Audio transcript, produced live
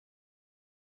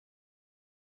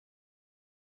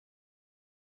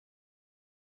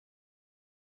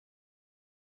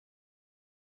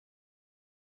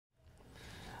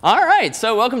All right,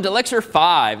 so welcome to lecture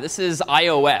 5. This is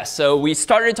iOS. So we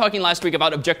started talking last week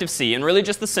about Objective-C and really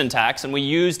just the syntax, and we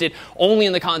used it only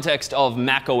in the context of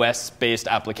macOS-based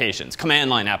applications,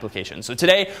 command line applications. So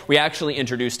today we actually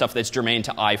introduce stuff that's germane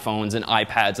to iPhones and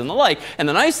iPads and the like. And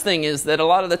the nice thing is that a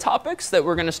lot of the topics that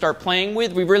we're going to start playing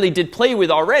with, we really did play with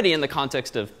already in the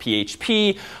context of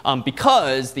PHP,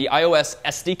 because the iOS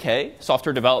SDK,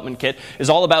 Software Development Kit, is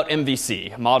all about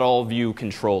MVC, Model View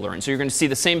Controller. And so you're going to see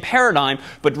the same paradigm,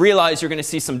 but realize you're going to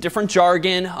see some different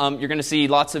jargon. You're going to see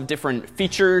lots of different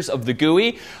features of the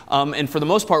GUI. And for the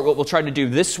most part, what we'll try to do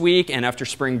this week and after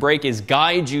spring break is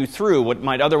guide you through what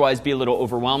might otherwise be a little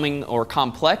overwhelming or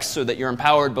complex so that you're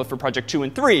empowered both for Project 2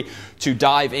 and 3 to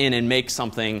dive in and make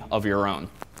something of your own.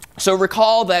 So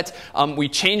recall that we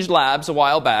changed labs a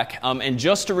while back, and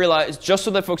just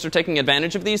so that folks are taking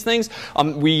advantage of these things,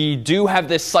 we do have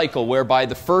this cycle whereby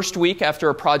the first week after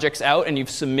a project's out and you've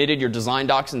submitted your design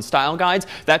docs and style guides,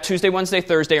 that Tuesday, Wednesday,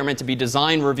 Thursday are meant to be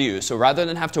design reviews. So rather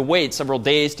than have to wait several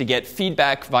days to get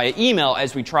feedback via email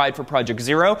as we tried for Project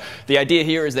 0, the idea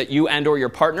here is that you and or your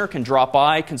partner can drop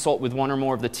by, consult with one or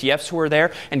more of the TFs who are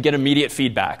there, and get immediate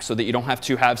feedback so that you don't have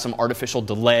to have some artificial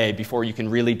delay before you can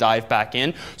really dive back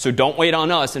in. So don't wait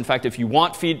on us. In fact, if you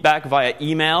want feedback via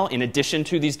email in addition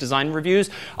to these design reviews,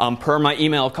 per my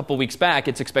email a couple weeks back,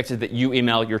 it's expected that you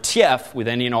email your TF with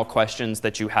any and all questions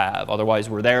that you have. Otherwise,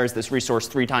 we're there as this resource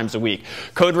 3 times a week.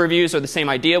 Code reviews are the same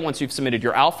idea once you've submitted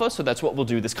your alpha, so that's what we'll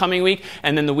do this coming week.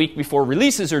 And then the week before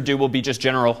releases are due will be just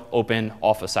general open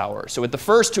office hours. So with the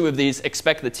first 2 of these,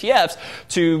 expect the TFs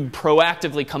to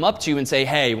proactively come up to you and say,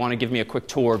 hey, you want to give me a quick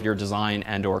tour of your design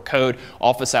and or code?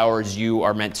 Office hours, you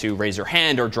are meant to raise your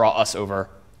hand or draw us over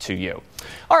to you.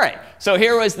 All right, so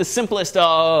here was the simplest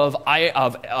of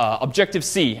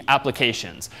Objective-C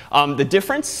applications. The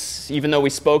difference, even though we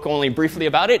spoke only briefly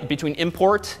about it, between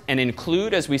import and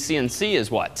include, as we see in C,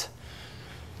 is what?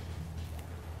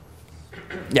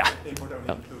 Yeah. Import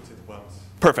only includes it once.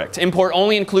 Perfect. Import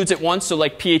only includes it once, so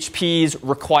like PHP's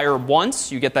require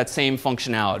once, you get that same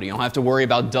functionality. You don't have to worry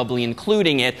about doubly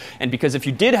including it. And because if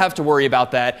you did have to worry about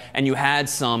that and you had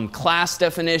some class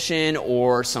definition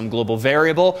or some global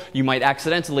variable, you might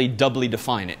accidentally doubly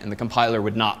define it, and the compiler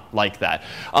would not like that.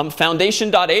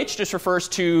 Foundation.h just refers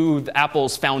to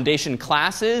Apple's foundation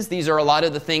classes. These are a lot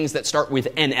of the things that start with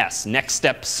NS, next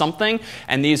step something.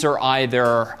 And these are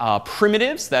either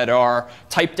primitives that are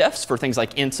type defs for things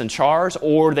like ints and chars,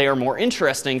 or they are more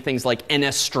interesting things like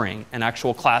NSString and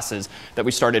actual classes that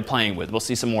we started playing with. We'll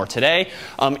see some more today.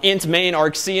 Int, main,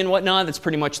 argc, and whatnot, that's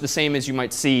pretty much the same as you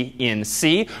might see in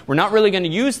C. We're not really going to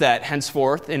use that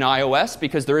henceforth in iOS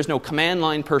because there is no command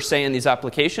line per se in these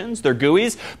applications. They're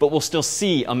GUIs, but we'll still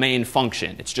see a main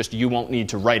function. It's just you won't need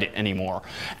to write it anymore.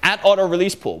 At auto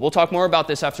release pool. We'll talk more about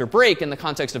this after break in the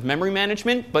context of memory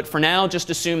management, but for now, just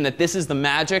assume that this is the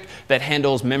magic that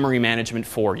handles memory management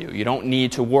for you. You don't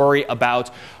need to worry about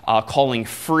calling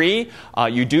free.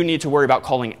 You do need to worry about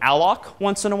calling alloc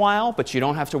once in a while, but you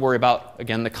don't have to worry about,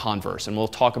 again, the converse. And we'll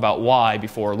talk about why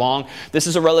before long. This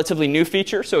is a relatively new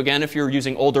feature. So again, if you're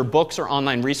using older books or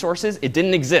online resources, it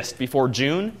didn't exist before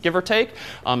June, give or take.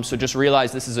 So just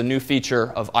realize this is a new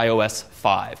feature of iOS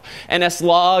 5.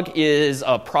 NSLog is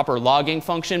a proper logging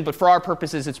function, but for our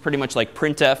purposes, it's pretty much like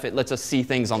printf. It lets us see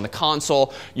things on the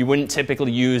console. You wouldn't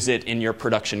typically use it in your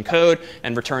production code,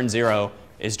 and return 0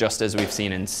 is just as we've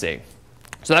seen in C.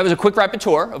 So that was a quick rapid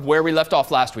tour of where we left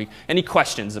off last week. Any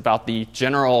questions about the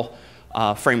general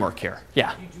framework here?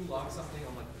 Yeah? If you do log something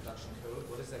on like production code,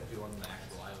 what does that do on the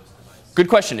actual iOS device? Good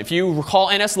question. If you recall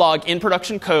NSLog in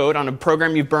production code on a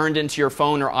program you've burned into your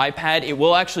phone or iPad, it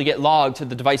will actually get logged to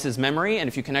the device's memory. And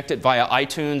if you connect it via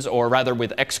iTunes or rather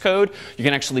with Xcode, you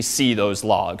can actually see those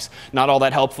logs. Not all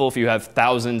that helpful if you have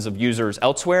thousands of users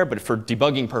elsewhere, but for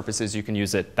debugging purposes, you can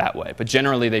use it that way. But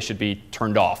generally, they should be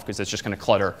turned off because it's just going to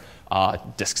clutter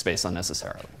disk space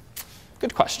unnecessarily.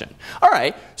 Good question. All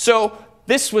right. So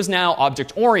this was now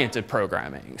object-oriented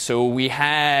programming. So we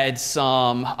had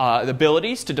some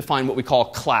abilities to define what we call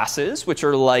classes, which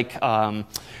are like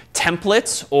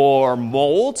templates or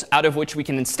molds out of which we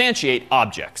can instantiate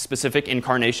objects, specific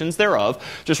incarnations thereof.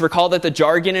 Just recall that the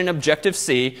jargon in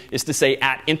Objective-C is to say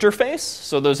at interface.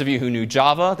 So those of you who knew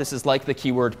Java, this is like the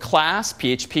keyword class.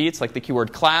 PHP, it's like the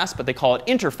keyword class, but they call it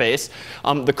interface.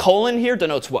 The colon here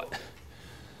denotes what?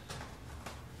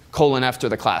 Colon after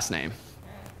the class name.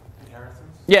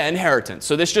 Yeah, inheritance.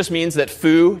 So this just means that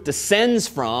foo descends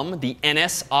from the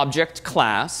NS object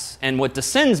class. And what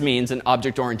descends means in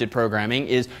object-oriented programming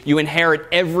is you inherit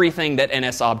everything that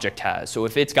NS object has. So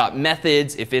if it's got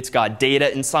methods, if it's got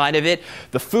data inside of it,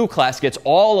 the foo class gets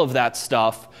all of that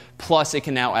stuff plus it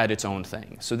can now add its own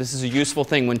thing. So this is a useful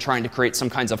thing when trying to create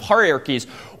some kinds of hierarchies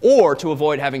or to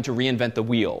avoid having to reinvent the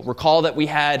wheel. Recall that we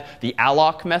had the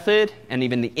alloc method and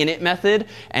even the init method.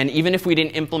 And even if we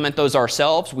didn't implement those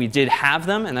ourselves, we did have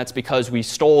them. And that's because we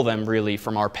stole them really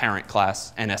from our parent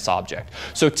class NSObject.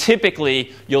 So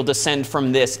typically, you'll descend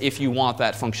from this if you want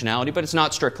that functionality, but it's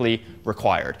not strictly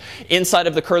required. Inside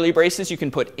of the curly braces, you can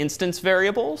put instance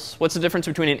variables. What's the difference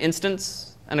between an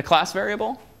instance and a class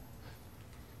variable?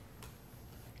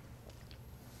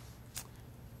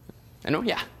 Anyone?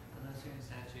 Yeah. Unless you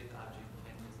instantiate the object, you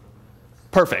can't use the methods.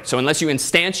 Perfect. So unless you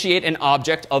instantiate an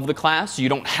object of the class, you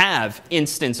don't have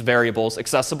instance variables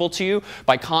accessible to you.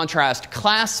 By contrast,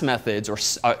 class methods or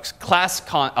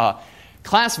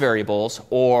class variables,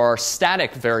 or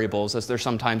static variables, as they're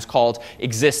sometimes called,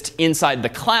 exist inside the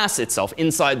class itself,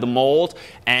 inside the mold,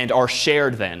 and are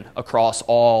shared then across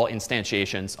all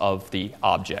instantiations of the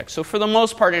object. So for the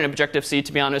most part in Objective-C,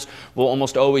 to be honest, we'll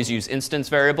almost always use instance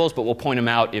variables, but we'll point them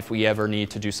out if we ever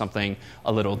need to do something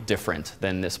a little different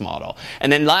than this model.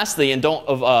 And then lastly, and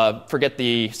don't forget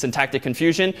the syntactic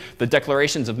confusion, the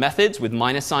declarations of methods with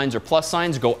minus signs or plus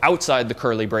signs go outside the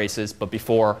curly braces, but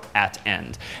before at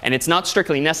end. And it's not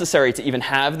strictly necessary to even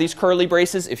have these curly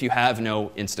braces if you have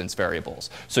no instance variables.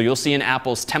 So you'll see in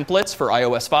Apple's templates for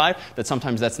iOS 5 that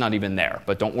sometimes that's not even there.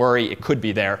 But don't worry, it could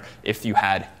be there if you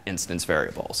had instance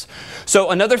variables.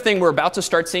 So another thing we're about to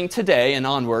start seeing today and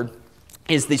onward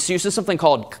is this use of something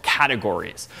called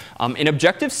categories. In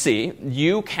Objective-C,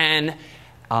 you can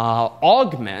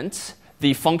augment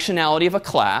the functionality of a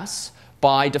class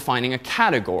by defining a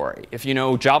category. If you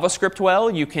know JavaScript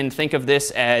well, you can think of this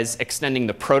as extending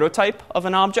the prototype of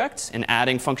an object and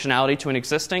adding functionality to an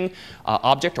existing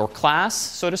object or class,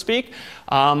 so to speak.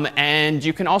 And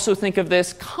you can also think of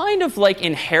this kind of like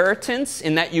inheritance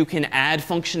in that you can add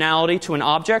functionality to an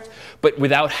object, but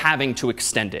without having to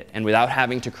extend it and without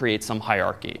having to create some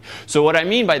hierarchy. So what I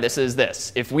mean by this is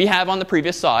this. If we have on the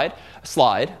previous slide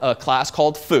a class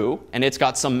called foo, and it's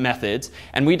got some methods,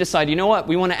 and we decide, you know what,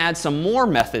 we want to add some more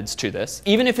methods to this,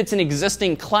 even if it's an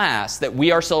existing class that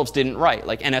we ourselves didn't write,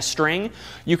 like NSString,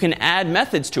 you can add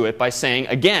methods to it by saying,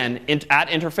 again, at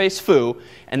interface foo,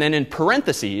 and then in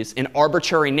parentheses, an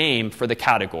arbitrary name for the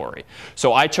category.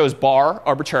 So I chose bar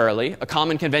arbitrarily. A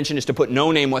common convention is to put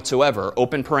no name whatsoever,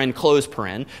 open paren, close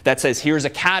paren, that says here's a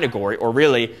category, or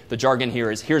really the jargon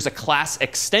here is here's a class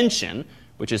extension,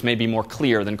 which is maybe more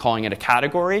clear than calling it a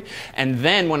category. And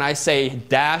then when I say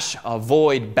dash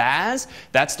void baz,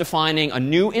 that's defining a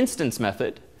new instance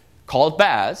method called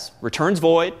baz, returns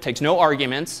void, takes no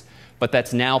arguments, but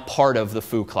that's now part of the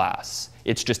foo class.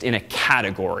 It's just in a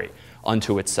category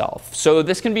unto itself. So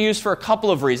this can be used for a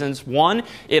couple of reasons. One,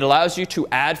 it allows you to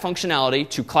add functionality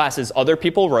to classes other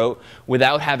people wrote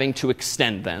without having to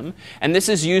extend them. And this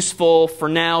is useful for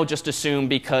now, just assume,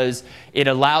 because it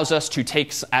allows us to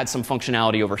add some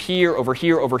functionality over here, over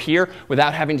here, over here,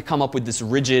 without having to come up with this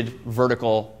rigid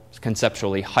vertical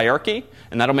conceptually hierarchy,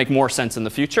 and that'll make more sense in the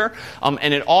future.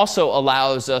 And it also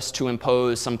allows us to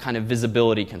impose some kind of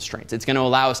visibility constraints. It's going to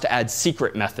allow us to add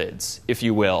secret methods, if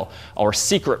you will, or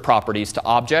secret properties to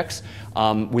objects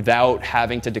without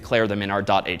having to declare them in our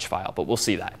 .h file. But we'll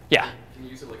see that. Yeah? Can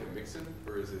you use it like a mixin,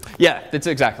 or is it? Yeah, that's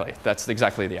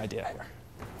exactly the idea here.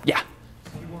 Yeah?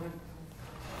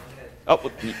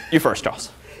 Oh, you first,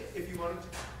 Charles. If you wanted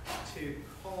to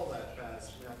call that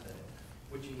baz method,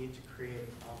 would you need to create an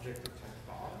object of type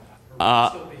bar? Or would it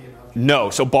still be an object? No,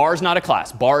 so bar is not a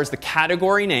class. Bar is the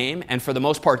category name, and for the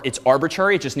most part, it's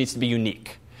arbitrary. It just needs to be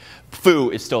unique. Foo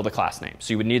is still the class name.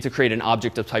 So you would need to create an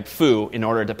object of type foo in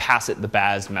order to pass it the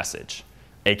baz message,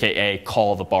 aka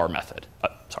call the bar method.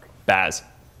 Baz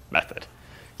method.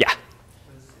 Yeah.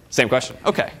 Same question.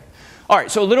 OK. All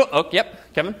right, so a little, oh,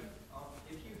 yep, Kevin?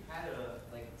 If you had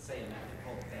say a method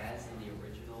called baz in the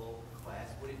original class,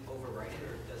 would it overwrite it,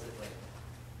 or does it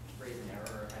raise an error,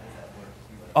 or how does that work?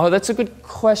 Oh, that's a good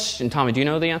question. Tommy, do you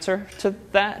know the answer to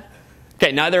that?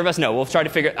 OK, neither of us know. We'll try to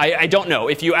figure it. I don't know.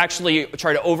 If you actually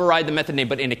try to override the method name,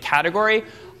 but in a category,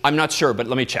 I'm not sure, but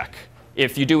let me check.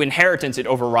 If you do inheritance, it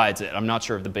overrides it. I'm not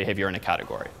sure of the behavior in a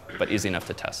category, but easy enough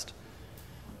to test.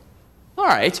 All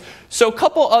right, so a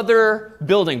couple other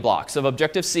building blocks of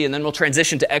Objective-C, and then we'll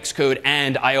transition to Xcode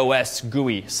and iOS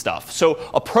GUI stuff. So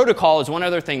a protocol is one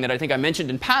other thing that I think I mentioned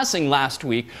in passing last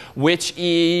week, which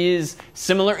is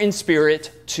similar in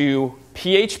spirit to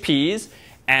PHP's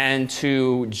and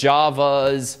to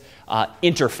Java's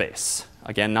interface.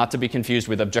 Again, not to be confused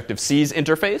with Objective-C's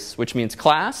interface, which means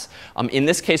class. In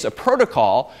this case, a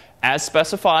protocol, as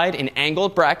specified in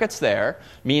angled brackets there,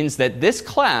 means that this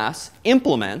class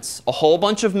implements a whole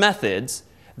bunch of methods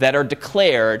that are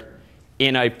declared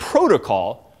in a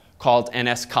protocol called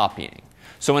nscopying.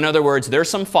 So in other words, there's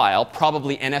some file,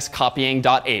 probably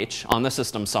nscopying.h on the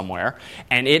system somewhere,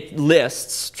 and it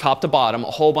lists, top to bottom, a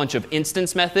whole bunch of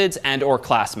instance methods and or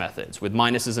class methods with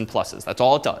minuses and pluses. That's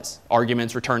all it does.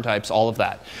 Arguments, return types, all of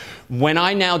that. When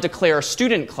I now declare a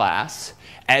student class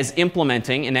as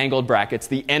implementing, in angled brackets,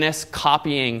 the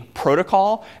nscopying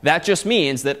protocol, that just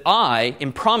means that I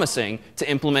am promising to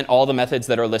implement all the methods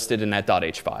that are listed in that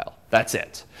 .h file. That's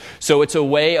it. So it's a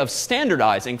way of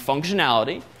standardizing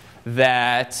functionality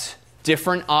that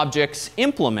different objects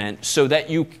implement so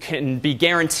that you can be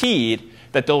guaranteed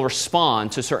that they'll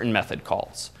respond to certain method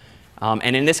calls.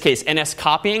 And in this case,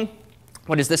 nscopying,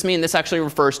 what does this mean? This actually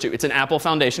refers to, it's an Apple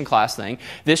Foundation class thing.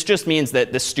 This just means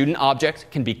that the student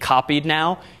object can be copied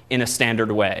now in a standard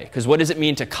way. Because what does it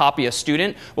mean to copy a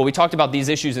student? Well, we talked about these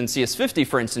issues in CS50,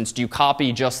 for instance. Do you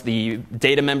copy just the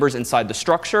data members inside the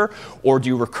structure? Or do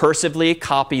you recursively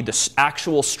copy the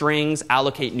actual strings,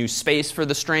 allocate new space for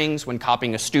the strings when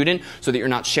copying a student so that you're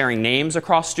not sharing names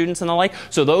across students and the like?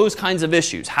 So those kinds of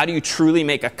issues. How do you truly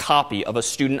make a copy of a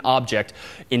student object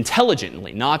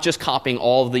intelligently, not just copying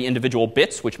all of the individual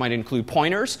bits, which might include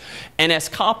pointers?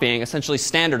 nscopying essentially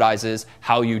standardizes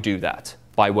how you do that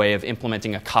by way of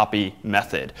implementing a copy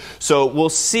method. So we'll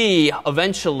see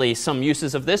eventually some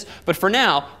uses of this. But for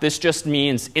now, this just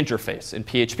means interface in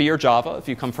PHP or Java if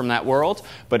you come from that world.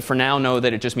 But for now, know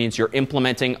that it just means you're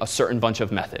implementing a certain bunch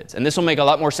of methods. And this will make a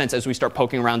lot more sense as we start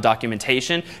poking around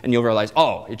documentation. And you'll realize,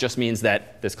 oh, it just means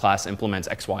that this class implements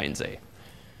X, Y, and Z.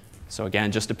 So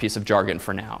again, just a piece of jargon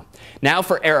for now. Now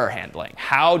for error handling.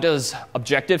 How does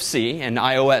Objective-C and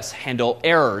iOS handle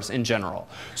errors in general?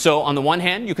 So on the one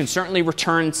hand, you can certainly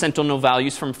return sentinel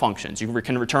values from functions. You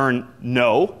can return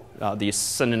no, the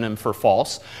synonym for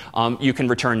false. You can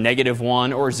return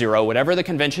 -1 or 0, whatever the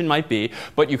convention might be.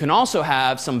 But you can also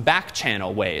have some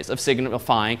back-channel ways of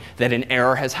signifying that an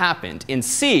error has happened. In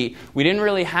C, we didn't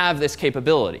really have this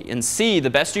capability. In C, the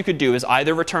best you could do is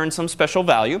either return some special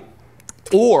value,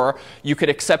 or you could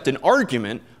accept an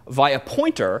argument via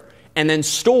pointer and then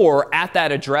store at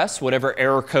that address whatever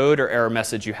error code or error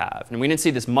message you have. And we didn't see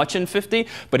this much in 50,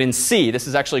 but in C, this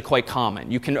is actually quite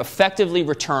common. You can effectively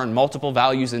return multiple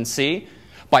values in C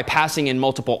by passing in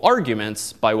multiple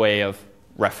arguments by way of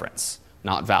reference,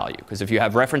 not value. Because if you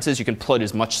have references, you can put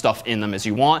as much stuff in them as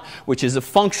you want, which is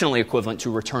functionally equivalent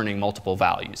to returning multiple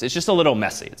values. It's just a little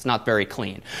messy. It's not very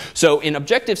clean. So in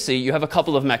Objective-C, you have a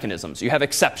couple of mechanisms. You have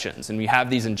exceptions, and we have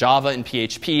these in Java and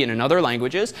PHP and in other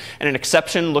languages. And an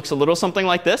exception looks a little something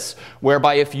like this,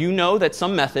 whereby if you know that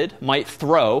some method might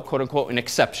throw, quote unquote, an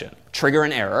exception, trigger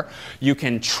an error, you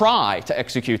can try to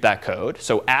execute that code.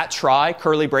 So @try,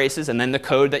 curly braces, and then the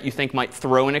code that you think might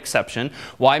throw an exception.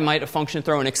 Why might a function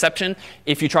throw an exception?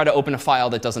 If you try to open a file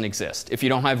that doesn't exist, if you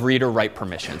don't have read or write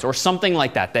permissions, or something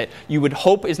like that, that you would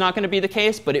hope is not going to be the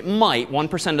case, but it might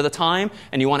 1% of the time,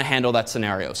 and you want to handle that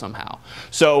scenario somehow.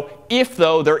 So if,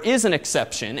 though, there is an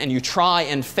exception, and you try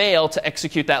and fail to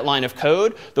execute that line of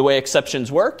code, the way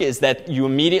exceptions work is that you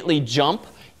immediately jump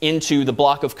into the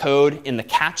block of code in the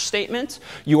catch statement.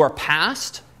 You are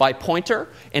passed by pointer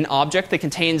an object that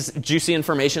contains juicy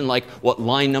information like what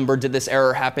line number did this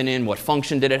error happen in, what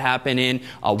function did it happen in,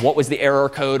 what was the error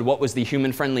code, what was the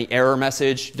human-friendly error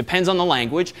message. Depends on the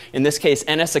language. In this case,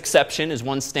 NSException is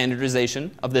one standardization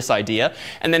of this idea.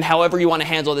 And then however you want to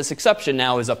handle this exception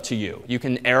now is up to you. You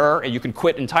can you can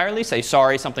quit entirely, say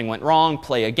sorry, something went wrong,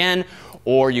 play again,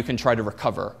 or you can try to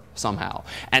recover somehow.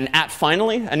 And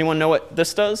finally, anyone know what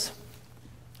this does?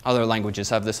 Other languages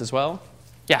have this as well.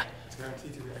 Yeah? It's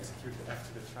guaranteed to be executed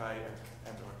after the try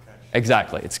and or catch.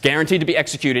 Exactly. It's guaranteed to be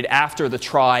executed after the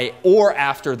try or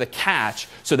after the catch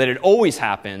so that it always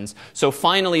happens. So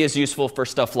finally is useful for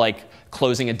stuff like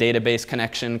closing a database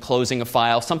connection, closing a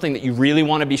file, something that you really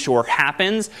want to be sure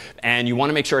happens, and you want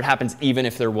to make sure it happens even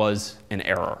if there was an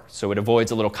error. So it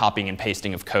avoids a little copying and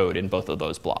pasting of code in both of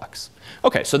those blocks.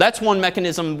 OK, so that's one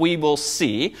mechanism we will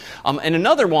see. And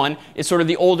another one is sort of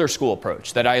the older school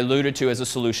approach that I alluded to as a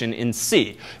solution in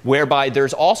C, whereby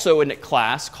there's also a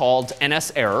class called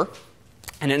NSError.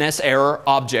 An NSError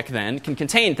object then can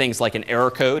contain things like an error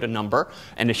code, a number,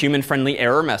 and a human-friendly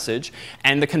error message.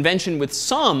 And the convention with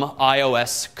some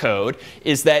iOS code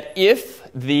is that if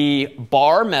the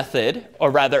bar method,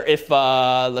 or rather if,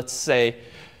 let's say,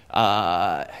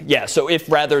 so if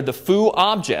rather the foo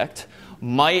object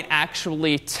might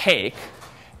actually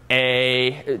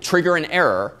trigger an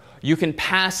error, you can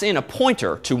pass in a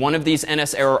pointer to one of these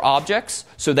NSError objects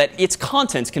so that its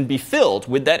contents can be filled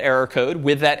with that error code,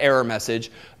 with that error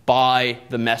message by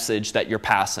the message that you're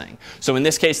passing. So in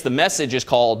this case, the message is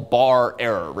called bar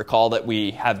error. Recall that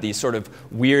we have these sort of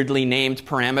weirdly named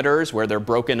parameters where they're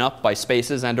broken up by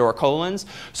spaces and or colons.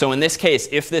 So in this case,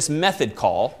 if this method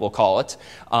call, we'll call it,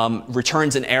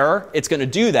 returns an error, it's going to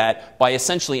do that by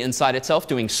essentially inside itself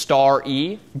doing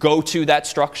 *E, go to that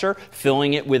structure,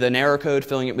 filling it with an error code,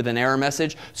 filling it with an error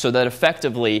message, so that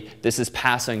effectively this is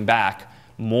passing back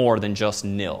more than just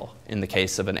nil in the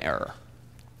case of an error.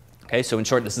 Okay, so in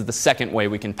short, this is the second way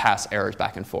we can pass errors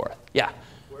back and forth. Yeah?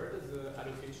 Where does the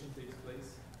allocation take place?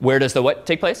 Where does the what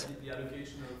take place? The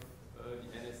allocation of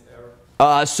the NS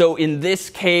error. So in this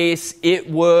case, it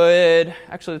would,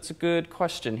 actually, that's a good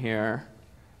question here.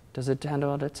 Does it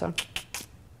handle it itself?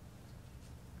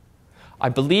 I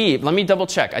believe, let me double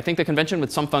check. I think the convention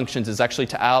with some functions is actually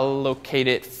to allocate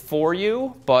it for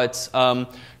you, but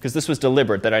because this was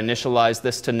deliberate that I initialized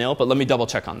this to nil, but let me double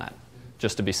check on that,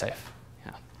 just to be safe.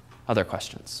 Yeah. Other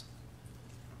questions?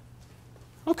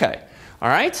 OK. All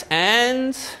right.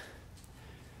 And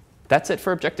that's it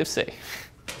for Objective-C.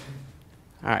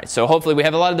 All right, so hopefully we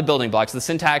have a lot of the building blocks. The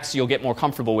syntax you'll get more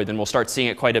comfortable with, and we'll start seeing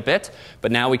it quite a bit.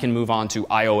 But now we can move on to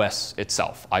iOS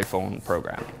itself, iPhone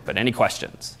programming. But any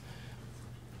questions?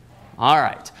 All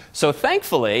right, so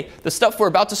thankfully, the stuff we're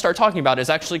about to start talking about is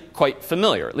actually quite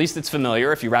familiar. At least it's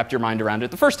familiar if you wrapped your mind around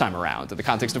it the first time around in the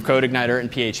context of CodeIgniter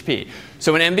and PHP.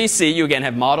 So in MVC, you again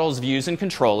have models, views, and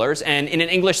controllers. And in an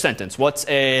English sentence, what's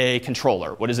a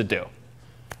controller? What does it do?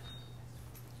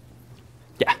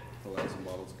 Yeah? Allows the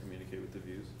model to communicate with the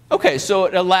views. OK, so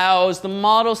it allows the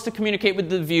models to communicate with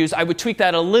the views. I would tweak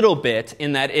that a little bit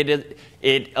in that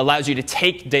it allows you to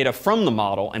take data from the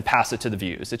model and pass it to the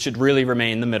views. It should really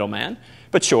remain the middleman.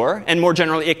 But sure, and more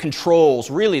generally, it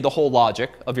controls really the whole logic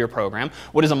of your program.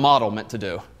 What is a model meant to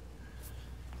do?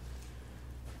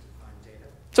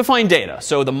 To find data.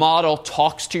 So the model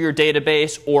talks to your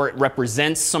database, or it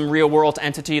represents some real-world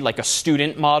entity, like a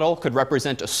student model could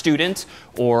represent a student,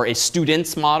 or a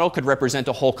student's model could represent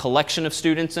a whole collection of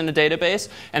students in a database.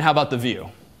 And how about the view?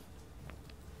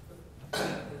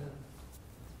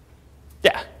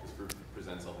 Yeah.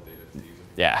 Presents all the data to the user.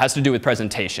 Yeah, it has to do with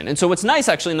presentation. And so what's nice,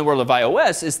 actually, in the world of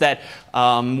iOS is that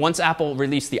once Apple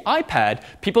released the iPad,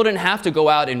 people didn't have to go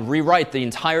out and rewrite the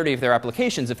entirety of their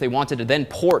applications if they wanted to then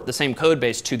port the same code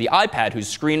base to the iPad, whose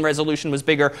screen resolution was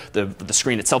bigger, the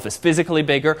screen itself is physically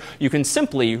bigger. You can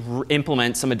simply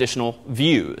implement some additional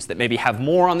views that maybe have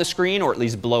more on the screen, or at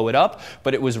least blow it up.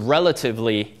 But it was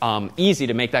relatively easy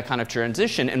to make that kind of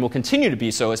transition, and will continue to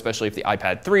be so, especially if the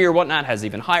iPad 3 or whatnot has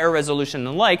even higher resolution and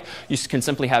the like. You can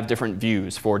simply have different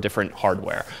views for different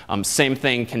hardware. Same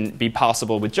thing can be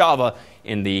possible with Java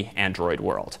in the Android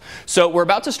world. So we're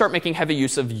about to start making heavy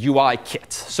use of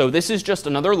UIKit. So this is just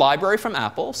another library from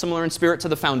Apple, similar in spirit to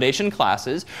the foundation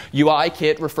classes.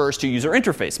 UIKit refers to user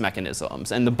interface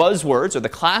mechanisms. And the buzzwords, or the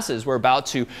classes we're about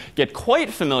to get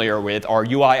quite familiar with, are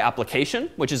UI application,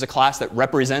 which is a class that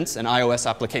represents an iOS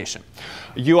application.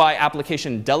 UI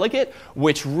application delegate,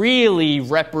 which really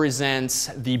represents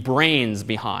the brains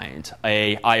behind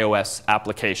a iOS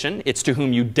application. It's to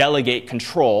whom you delegate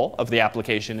control of the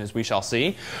application, as we shall see.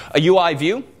 A UI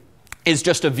view is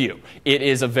just a view. It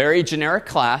is a very generic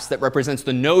class that represents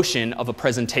the notion of a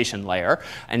presentation layer.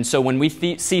 And so when we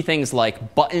see things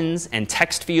like buttons and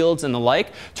text fields and the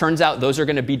like, turns out those are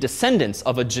going to be descendants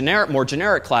of a more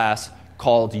generic class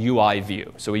called UI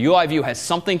view. So a UI view has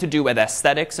something to do with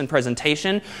aesthetics and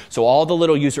presentation. So all the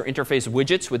little user interface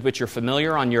widgets with which you're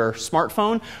familiar on your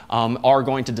smartphone are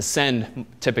going to descend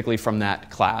typically from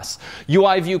that class.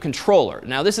 UI view controller.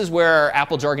 Now this is where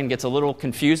Apple jargon gets a little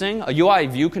confusing. A UI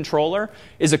view controller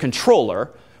is a controller.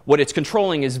 What it's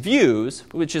controlling is views,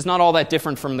 which is not all that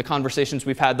different from the conversations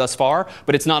we've had thus far,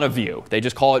 but it's not a view. They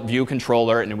just call it view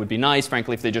controller, and it would be nice,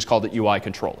 frankly, if they just called it UI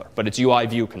controller. But it's UI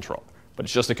view controller. But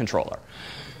it's just a controller.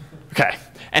 OK.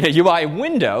 And a UI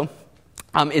window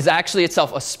is actually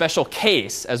itself a special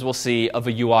case, as we'll see, of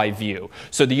a UI view.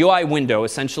 So the UI window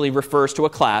essentially refers to a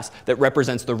class that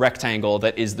represents the rectangle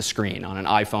that is the screen on an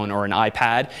iPhone or an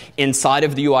iPad. Inside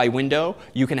of the UI window,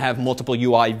 you can have multiple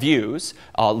UI views,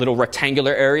 little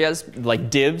rectangular areas like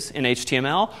divs in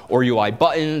HTML, or UI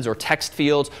buttons or text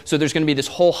fields. So there's going to be this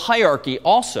whole hierarchy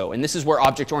also. And this is where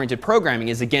object-oriented programming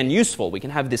is, again, useful. We can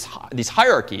have these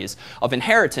hierarchies of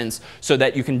inheritance so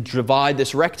that you can divide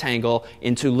this rectangle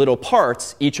into little parts,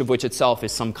 each of which itself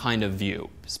is some kind of view,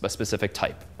 a specific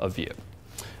type of view.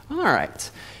 All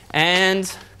right.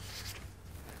 And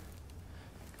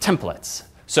templates.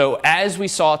 So as we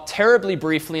saw terribly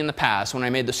briefly in the past when I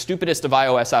made the stupidest of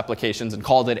iOS applications and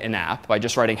called it an app by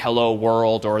just writing hello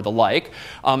world or the like,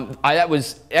 that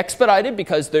was expedited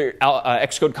because the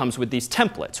Xcode comes with these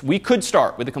templates. We could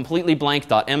start with a completely blank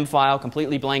 .m file,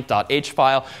 completely blank .h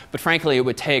file, but frankly it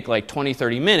would take like 20,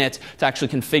 30 minutes to actually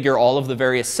configure all of the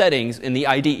various settings in the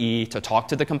IDE, to talk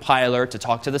to the compiler, to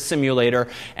talk to the simulator,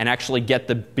 and actually get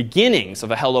the beginnings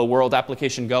of a hello world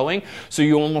application going. So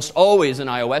you almost always in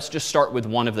iOS just start with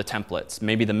one of the templates.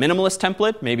 Maybe the minimalist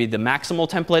template, maybe the maximal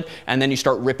template, and then you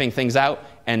start ripping things out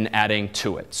and adding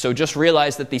to it. So just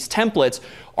realize that these templates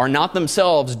are not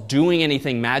themselves doing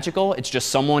anything magical. It's just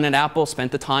someone at Apple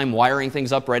spent the time wiring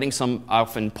things up, writing some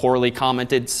often poorly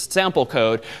commented sample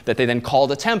code that they then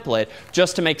called a template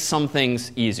just to make some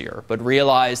things easier. But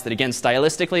realize that, again,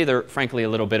 stylistically, they're frankly a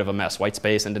little bit of a mess. White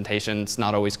space, indentation's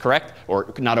not always correct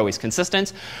or not always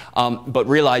consistent. But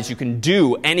realize you can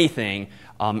do anything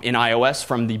in iOS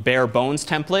from the bare bones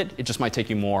template. It just might take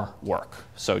you more work.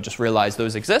 So just realize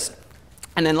those exist.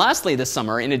 And then lastly this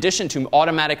summer, in addition to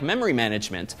automatic memory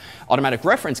management, automatic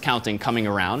reference counting coming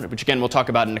around, which again we'll talk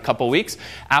about in a couple weeks,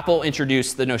 Apple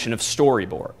introduced the notion of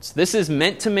storyboards. This is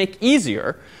meant to make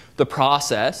easier the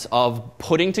process of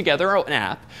putting together an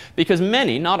app, because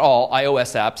many, not all,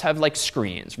 iOS apps have like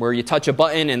screens where you touch a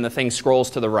button and the thing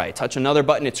scrolls to the right. Touch another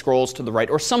button, it scrolls to the right,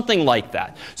 or something like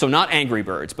that. So not Angry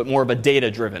Birds, but more of a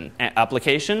data-driven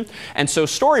application. And so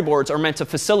storyboards are meant to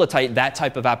facilitate that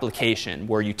type of application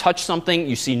where you touch something,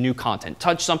 you see new content.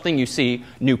 Touch something, you see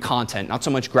new content. Not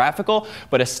so much graphical,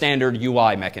 but a standard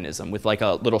UI mechanism with like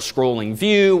a little scrolling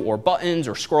view or buttons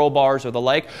or scroll bars or the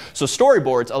like. So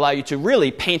storyboards allow you to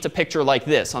really paint a picture like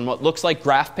this on what looks like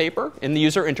graph paper in the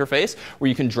user interface, where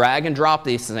you can drag and drop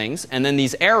these things, and then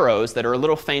these arrows that are a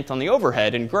little faint on the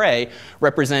overhead in gray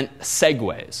represent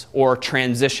segues or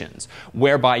transitions,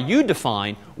 whereby you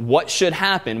define what should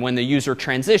happen when the user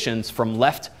transitions from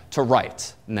left to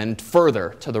right, and then further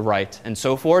to the right, and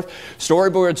so forth.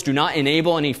 Storyboards do not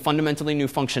enable any fundamentally new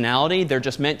functionality. They're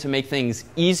just meant to make things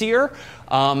easier.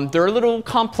 They're a little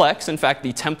complex. In fact,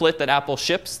 the template that Apple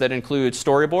ships that includes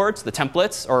storyboards, the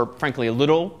templates, are frankly a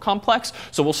little complex.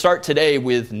 So we'll start today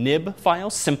with nib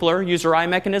files, simpler user eye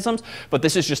mechanisms. But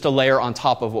this is just a layer on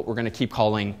top of what we're going to keep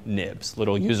calling nibs,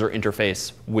 little user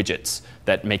interface widgets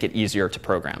that make it easier to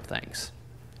program things.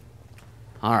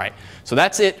 All right, so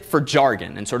that's it for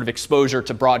jargon and sort of exposure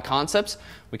to broad concepts.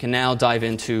 We can now dive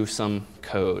into some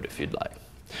code if you'd like.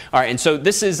 All right, and so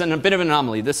this is a bit of an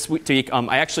anomaly. This week,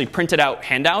 I actually printed out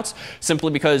handouts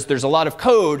simply because there's a lot of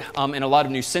code and a lot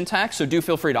of new syntax. So do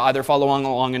feel free to either follow along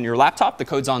on your laptop, the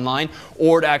code's online,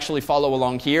 or to actually follow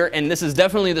along here. And this is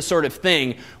definitely the sort of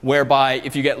thing whereby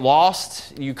if you get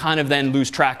lost, you kind of then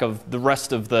lose track of the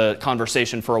rest of the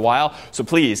conversation for a while. So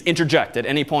please interject at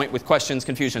any point with questions,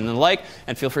 confusion, and the like,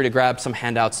 and feel free to grab some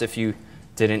handouts if you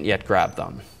didn't yet grab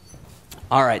them.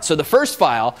 All right, so the first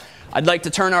file I'd like to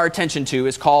turn our attention to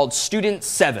is called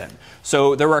student7.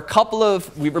 So there were a couple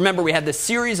of, remember we had this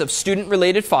series of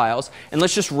student-related files, and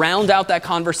let's just round out that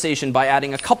conversation by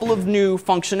adding a couple of new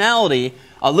functionality,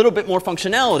 a little bit more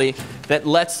functionality that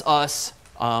lets us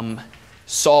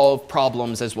solve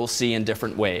problems, as we'll see, in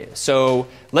different ways. So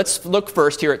let's look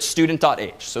first here at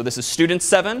student.h. So this is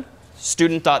student7,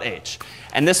 student.h.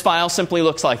 And this file simply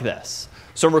looks like this.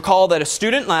 So recall that a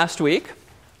student last week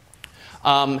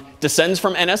descends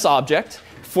from NSObject,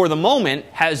 for the moment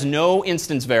has no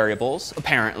instance variables,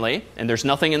 apparently, and there's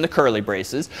nothing in the curly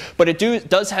braces, but it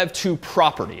does have two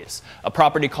properties, a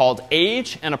property called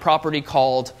age and a property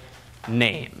called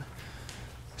name.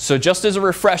 So just as a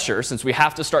refresher, since we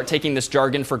have to start taking this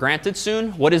jargon for granted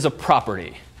soon, what is a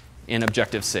property in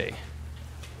Objective-C?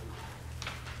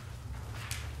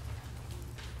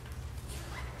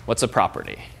 What's a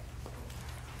property?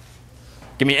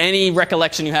 Give me any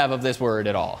recollection you have of this word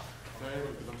at all.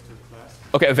 Variable belongs to a class.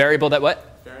 OK, a variable that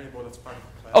what? Variable that's part of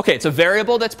a class. OK, it's a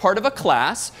variable that's part of a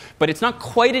class, but it's not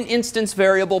quite an instance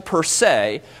variable per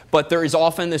se, but there is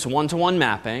often this one-to-one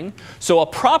mapping. So a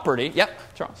property, yep,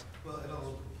 Charles. Well,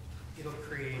 it'll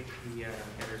create the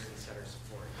getters and setters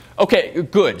for it. OK,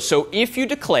 good. So if you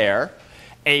declare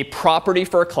a property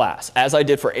for a class, as I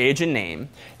did for age and name,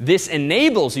 this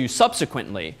enables you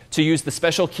subsequently to use the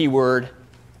special keyword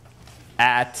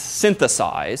at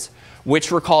synthesize, which,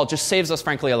 recall, just saves us,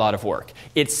 frankly, a lot of work.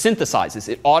 It synthesizes.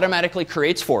 It automatically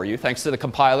creates for you, thanks to the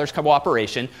compiler's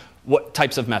cooperation, what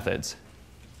types of methods?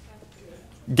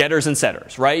 Getters and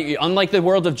setters, right? Unlike the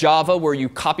world of Java, where you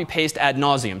copy-paste ad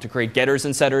nauseum to create getters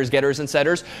and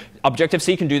setters,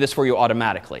 Objective-C can do this for you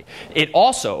automatically. It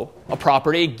also, a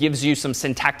property, gives you some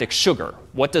syntactic sugar.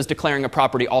 What does declaring a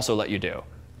property also let you do?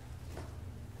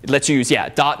 It lets you use, yeah,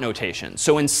 dot notation.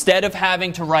 So instead of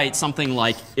having to write something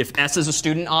like if S is a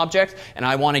student object and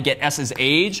I want to get S's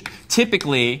age,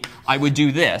 typically I would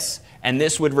do this. And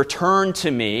this would return to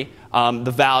me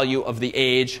the value of the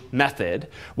age method.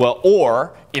 Well,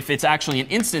 or if it's actually an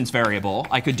instance variable,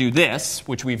 I could do this,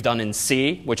 which we've done in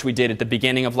C, which we did at the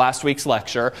beginning of last week's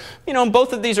lecture. You know,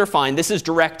 both of these are fine. This is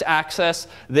direct access.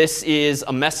 This is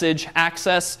a message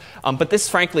access. But this,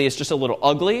 frankly, is just a little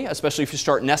ugly, especially if you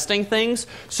start nesting things.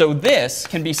 So this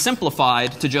can be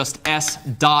simplified to just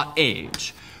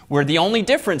s.age, where the only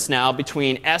difference now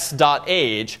between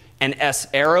s.age and s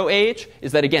arrow age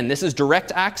is that, again, this is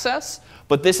direct access,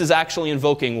 but this is actually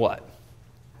invoking what?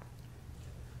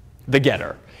 The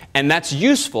getter. And that's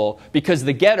useful because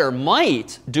the getter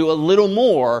might do a little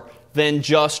more than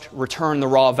just return the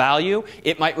raw value.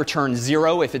 It might return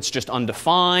 0 if it's just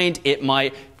undefined. It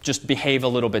might just behave a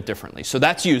little bit differently. So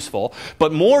that's useful.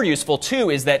 But more useful,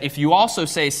 too, is that if you also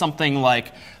say something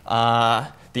like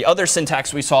the other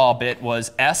syntax we saw a bit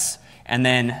was s and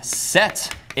then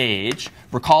set age.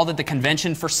 Recall that the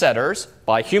convention for setters,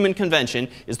 by human convention,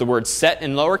 is the word set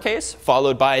in lowercase,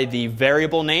 followed by the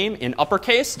variable name in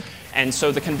uppercase. And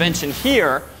so the convention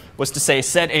here was to say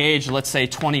set age, let's say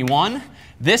 21.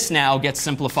 This now gets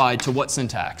simplified to what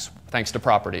syntax? Thanks to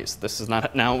properties. This is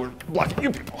not, now we're blocking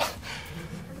you people.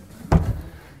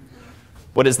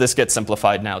 What does this get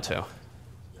simplified now to?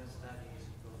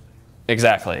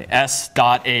 Exactly.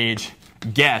 S.age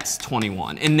gets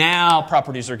 21. And now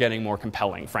properties are getting more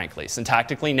compelling, frankly.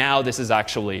 Syntactically, now this is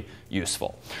actually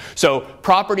useful. So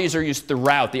properties are used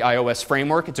throughout the iOS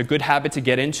framework. It's a good habit to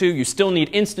get into. You still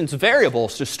need instance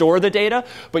variables to store the data,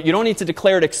 but you don't need to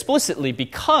declare it explicitly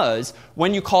because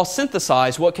when you call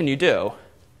synthesize, what can you do?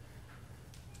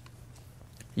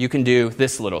 You can do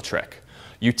this little trick.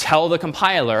 You tell the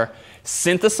compiler,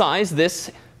 synthesize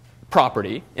this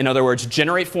property. In other words,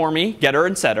 generate for me, getter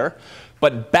and setter,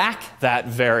 but back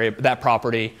that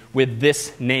property with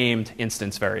this named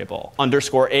instance variable,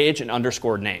 underscore age and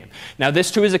underscore name. Now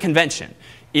this too is a convention.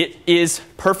 It is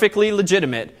perfectly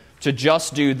legitimate to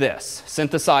just do this.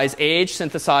 Synthesize age,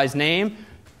 synthesize name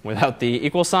without the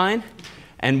equal sign.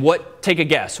 And take a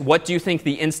guess. What do you think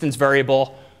the instance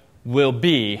variable will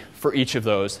be for each of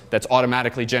those that's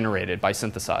automatically generated by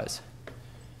synthesize?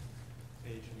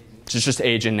 It's just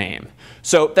age and name.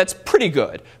 So that's pretty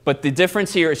good. But the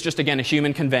difference here is just, again, a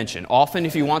human convention. Often,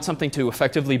 if you want something to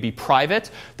effectively be private,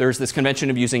 there's this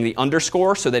convention of using the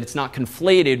underscore so that it's not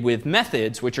conflated with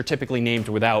methods, which are typically named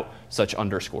without such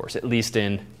underscores, at least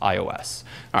in iOS.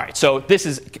 All right, so this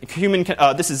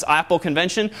is Apple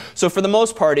convention. So for the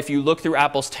most part, if you look through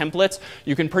Apple's templates,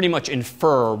 you can pretty much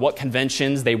infer what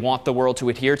conventions they want the world to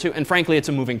adhere to. And frankly, it's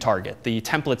a moving target. The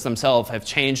templates themselves have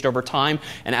changed over time,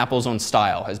 and Apple's own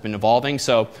style has been evolving.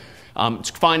 So it's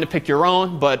fine to pick your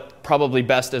own, but probably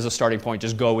best as a starting point,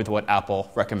 just go with what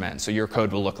Apple recommends. So your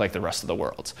code will look like the rest of the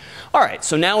world's. All right,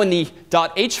 so now in the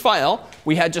 .h file,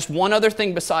 we had just one other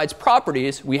thing besides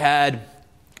properties. We had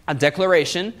a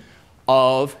declaration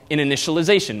of an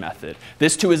initialization method.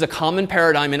 This too is a common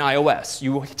paradigm in iOS.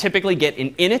 You typically get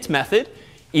an init method,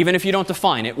 even if you don't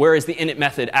define it. Where is the init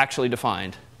method actually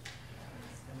defined?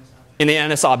 In the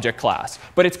NSObject class.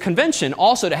 But it's convention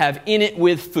also to have init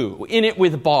with foo, init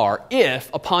with bar, if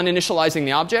upon initializing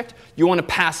the object, you want to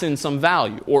pass in some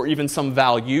value or even some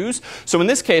values. So in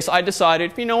this case, I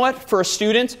decided, you know what, for a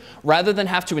student, rather than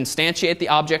have to instantiate the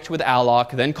object with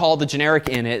alloc, then call the generic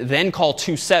init, then call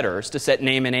two setters to set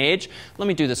name and age, let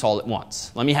me do this all at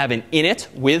once. Let me have an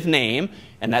init with name,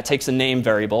 and that takes a name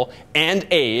variable, and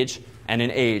age, and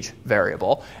an age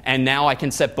variable. And now I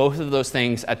can set both of those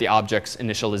things at the object's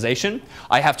initialization.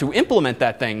 I have to implement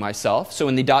that thing myself. So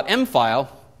in the .m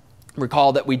file,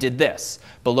 recall that we did this.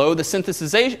 Below the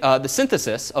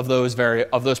synthesis of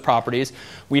those properties,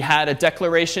 we had a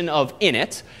declaration of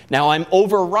init. Now I'm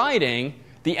overriding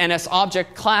the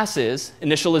NSObject class's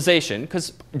initialization,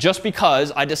 just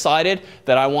because I decided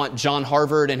that I want John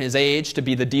Harvard and his age to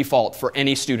be the default for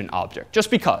any student object.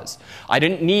 Just because. I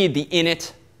didn't need the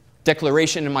init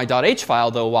declaration in my .h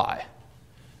file, though. Why?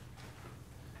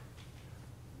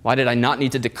 Why did I not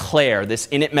need to declare this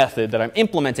init method that I'm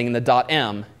implementing in the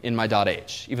 .m in my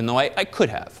 .h, even though I could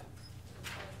have?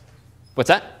 What's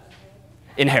that?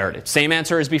 Inherited. Same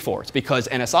answer as before. It's because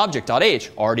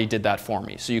NSObject.h already did that for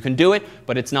me. So you can do it,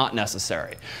 but it's not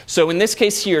necessary. So in this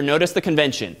case here, notice the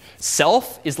convention.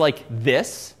 Self is like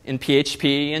this in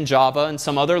PHP and Java and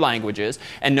some other languages.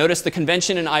 And notice the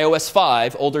convention in iOS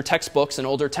 5, older textbooks and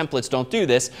older templates don't do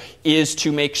this, is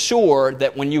to make sure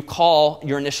that when you call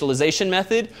your initialization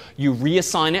method, you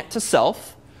reassign it to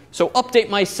self. So update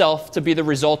myself to be the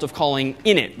result of calling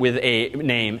init with a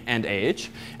name and age,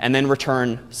 and then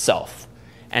return self.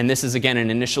 And this is, again, an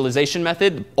initialization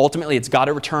method. Ultimately, it's got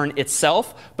to return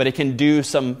itself, but it can do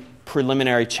some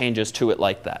preliminary changes to it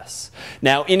like this.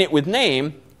 Now, init with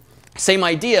name, same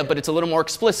idea, but it's a little more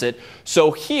explicit.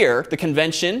 So here, the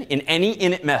convention in any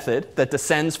init method that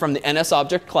descends from the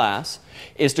NSObject class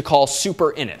is to call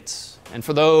super init. And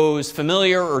for those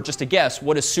familiar or just a guess,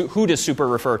 who does super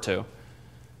refer to?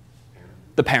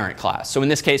 The parent class. So in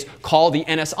this case, call the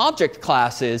NSObject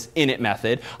class's init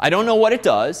method. I don't know what it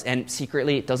does, and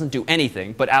secretly it doesn't do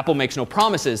anything, but Apple makes no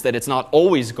promises that it's not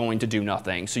always going to do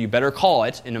nothing. So you better call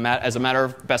it as a matter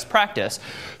of best practice.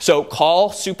 So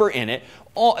call super init.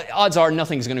 Odds are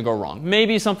nothing's going to go wrong.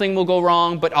 Maybe something will go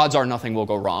wrong, but odds are nothing will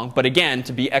go wrong. But again,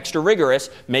 to be extra rigorous,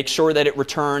 make sure that it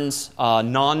returns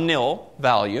non-nil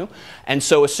value. And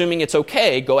so assuming it's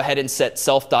OK, go ahead and set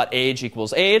self.age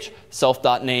equals age,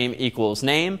 self.name equals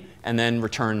name, and then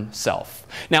return self.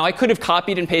 Now, I could have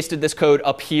copied and pasted this code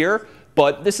up here,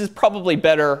 but this is probably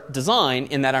better design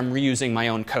in that I'm reusing my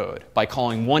own code by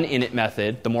calling one init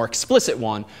method, the more explicit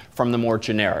one, from the more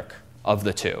generic of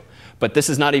the two. But this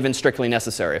is not even strictly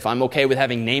necessary. If I'm OK with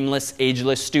having nameless,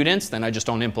 ageless students, then I just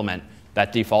don't implement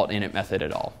that default init method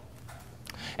at all.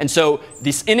 And so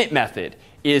this init method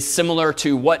is similar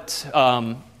to what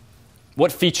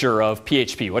feature of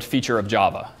PHP, what feature of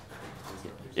Java?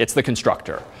 It's the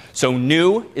constructor. So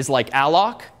new is like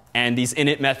alloc, and these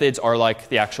init methods are like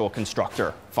the actual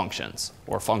constructor functions,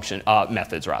 or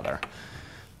methods rather.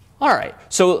 All right,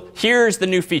 so here's the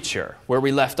new feature where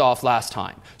we left off last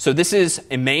time. So this is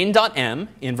a main.m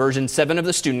in version 7 of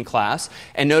the student class.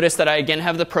 And notice that I again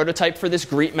have the prototype for this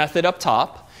greet method up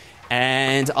top.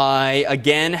 And I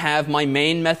again have my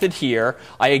main method here.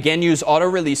 I again use auto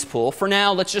release pool. For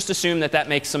now, let's just assume that that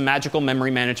makes some magical memory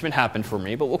management happen for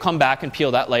me. But we'll come back and peel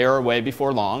that layer away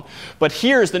before long. But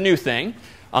here's the new thing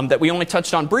that we only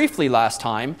touched on briefly last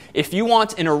time. If you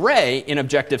want an array in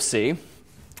Objective-C,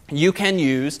 you can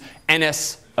use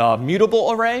NS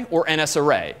mutable array or NS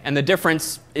array. And the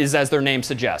difference is as their name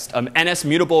suggests. NS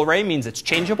mutable array means it's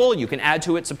changeable. You can add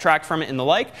to it, subtract from it, and the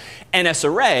like. NS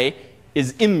array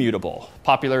is immutable.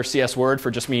 Popular CS word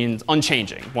for just means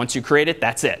unchanging. Once you create it,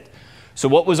 that's it. So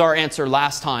what was our answer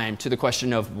last time to the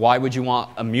question of why would you want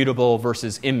a mutable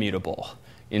versus immutable?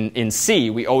 In C,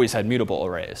 we always had mutable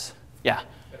arrays. Yeah.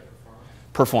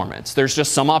 Performance. There's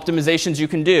just some optimizations you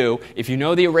can do. If you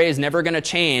know the array is never going to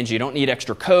change, you don't need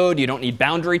extra code, you don't need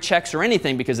boundary checks or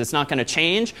anything because it's not going to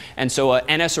change. And so a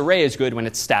NS array is good when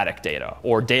it's static data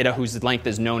or data whose length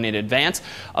is known in advance.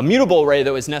 A mutable array,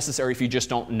 though, is necessary if you just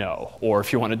don't know or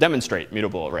if you want to demonstrate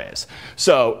mutable arrays.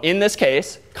 So in this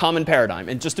case, common paradigm.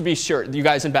 And just to be sure, you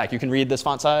guys in back, you can read this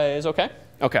font size OK?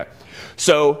 OK.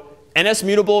 So NS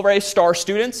mutable array star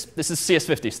students, this is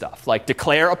CS50 stuff, like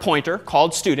declare a pointer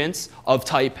called students of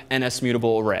type NS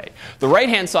mutable array. The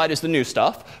right-hand side is the new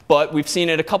stuff, but we've seen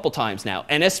it a couple times now.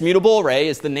 NS mutable array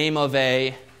is the name of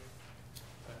a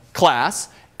class.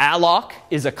 Alloc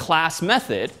is a class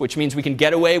method, which means we can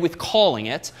get away with calling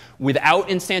it without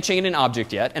instantiating an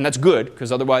object yet. And that's good,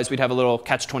 because otherwise we'd have a little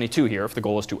catch-22 here if the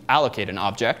goal is to allocate an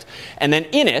object. And then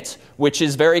init, which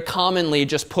is very commonly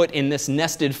just put in this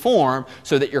nested form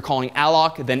so that you're calling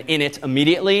alloc, then init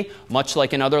immediately. Much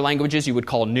like in other languages, you would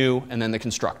call new and then the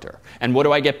constructor. And what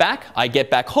do I get back? I get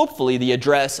back, hopefully, the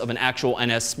address of an actual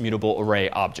NS mutable array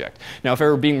object. Now, if I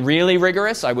were being really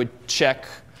rigorous, I would check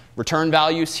return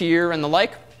values here and the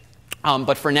like.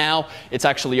 But for now, it's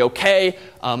actually OK,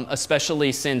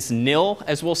 especially since nil,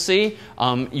 as we'll see.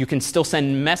 You can still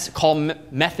call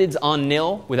methods on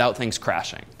nil without things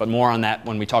crashing. But more on that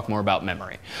when we talk more about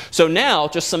memory. So now,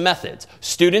 just some methods.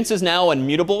 Students is now a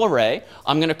mutable array.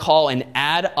 I'm going to call an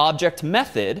add object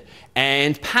method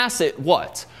and pass it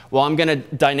what? Well, I'm going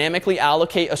to dynamically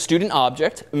allocate a student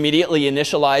object, immediately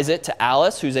initialize it to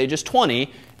Alice, whose age is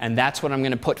 20. And that's what I'm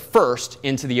going to put first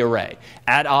into the array.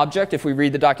 Add object, if we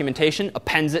read the documentation,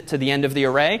 appends it to the end of the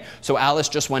array. So Alice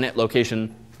just went at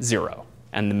location 0.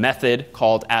 And the method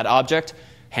called add object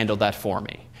handled that for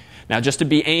me. Now, just to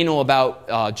be anal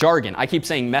about jargon, I keep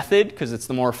saying method because it's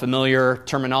the more familiar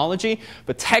terminology.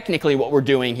 But technically, what we're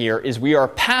doing here is we are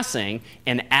passing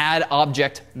an add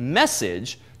object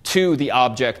message to the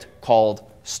object called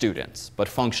students. But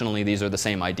functionally, these are the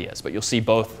same ideas. But you'll see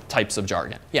both types of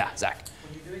jargon. Yeah, Zach?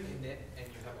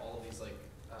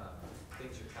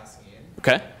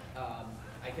 OK. I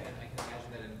can imagine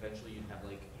that eventually you'd have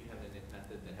an init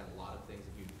method that had a lot of things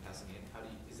that you'd be passing in.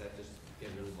 Is that just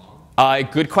get really long?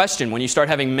 Good question. When you start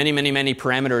having many, many, many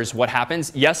parameters, what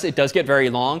happens? Yes, it does get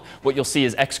very long. What you'll see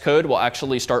is Xcode will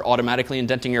actually start automatically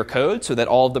indenting your code so that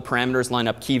all of the parameters line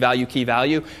up key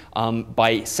value,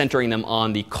 by centering them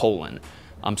on the colon.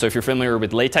 So if you're familiar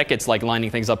with LaTeX, it's like lining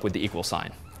things up with the equal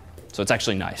sign. So it's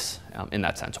actually nice in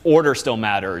that sense. Order still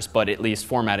matters, but at least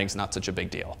formatting is not such a big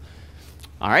deal.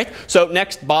 All right, so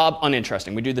next, Bob,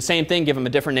 uninteresting. We do the same thing, give him a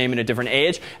different name and a different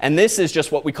age. And this is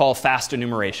just what we call fast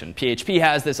enumeration. PHP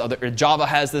has this, Java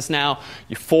has this now.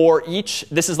 For each,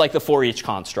 this is like the for each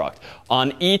construct.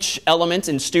 On each element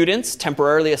in students,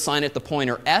 temporarily assign it the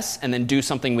pointer s, and then do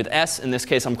something with s. In this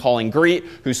case, I'm calling greet,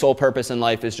 whose sole purpose in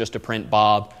life is just to print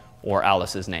Bob or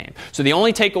Alice's name. So the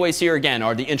only takeaways here, again,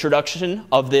 are the introduction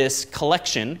of this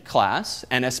collection class,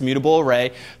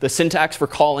 NSMutableArray, the syntax for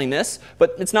calling this.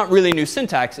 But it's not really new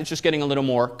syntax. It's just getting a little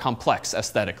more complex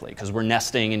aesthetically, because we're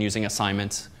nesting and using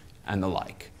assignments and the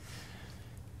like.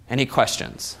 Any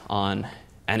questions on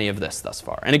any of this thus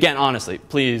far? And again, honestly,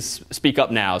 please speak up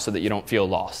now so that you don't feel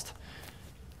lost.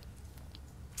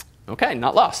 OK,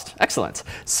 not lost. Excellent.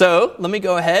 So let me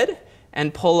go ahead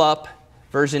and pull up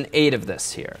version 8 of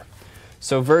this here.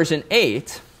 So version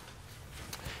 8,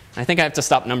 I think I have to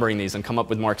stop numbering these and come up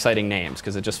with more exciting names,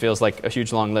 because it just feels like a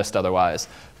huge long list otherwise.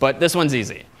 But this one's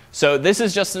easy. So this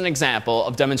is just an example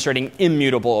of demonstrating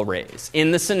immutable arrays in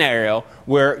the scenario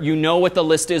where you know what the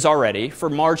list is already. For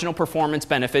marginal performance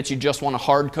benefits, you just want to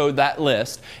hard code that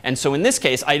list. And so in this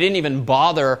case, I didn't even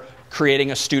bother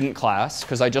creating a student class,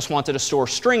 because I just wanted to store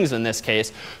strings in this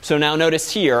case. So now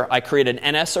notice here, I create an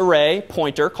NSArray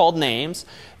pointer called names.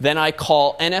 Then I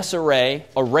call NSArray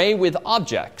array with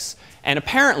objects. And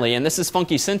apparently, and this is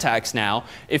funky syntax now,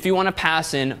 if you want to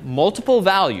pass in multiple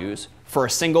values for a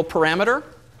single parameter,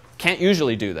 can't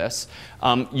usually do this,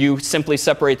 you simply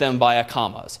separate them via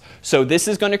commas. So this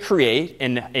is going to create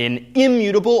an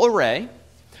immutable array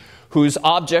whose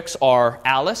objects are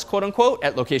Alice, quote unquote,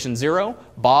 at location 0,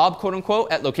 Bob, quote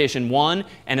unquote, at location 1,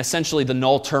 and essentially the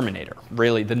null terminator,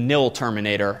 really the nil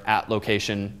terminator at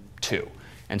location 2.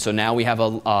 And so now we have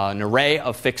an array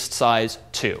of fixed size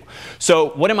 2. So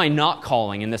what am I not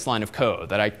calling in this line of code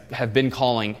that I have been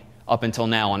calling up until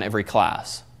now on every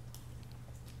class?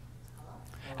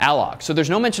 Alloc. So there's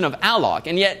no mention of alloc,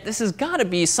 and yet this has got to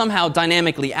be somehow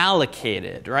dynamically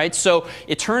allocated, right? So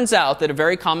it turns out that a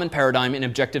very common paradigm in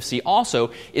Objective-C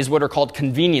also is what are called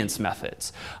convenience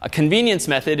methods. A convenience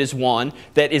method is one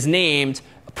that is named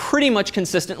pretty much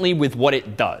consistently with what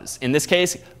it does. In this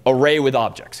case, array with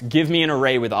objects. Give me an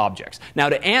array with objects. Now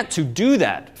to do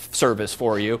that service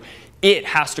for you, it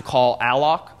has to call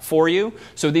alloc for you.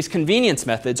 So these convenience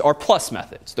methods are plus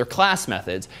methods. They're class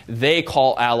methods. They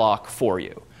call alloc for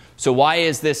you. So why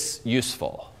is this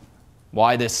useful?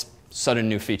 Why this sudden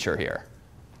new feature here?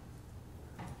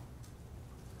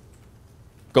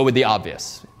 Go with the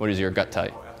obvious. What does your gut tell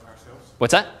you?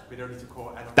 What's that? We don't need to call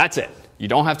alloc. That's it. You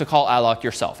don't have to call alloc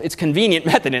yourself. It's a convenient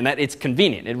method in that it's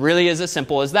convenient. It really is as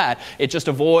simple as that. It just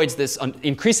avoids this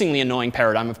increasingly annoying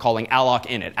paradigm of calling alloc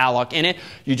init. Alloc init,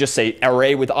 you just say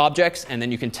array with objects, and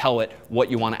then you can tell it what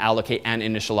you want to allocate and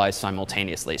initialize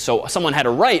simultaneously. So someone had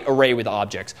to write array with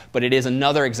objects, but it is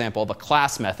another example of a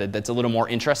class method that's a little more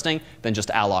interesting than just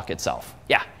alloc itself.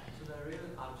 Yeah? So the array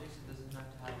with objects, it doesn't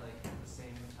have to have like the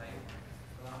same type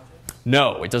of objects?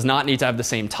 No, it does not need to have the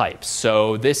same types.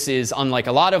 So this is unlike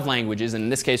a lot of languages, and in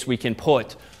this case we can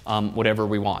put whatever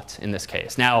we want in this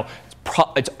case. Now,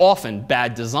 it's often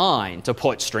bad design to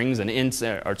put strings and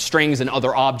or strings and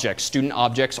other objects, student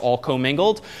objects, all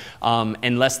commingled,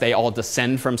 unless they all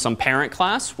descend from some parent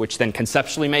class, which then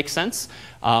conceptually makes sense.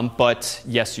 But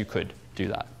yes, you could do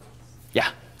that.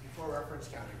 Yeah? Before reference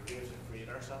counting, we have to create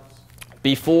ourselves?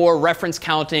 Before reference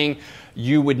counting,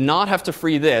 you would not have to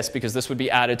free this, because this would be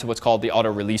added to what's called the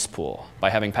auto-release pool by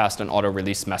having passed an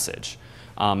auto-release message.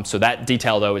 So that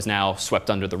detail, though, is now swept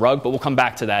under the rug. But we'll come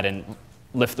back to that and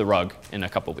lift the rug in a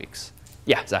couple weeks.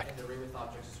 Yeah, Zach? And the array with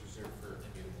objects is reserved for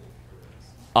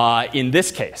immutable arrays. In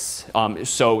this case,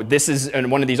 so this is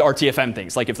one of these RTFM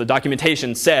things. Like if the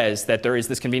documentation says that there is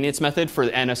this convenience method for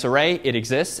the NSArray, it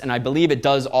exists. And I believe it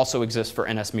does also exist for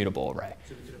NSMutableArray.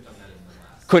 So we could have done that in the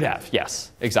last. Could have,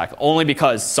 yes, exactly. Only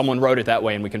because someone wrote it that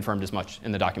way and we confirmed as much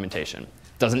in the documentation.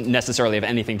 Doesn't necessarily have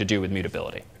anything to do with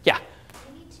mutability. Yeah?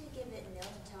 We need to give it nil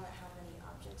to tell it how many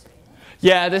objects are in it.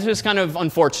 Yeah, this is kind of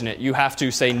unfortunate. You have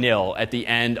to say nil at the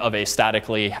end of a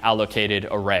statically allocated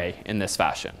array in this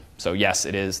fashion. So yes,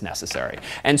 it is necessary.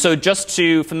 And so just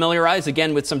to familiarize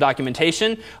again with some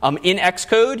documentation, in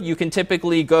Xcode, you can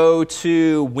typically go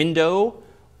to Window,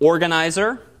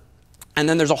 Organizer, And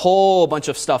then there's a whole bunch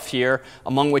of stuff here,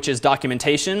 among which is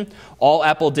documentation. All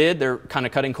Apple did, they're kind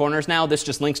of cutting corners now. This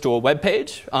just links to a web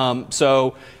page.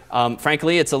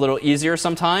 Frankly, it's a little easier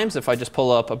sometimes. If I just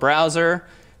pull up a browser,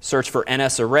 search for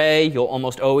NSArray, you'll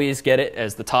almost always get it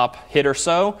as the top hit or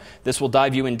so. This will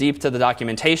dive you in deep to the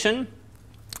documentation.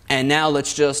 And now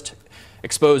let's just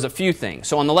expose a few things.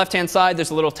 So on the left-hand side, there's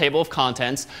a little table of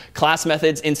contents: class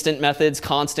methods, instant methods,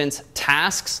 constants,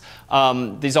 tasks.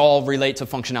 These all relate to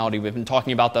functionality we've been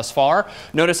talking about thus far.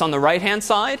 Notice on the right-hand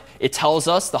side, it tells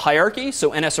us the hierarchy.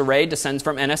 So NSArray descends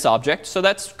from NSObject. So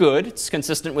that's good. It's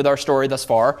consistent with our story thus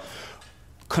far.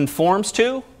 Conforms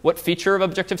to, what feature of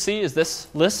Objective-C is this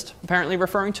list apparently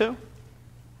referring to?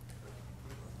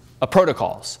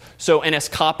 Protocols. So NS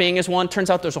copying is one. Turns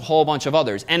out there's a whole bunch of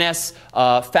others. NS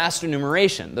fast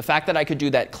enumeration. The fact that I could do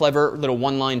that clever little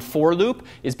one-line for loop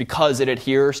is because it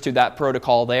adheres to that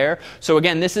protocol there. So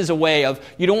again, this is a way of,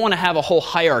 you don't want to have a whole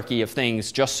hierarchy of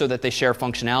things just so that they share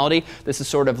functionality. This is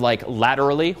sort of like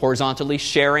laterally, horizontally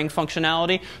sharing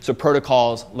functionality. So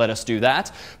protocols let us do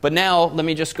that. But now let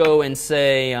me just go and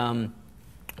say,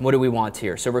 what do we want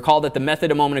here? So recall that the method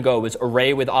a moment ago was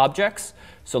array with objects.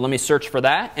 So let me search for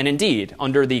that. And indeed,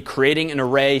 under the creating an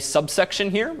array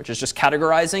subsection here, which is just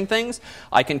categorizing things,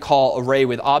 I can call array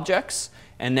with objects.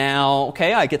 And now,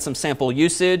 OK, I get some sample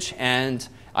usage. And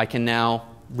I can now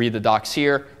read the docs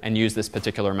here and use this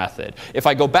particular method. If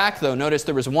I go back, though, notice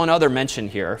there was one other mention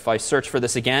here. If I search for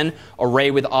this again, array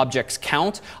with objects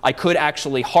count, I could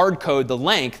actually hard code the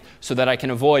length so that I can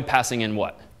avoid passing in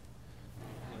what?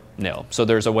 Nil. So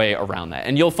there's a way around that.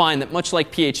 And you'll find that much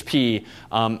like PHP,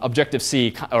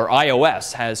 Objective-C or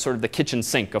iOS has sort of the kitchen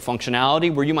sink of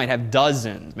functionality where you might have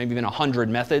dozens, maybe even 100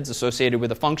 methods associated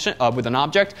with a function, with an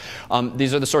object.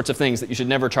 These are the sorts of things that you should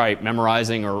never try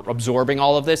memorizing or absorbing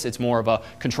all of this. It's more of a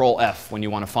Control F when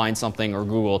you want to find something, or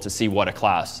Google to see what a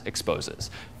class exposes.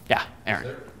 Yeah, Aaron.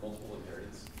 Is there multiple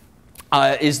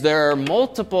inheritance? Is there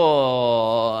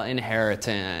multiple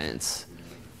inheritance?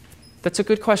 That's a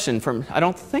good question. I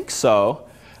don't think so.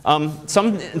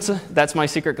 That's my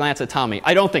secret glance at Tommy.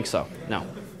 I don't think so, no.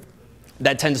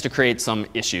 That tends to create some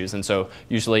issues. And so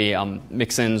usually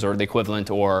mix-ins or the equivalent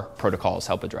or protocols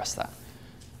help address that.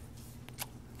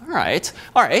 All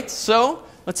right. So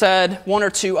let's add one or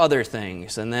two other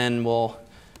things. And then we'll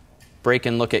break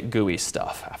and look at GUI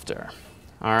stuff after.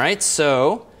 All right.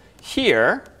 So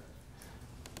here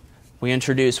we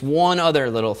introduce one other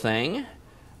little thing,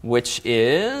 which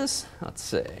is, let's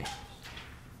see.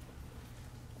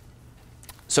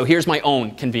 So here's my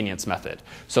own convenience method.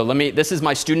 So this is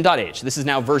my student.h. This is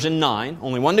now version 9,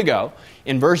 only one to go.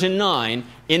 In version 9,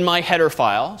 in my header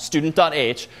file,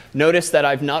 student.h, notice that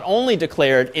I've not only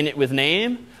declared init with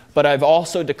name, but I've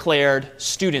also declared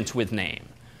student with name.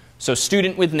 So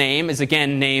student with name is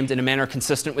again named in a manner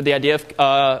consistent with the idea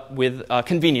of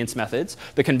convenience methods.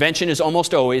 The convention is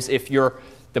almost always, if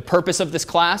the purpose of this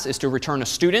class is to return a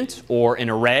student or an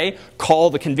array, call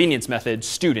the convenience method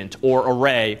student or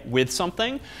array with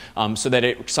something so that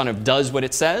it sort of does what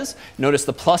it says. Notice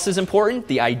the plus is important.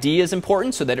 The ID is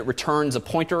important so that it returns a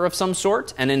pointer of some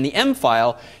sort. And in the M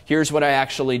file, here's what I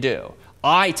actually do.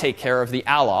 I take care of the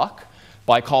alloc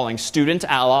by calling student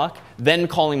alloc, then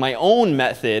calling my own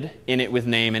method init with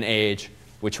name and age,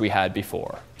 which we had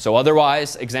before. So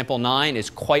otherwise, example 9 is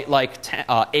quite like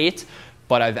 8.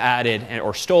 But I've added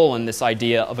or stolen this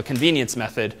idea of a convenience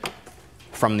method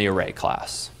from the array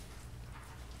class.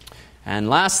 And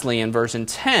lastly, in version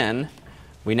 10,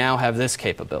 we now have this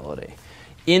capability.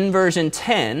 In version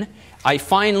 10, I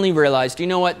finally realized, you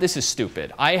know what, this is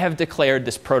stupid. I have declared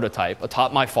this prototype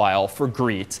atop my file for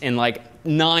greet in like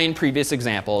 9 previous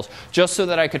examples, just so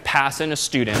that I could pass in a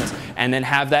student and then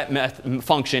have that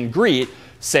function greet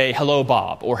say hello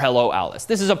Bob or hello Alice.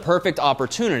 This is a perfect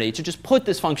opportunity to just put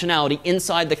this functionality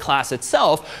inside the class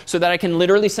itself so that I can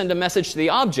literally send a message to the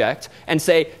object and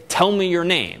say, tell me your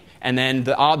name. And then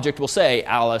the object will say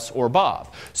Alice or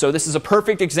Bob. So this is a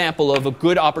perfect example of a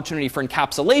good opportunity for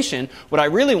encapsulation. What I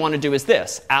really want to do is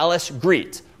this: Alice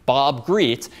greet, Bob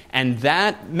greet, and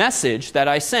that message that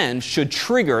I send should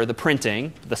trigger the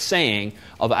printing, the saying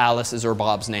of Alice's or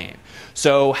Bob's name.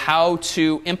 So how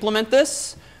to implement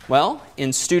this? Well,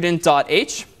 in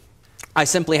student.h, I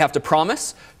simply have to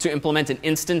promise to implement an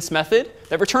instance method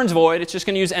that returns void. It's just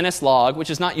going to use nslog, which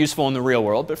is not useful in the real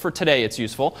world, but for today it's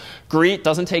useful. Greet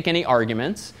doesn't take any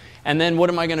arguments. And then what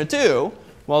am I going to do?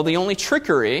 Well, the only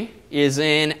trickery is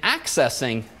in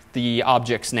accessing the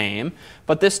object's name.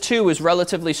 But this, too, is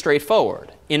relatively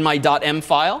straightforward. In my .m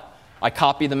file, I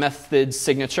copy the method's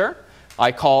signature.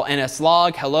 I call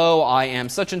nslog, hello, I am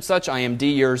such and such, I am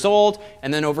d years old.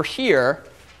 And then over here,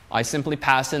 I simply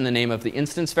pass in the name of the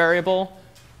instance variable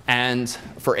and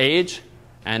for age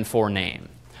and for name.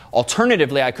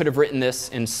 Alternatively, I could have written this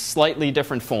in slightly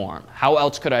different form. How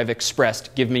else could I have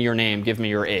expressed give me your name, give me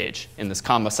your age in this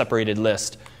comma-separated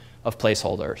list of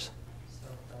placeholders?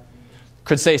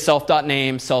 Could say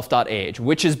self.name, self.age.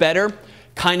 Which is better?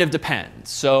 Kind of depends.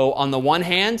 So on the one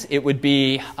hand, it would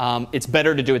be, it's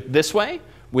better to do it this way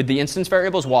with the instance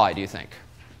variables. Why, do you think?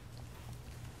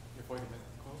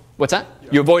 What's that?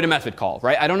 You avoid a method call,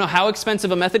 right? I don't know how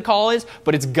expensive a method call is,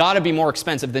 but it's got to be more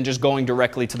expensive than just going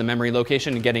directly to the memory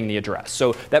location and getting the address.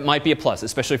 So that might be a plus,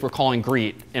 especially if we're calling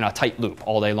greet in a tight loop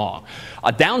all day long.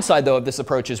 A downside, though, of this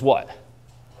approach is what?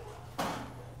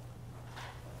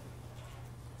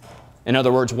 In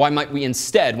other words, why might we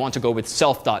instead want to go with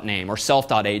self.name or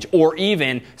self.age or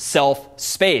even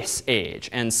self-space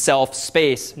age and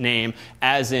self-space name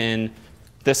as in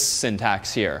this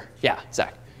syntax here? Yeah,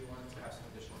 Zach.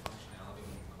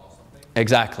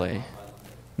 Exactly.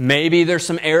 Maybe there's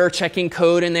some error checking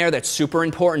code in there that's super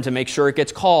important to make sure it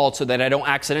gets called so that I don't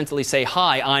accidentally say,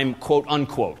 hi, I'm quote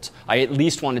unquote. I at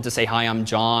least wanted to say, hi, I'm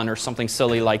John or something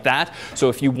silly like that. So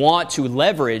if you want to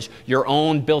leverage your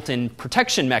own built-in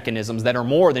protection mechanisms that are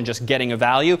more than just getting a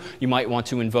value, you might want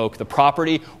to invoke the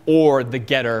property or the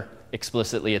getter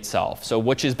explicitly itself. So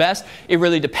which is best? It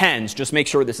really depends. Just make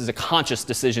sure this is a conscious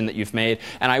decision that you've made.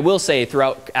 And I will say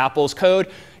throughout Apple's code,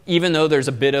 even though there's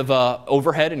a bit of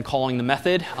overhead in calling the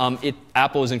method,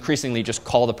 Apple is increasingly just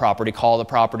call the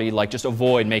property, like just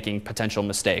avoid making potential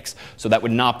mistakes. So that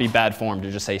would not be bad form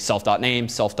to just say self.name,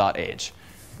 self.age.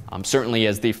 Certainly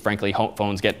as the, frankly,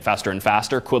 phones get faster and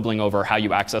faster, quibbling over how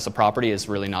you access a property is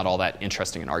really not all that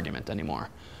interesting an argument anymore.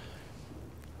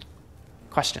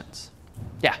 Questions?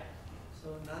 Yeah?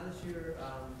 So now that you're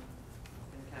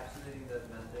encapsulating the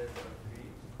method of greet,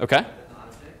 OK.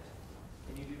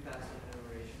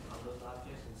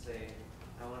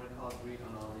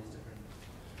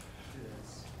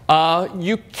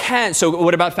 You can. So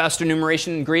what about faster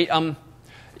enumeration and greet?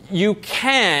 You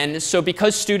can. So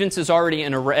because students is already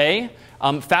an array,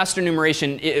 faster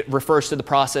enumeration, it refers to the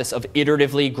process of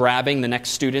iteratively grabbing the next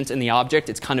student in the object.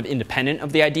 It's kind of independent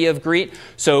of the idea of greet.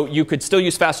 So you could still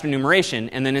use faster enumeration,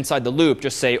 and then inside the loop,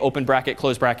 just say open bracket,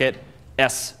 close bracket,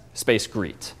 s space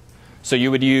greet. So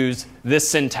you would use this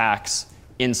syntax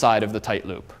inside of the tight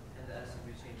loop. And the s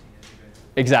would be changing as you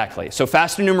go. Exactly. So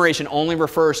faster enumeration only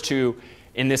refers to,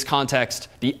 in this context,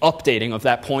 the updating of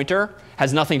that pointer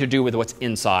has nothing to do with what's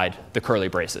inside the curly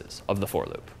braces of the for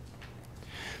loop.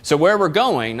 So where we're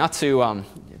going, not to,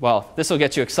 well, this will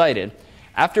get you excited.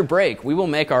 After break, we will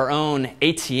make our own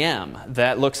ATM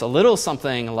that looks a little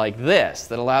something like this,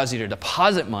 that allows you to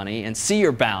deposit money and see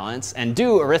your balance and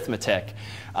do arithmetic.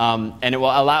 And it will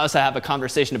allow us to have a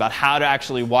conversation about how to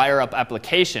actually wire up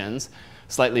applications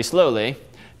slightly slowly,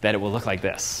 that it will look like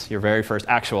this, your very first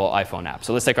actual iPhone app.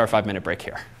 So let's take our 5-minute break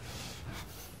here.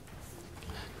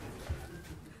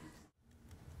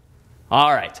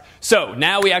 All right. So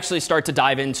now we actually start to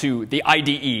dive into the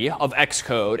IDE of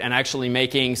Xcode and actually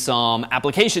making some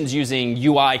applications using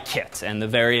UIKit and the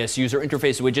various user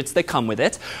interface widgets that come with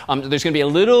it. There's going to be a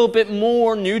little bit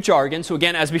more new jargon. So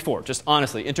again, as before, just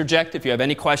honestly interject if you have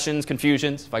any questions,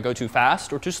 confusions, if I go too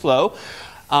fast or too slow.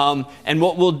 And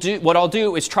what I'll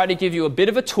do is try to give you a bit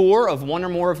of a tour of one or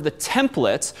more of the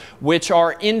templates, which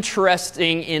are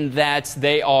interesting in that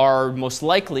they are most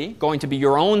likely going to be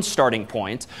your own starting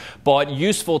point, but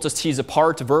useful to tease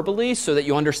apart verbally so that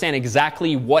you understand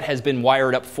exactly what has been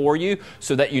wired up for you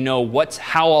so that you know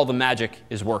how all the magic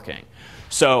is working.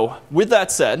 So with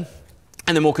that said,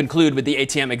 and then we'll conclude with the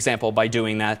ATM example by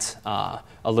doing that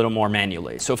a little more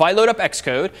manually. So if I load up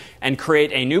Xcode and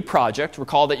create a new project,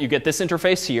 recall that you get this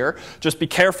interface here. Just be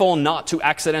careful not to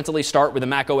accidentally start with a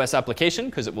macOS application,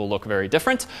 because it will look very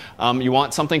different. You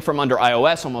want something from under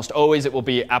iOS. Almost always it will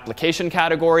be application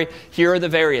category. Here are the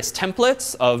various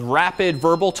templates of rapid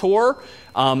verbal tour.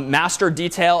 Master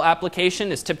detail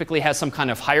application typically has some kind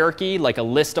of hierarchy, like a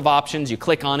list of options. You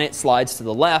click on it, slides to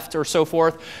the left or so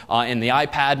forth. In the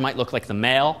iPad might look like the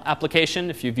mail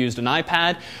application if you've used an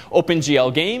iPad.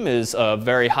 OpenGL game is a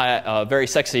very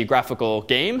sexy graphical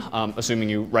game, assuming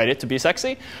you write it to be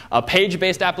sexy. A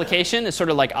page-based application is sort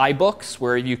of like iBooks,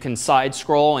 where you can side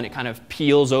scroll and it kind of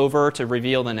peels over to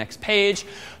reveal the next page.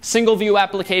 Single view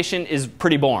application is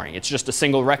pretty boring. It's just a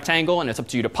single rectangle, and it's up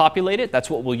to you to populate it. That's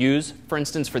what we'll use, for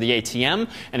instance, for the ATM.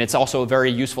 And it's also a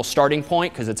very useful starting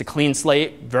point because it's a clean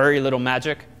slate, very little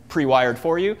magic pre-wired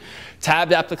for you.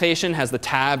 Tabbed application has the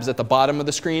tabs at the bottom of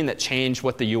the screen that change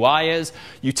what the UI is.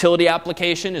 Utility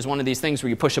application is one of these things where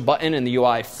you push a button and the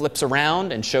UI flips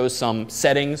around and shows some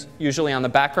settings, usually on the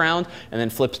background, and then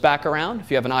flips back around.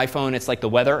 If you have an iPhone, it's like the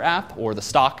weather app or the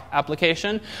stock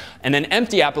application. And then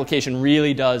empty application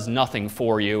really does nothing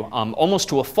for you, almost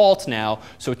to a fault now.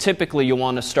 So typically you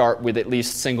want to start with at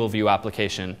least single view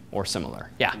application or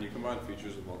similar. Yeah? Can you combine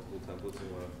features with multiple templates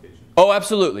in one application? Oh,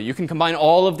 absolutely. You can combine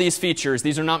all of these features.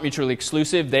 These are not mutually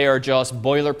exclusive. They are just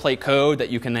boilerplate code that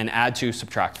you can then add to,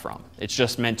 subtract from. It's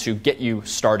just meant to get you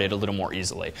started a little more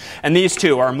easily. And these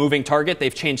two are a moving target.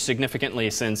 They've changed significantly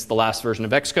since the last version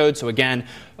of Xcode. So again,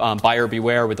 buyer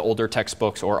beware with older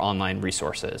textbooks or online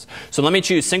resources. So let me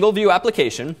choose single view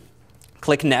application.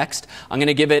 Click Next. I'm going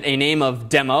to give it a name of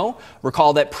Demo.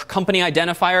 Recall that company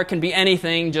identifier can be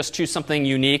anything. Just choose something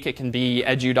unique. It can be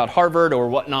edu.harvard or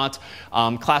whatnot.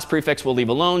 Class prefix we'll leave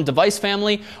alone. Device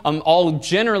family, I'll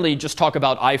generally just talk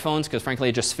about iPhones because frankly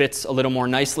it just fits a little more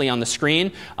nicely on the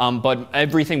screen. But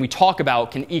everything we talk about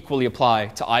can equally apply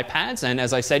to iPads. And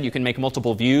as I said, you can make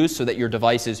multiple views so that your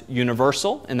device is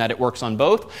universal and that it works on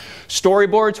both.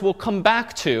 Storyboards we'll come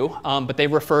back to, but they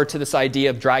refer to this idea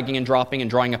of dragging and dropping and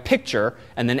drawing a picture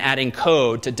and then adding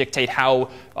code to dictate how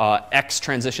X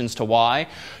transitions to Y.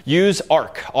 Use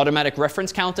ARC, automatic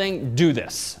reference counting. Do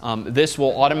this. This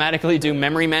will automatically do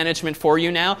memory management for you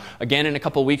now. Again, in a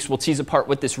couple weeks, we'll tease apart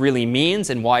what this really means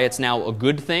and why it's now a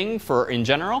good thing for in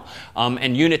general.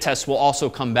 And unit tests will also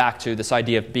come back to this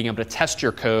idea of being able to test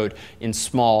your code in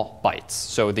small bytes.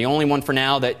 So the only one for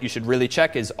now that you should really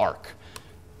check is ARC.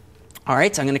 All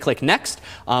right, so I'm going to click Next.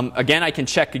 Again, I can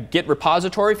check Git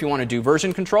repository if you want to do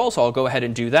version control, so I'll go ahead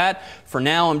and do that. For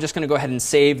now, I'm just going to go ahead and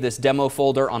save this demo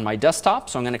folder on my desktop.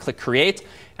 So I'm going to click Create,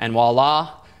 and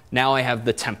voila, now I have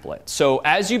the template. So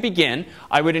as you begin,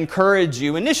 I would encourage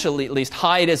you initially at least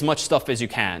hide as much stuff as you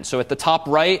can. So at the top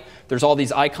right, there's all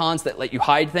these icons that let you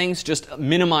hide things. Just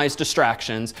minimize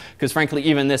distractions, because frankly,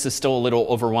 even this is still a little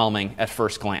overwhelming at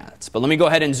first glance. But let me go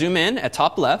ahead and zoom in at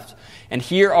top left. And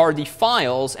here are the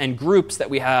files and groups that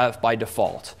we have by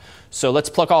default. So let's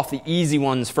pluck off the easy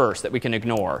ones first that we can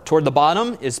ignore. Toward the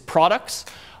bottom is products,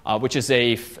 which is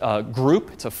a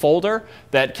group. It's a folder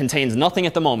that contains nothing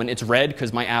at the moment. It's red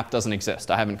because my app doesn't exist.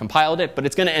 I haven't compiled it, but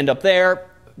it's going to end up there.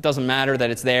 It doesn't matter that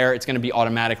it's there. It's going to be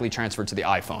automatically transferred to the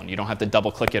iPhone. You don't have to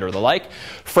double click it or the like.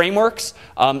 Frameworks.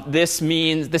 This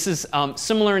means this is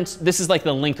similar. This is like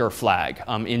the linker flag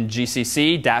in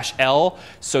GCC -L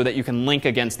so that you can link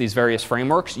against these various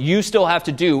frameworks. You still have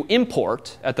to do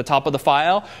import at the top of the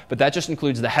file, but that just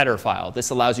includes the header file. This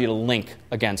allows you to link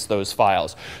against those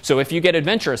files. So if you get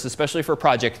adventurous, especially for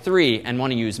Project 3, and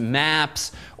want to use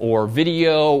maps or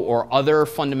video or other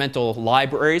fundamental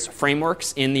libraries,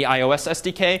 frameworks in the iOS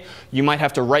SDK, you might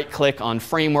have to right-click on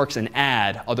frameworks and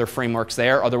add other frameworks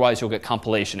there. Otherwise, you'll get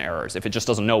compilation errors if it just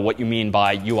doesn't know what you mean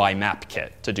by UI map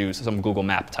kit to do some Google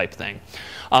Map type thing.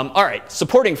 All right,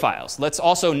 supporting files. Let's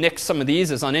also nix some of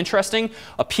these as uninteresting.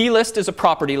 A plist is a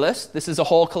property list. This is a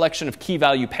whole collection of key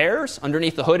value pairs.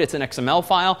 Underneath the hood, it's an XML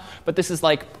file. But this is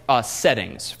like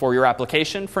settings for your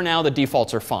application. For now, the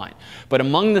defaults are fine. But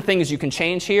among the things you can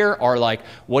change here are like,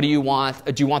 what do you want?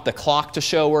 Do you want the clock to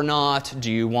show or not?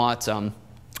 Do you want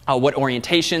what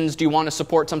orientations do you want to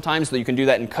support sometimes, so that you can do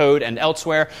that in code and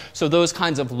elsewhere. So those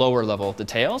kinds of lower level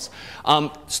details.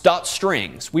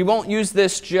 .strings. We won't use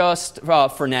this just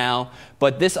for now,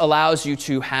 but this allows you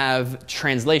to have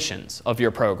translations of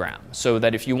your program. So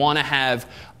that if you want to have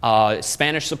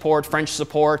Spanish support, French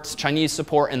support, Chinese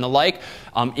support, and the like,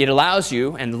 it allows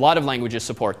you, and a lot of languages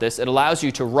support this, it allows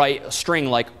you to write a string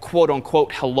like quote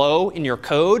unquote hello in your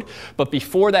code, but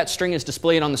before that string is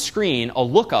displayed on the screen, a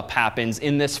lookup happens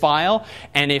in this file,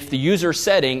 and if the user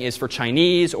setting is for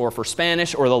Chinese or for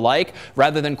Spanish or the like,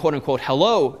 rather than quote unquote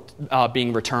hello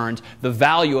being returned, the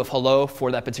value of hello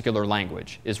for that particular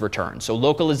language is returned. So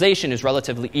localization is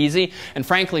relatively easy, and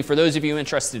frankly, for those of you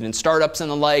interested in startups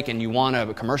and the like, and you want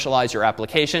to commercialize your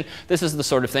application, this is the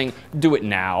sort of thing, do it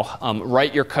now.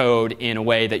 Write your code in a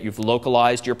way that you've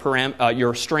localized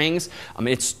your strings.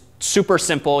 It's super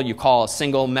simple. You call a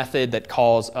single method that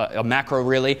calls a macro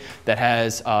really that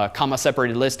has a comma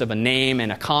separated list of a name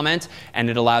and a comment, and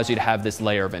it allows you to have this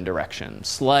layer of indirection.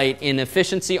 Slight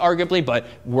inefficiency arguably, but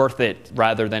worth it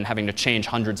rather than having to change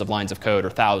hundreds of lines of code or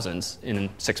thousands in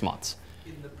 6 months.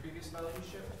 In the previous file you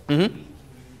showed, Mm-hmm. can you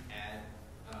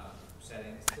add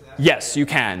settings to that? Yes, you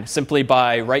can, simply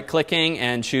by right-clicking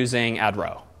and choosing Add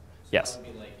Row. So Yes. that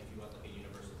would be like if you want like a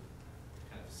universal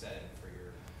kind of setting for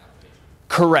your application.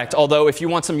 Correct. Although if you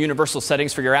want some universal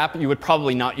settings for your app, you would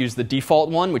probably not use the default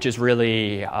one, which is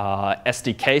really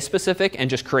SDK specific, and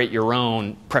just create your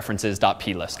own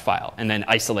preferences.plist file and then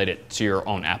isolate it to your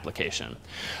own application.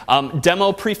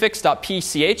 Demo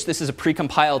prefix.pch, this is a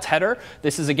precompiled header.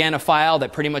 This is, again, a file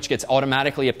that pretty much gets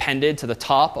automatically appended to the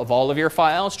top of all of your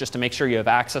files just to make sure you have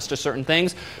access to certain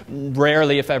things.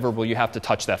 Rarely, if ever, will you have to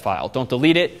touch that file. Don't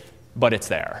delete it, but it's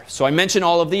there. So I mention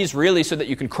all of these really so that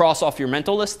you can cross off your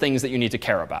mental list things that you need to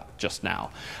care about just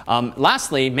now.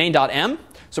 Lastly, main.m.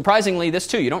 Surprisingly, this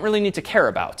too, you don't really need to care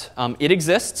about. It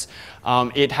exists.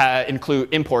 It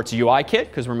imports UIKit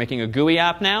because we're making a GUI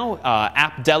app now.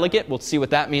 App delegate, we'll see what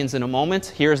that means in a moment.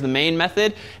 Here's the main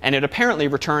method. And it apparently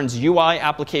returns UI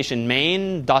application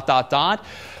main ...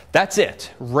 That's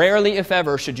it. Rarely, if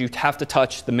ever, should you have to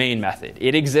touch the main method.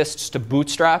 It exists to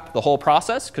bootstrap the whole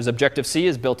process because Objective-C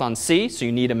is built on C, so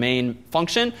you need a main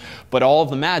function. But all of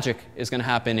the magic is going to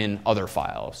happen in other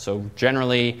files. So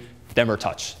generally, never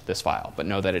touch this file, but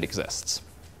know that it exists.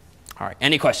 All right,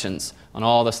 any questions on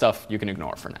all the stuff you can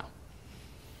ignore for now?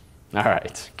 All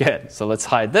right, good. So let's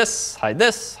hide this, hide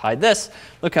this, hide this.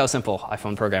 Look how simple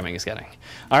iPhone programming is getting.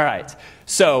 All right,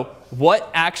 so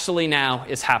what actually now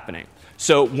is happening?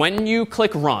 So when you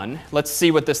click Run, let's see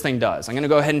what this thing does. I'm going to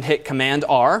go ahead and hit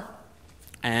Command-R.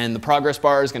 And the progress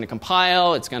bar is going to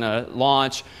compile. It's going to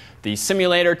launch the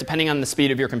simulator. Depending on the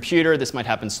speed of your computer, this might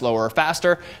happen slower or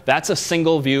faster. That's a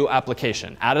single view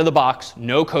application. Out of the box,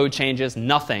 no code changes,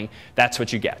 nothing. That's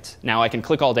what you get. Now, I can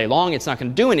click all day long. It's not going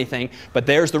to do anything. But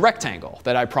there's the rectangle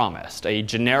that I promised, a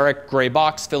generic gray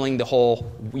box filling the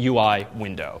whole UI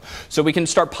window. So we can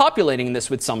start populating this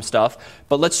with some stuff.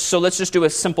 But let's just do a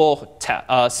simple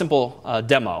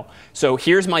demo. So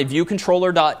here's my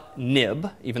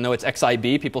viewcontroller.nib. Even though it's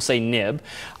XIB, people say nib.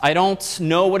 I don't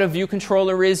know what a view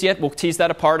controller is yet. We'll tease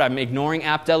that apart. I'm ignoring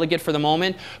app delegate for the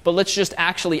moment. But let's just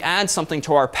actually add something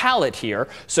to our palette here.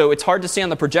 So it's hard to see on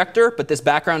the projector, but this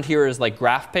background here is like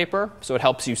graph paper. So it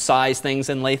helps you size things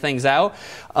and lay things out.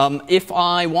 If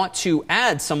I want to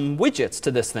add some widgets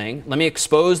to this thing, let me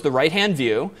expose the right-hand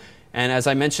view. And as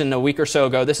I mentioned a week or so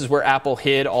ago, this is where Apple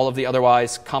hid all of the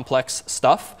otherwise complex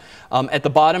stuff. At the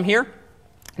bottom here,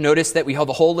 notice that we have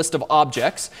a whole list of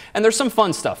objects. And there's some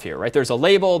fun stuff here, right? There's a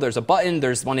label, there's a button,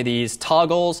 there's one of these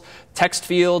toggles, text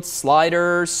fields,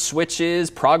 sliders,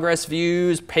 switches, progress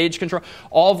views, page control,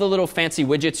 all of the little fancy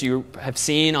widgets you have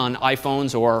seen on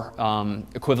iPhones or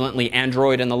equivalently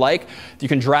Android and the like. You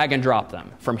can drag and drop them.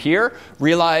 From here,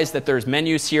 realize that there's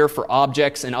menus here for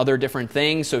objects and other different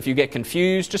things. So if you get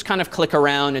confused, just kind of click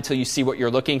around until you see what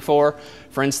you're looking for.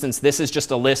 For instance, this is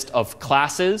just a list of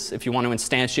classes. If you want to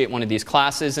instantiate one of these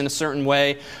classes in a certain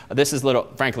way, this is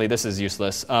frankly, this is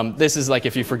useless. This is like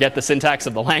if you forget the syntax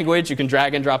of the language, you can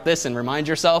drag and drop this and remind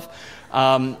yourself.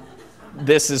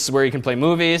 This is where you can play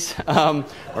movies,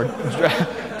 or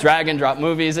drag and drop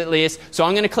movies at least. So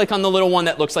I'm going to click on the little one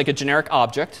that looks like a generic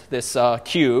object, this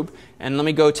cube, and let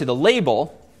me go to the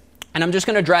label. And I'm just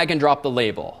going to drag and drop the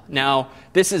label. Now,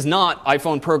 this is not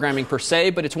iPhone programming per se,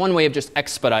 but it's one way of just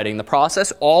expediting the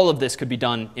process. All of this could be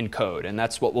done in code, and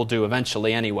that's what we'll do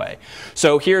eventually anyway.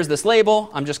 So here's this label.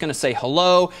 I'm just going to say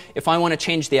hello. If I want to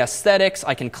change the aesthetics,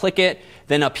 I can click it.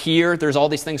 Then up here, there's all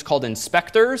these things called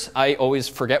inspectors. I always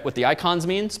forget what the icons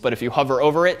means, but if you hover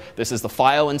over it, this is the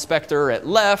file inspector at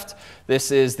left. This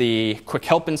is the quick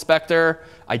help inspector,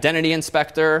 identity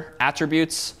inspector,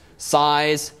 attributes,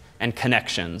 size, and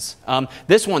connections.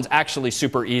 This one's actually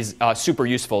super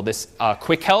useful. This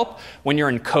quick help, when you're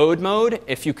in code mode,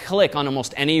 if you click on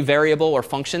almost any variable or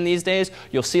function these days,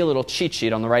 you'll see a little cheat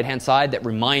sheet on the right-hand side that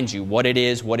reminds you what it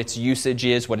is, what its usage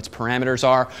is, what its parameters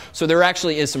are. So there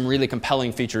actually is some really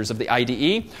compelling features of the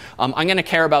IDE. I'm going to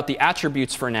care about the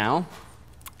attributes for now.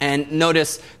 And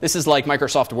notice this is like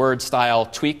Microsoft Word style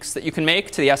tweaks that you can make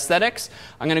to the aesthetics.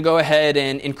 I'm going to go ahead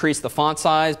and increase the font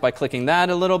size by clicking that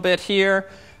a little bit here.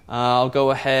 I'll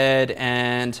go ahead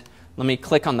and let me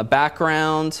click on the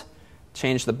background,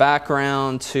 change the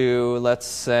background to, let's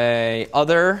say,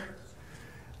 other.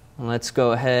 Let's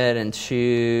go ahead and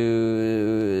choose,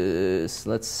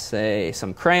 let's say,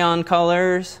 some crayon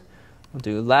colors. We'll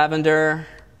do lavender.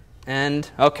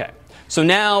 And OK. So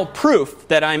now proof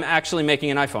that I'm actually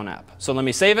making an iPhone app. So let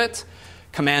me save it.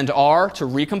 Command-R to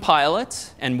recompile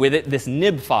it. And with it, this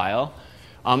nib file.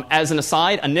 As an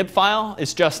aside, a nib file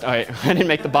is just, all right, I didn't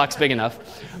make the box big enough.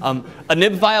 A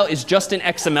nib file is just an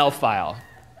XML file.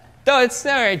 So it's,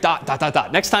 all right, ...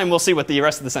 Next time we'll see what the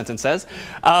rest of the sentence says.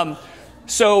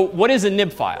 So what is a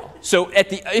nib file? So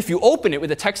if you open it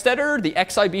with a text editor, the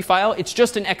XIB file, it's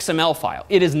just an XML file.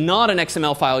 It is not an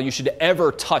XML file you should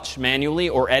ever touch manually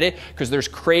or edit because there's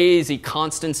crazy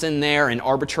constants in there and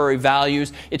arbitrary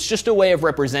values. It's just a way of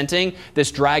representing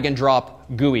this drag and drop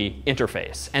GUI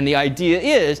interface. And the idea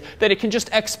is that it can just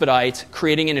expedite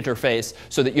creating an interface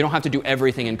so that you don't have to do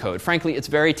everything in code. Frankly, it's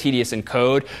very tedious in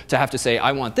code to have to say,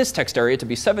 I want this text area to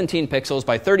be 17 pixels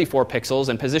by 34 pixels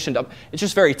and positioned up. It's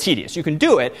just very tedious. You can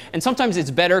do it, and sometimes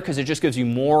it's better because it just gives you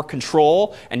more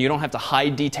control and you don't have to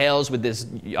hide details with this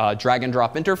drag and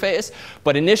drop interface.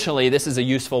 But initially, this is a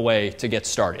useful way to get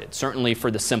started, certainly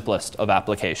for the simplest of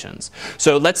applications.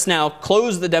 So let's now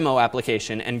close the demo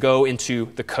application and go into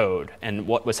the code and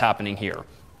what was happening here.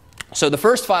 So the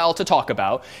first file to talk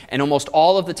about, and almost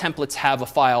all of the templates have a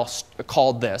file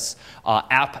called this,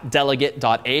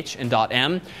 appdelegate.h and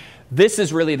 .m. This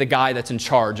is really the guy that's in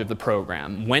charge of the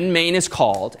program. When main is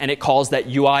called, and it calls that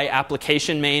UI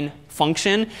application main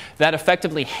function, that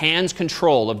effectively hands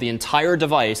control of the entire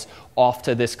device off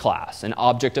to this class, an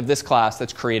object of this class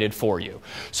that's created for you.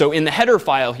 So in the header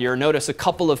file here, notice a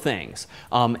couple of things.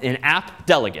 In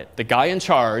appdelegate, the guy in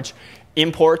charge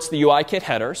imports the UIKit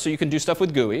header, so you can do stuff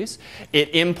with GUIs.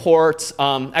 It imports,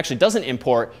 actually doesn't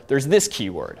import, there's this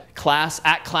keyword, class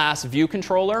view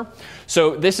controller.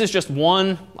 So this is just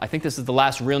one, I think this is the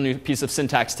last real new piece of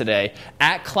syntax today.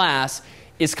 At class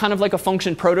is kind of like a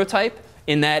function prototype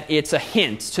in that it's a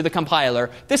hint to the compiler.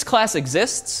 This class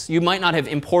exists. You might not have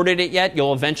imported it yet.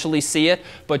 You'll eventually see it.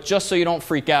 But just so you don't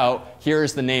freak out,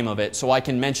 here's the name of it, so I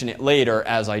can mention it later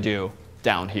as I do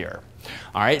down here.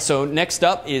 All right, so next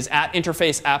up is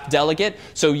 @interface appdelegate.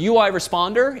 So UI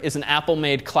responder is an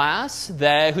Apple-made class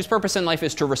whose purpose in life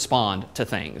is to respond to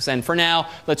things. And for now,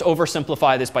 let's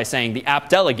oversimplify this by saying the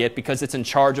appdelegate, because it's in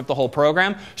charge of the whole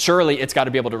program, surely it's got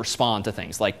to be able to respond to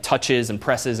things like touches and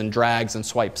presses and drags and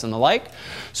swipes and the like.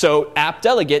 So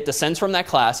appdelegate descends from that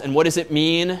class. And what does it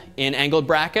mean in angled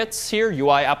brackets here,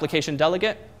 UI application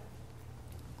delegate?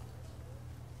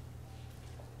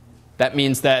 That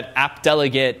means that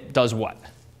appdelegate does what?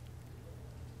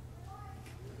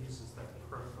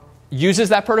 Uses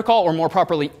that protocol, or more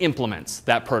properly, implements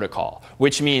that protocol,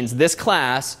 which means this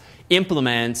class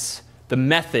implements the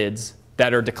methods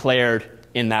that are declared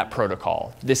in that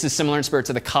protocol. This is similar in spirit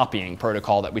to the copying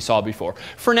protocol that we saw before.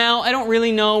 For now, I don't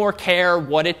really know or care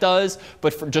what it does,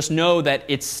 but just know that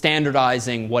it's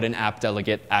standardizing what an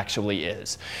appdelegate actually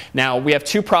is. Now, we have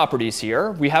two properties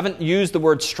here. We haven't used the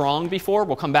word strong before.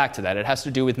 We'll come back to that. It has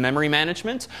to do with memory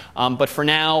management. But for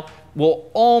now, we'll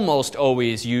almost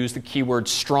always use the keyword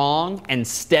strong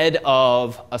instead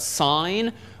of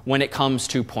assign when it comes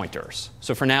to pointers.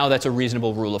 So for now, that's a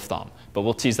reasonable rule of thumb. But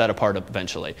we'll tease that apart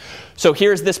eventually. So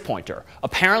here's this pointer.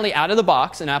 Apparently, out of the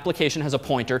box, an application has a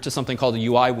pointer to something called a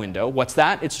UI window. What's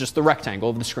that? It's just the rectangle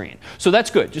of the screen. So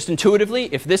that's good. Just intuitively,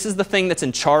 if this is the thing that's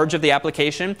in charge of the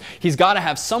application, he's got to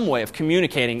have some way of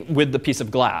communicating with the piece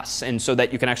of glass, and so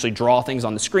that you can actually draw things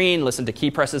on the screen, listen to key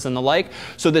presses and the like.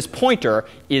 So this pointer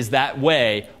is that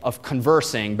way of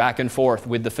conversing back and forth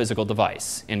with the physical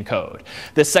device in code.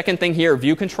 The second thing here,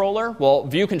 view controller. Well,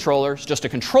 view controller is just a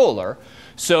controller.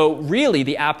 So really,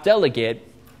 the appdelegate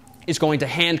is going to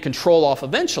hand control off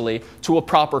eventually to a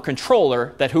proper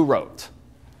controller that who wrote?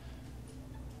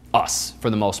 Us, for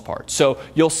the most part. So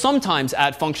you'll sometimes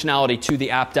add functionality to the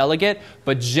appdelegate,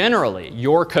 but generally,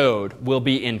 your code will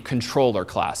be in controller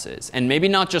classes. And maybe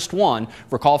not just one.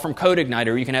 Recall from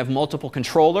CodeIgniter, you can have multiple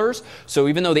controllers. So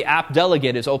even though the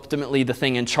appdelegate is ultimately the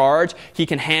thing in charge, he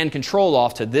can hand control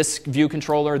off to this view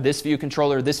controller, this view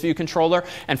controller, this view controller.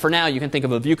 And for now, you can think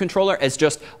of a view controller as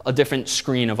just a different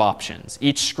screen of options.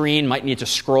 Each screen might need to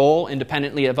scroll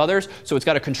independently of others, so it's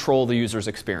got to control the user's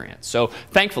experience. So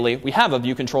thankfully, we have a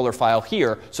view controller file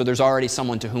here, so there's already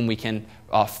someone to whom we can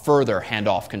further hand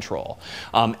off control.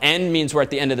 End means we're at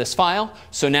the end of this file.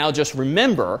 So now just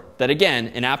remember that, again,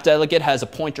 an appdelegate has a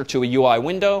pointer to a UI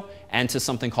window and to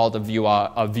something called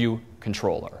a view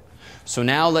controller. So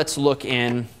now let's look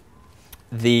in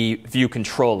the view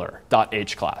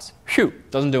controller.h class. Phew,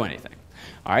 doesn't do anything.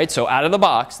 All right, so out of the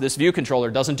box, this view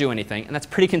controller doesn't do anything, and that's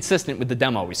pretty consistent with the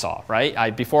demo we saw,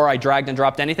 right? Before I dragged and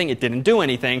dropped anything, it didn't do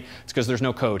anything. It's because there's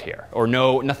no code here, or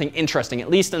nothing interesting,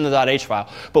 at least in the .h file.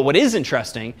 But what is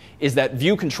interesting is that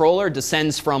view controller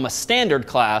descends from a standard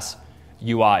class,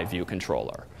 UI view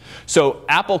controller. So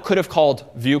Apple could have called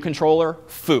view controller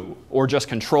foo, or just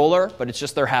controller, but it's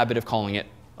just their habit of calling it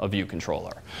a view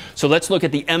controller. So let's look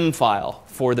at the M file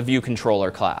for the view controller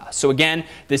class. So again,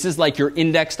 this is like your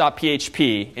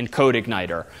index.php in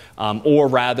CodeIgniter, or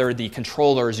rather the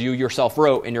controllers you yourself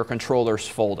wrote in your controllers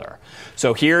folder.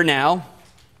 So here now,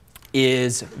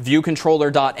 is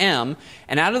viewController.m.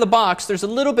 And out of the box, there's a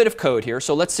little bit of code here.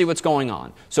 So let's see what's going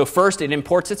on. So first, it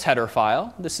imports its header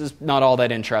file. This is not all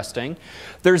that interesting.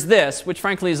 There's this, which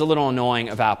frankly is a little annoying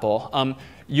of Apple.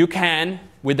 You can,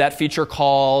 with that feature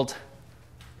called,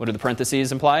 what do the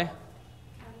parentheses imply?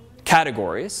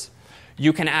 Categories.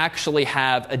 You can actually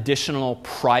have additional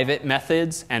private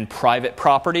methods and private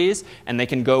properties, and they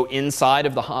can go inside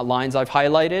of the lines I've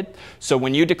highlighted. So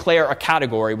when you declare a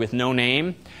category with no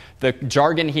name, the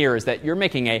jargon here is that you're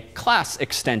making a class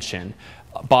extension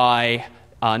by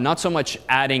not so much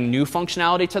adding new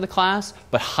functionality to the class,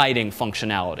 but hiding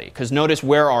functionality. Because notice,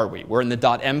 where are we? We're in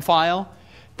the .m file.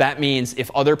 That means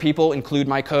if other people include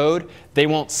my code, they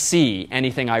won't see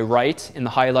anything I write in the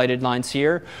highlighted lines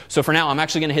here. So for now, I'm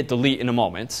actually going to hit delete in a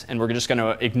moment. And we're just going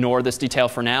to ignore this detail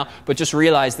for now. But just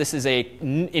realize this is a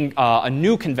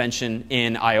new convention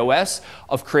in iOS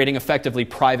of creating effectively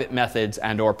private methods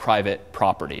and or private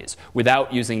properties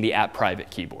without using the @private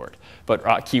keyword.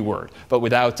 But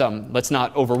without, let's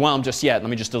not overwhelm just yet. Let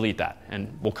me just delete that.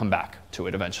 And we'll come back to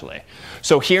it eventually.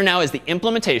 So here now is the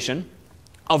implementation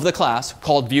of the class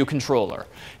called viewController.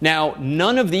 Now,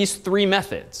 none of these three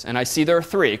methods, and I see there are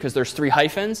three because there's three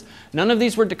hyphens, none of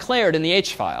these were declared in the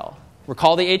H file.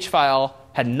 Recall the H file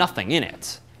had nothing in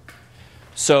it.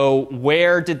 So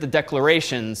where did the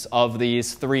declarations of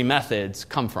these three methods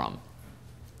come from?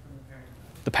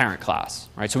 The parent class.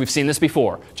 Right? So we've seen this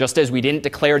before. Just as we didn't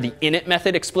declare the init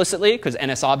method explicitly because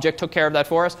NSObject took care of that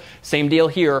for us, same deal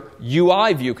here.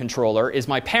 UI viewController is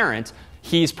my parent.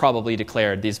 He's probably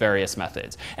declared these various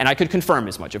methods. And I could confirm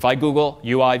as much. If I Google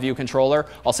UI viewController,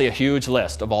 I'll see a huge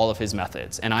list of all of his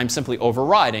methods. And I'm simply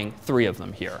overriding three of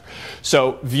them here.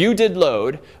 So view did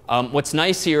load. What's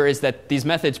nice here is that these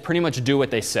methods pretty much do what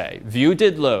they say. View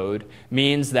did load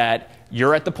means that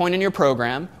you're at the point in your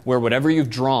program where whatever you've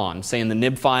drawn, say in the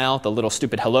nib file, the little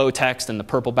stupid hello text and the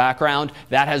purple background,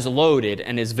 that has loaded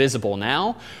and is visible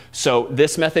now. So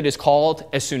this method is called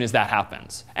as soon as that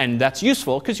happens. And that's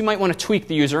useful because you might want to tweak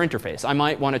the user interface. I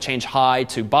might want to change hi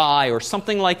to bye or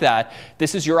something like that.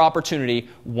 This is your opportunity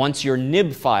once your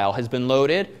nib file has been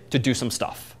loaded to do some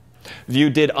stuff. View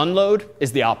did unload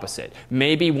is the opposite.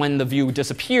 Maybe when the view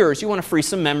disappears, you want to free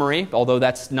some memory, although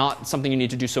that's not something you need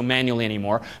to do so manually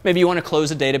anymore. Maybe you want to close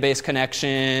a database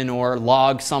connection or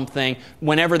log something.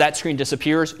 Whenever that screen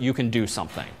disappears, you can do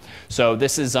something. So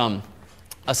this is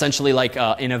essentially like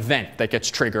an event that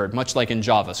gets triggered, much like in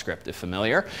JavaScript, if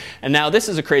familiar. And now this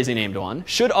is a crazy named one.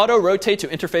 Should auto rotate to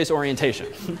interface orientation?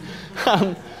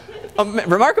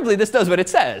 Remarkably, this does what it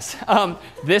says.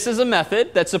 This is a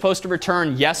method that's supposed to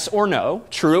return yes or no,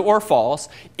 true or false,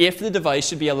 if the device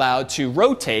should be allowed to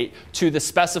rotate to the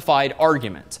specified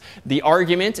argument. The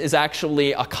argument is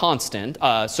actually a constant.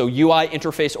 So UI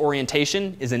interface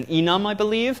orientation is an enum, I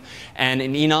believe. And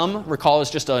an enum, recall,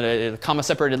 is just a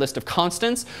comma-separated list of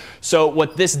constants. So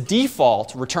what this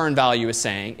default return value is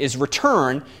saying is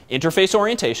return interface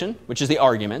orientation, which is the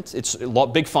argument. It's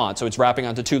big font, so it's wrapping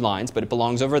onto two lines, but it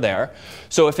belongs over there.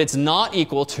 So if it's not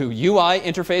equal to UI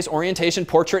interface orientation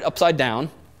portrait upside down,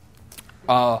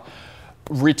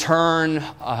 return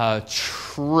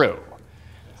true.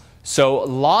 So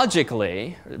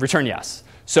logically, return yes.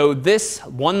 So this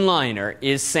one-liner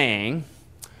is saying,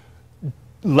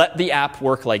 let the app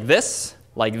work like this,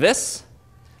 like this,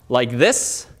 like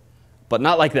this, but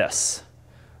not like this.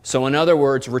 So in other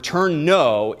words, return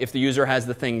no if the user has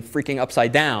the thing freaking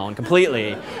upside down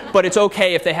completely. But it's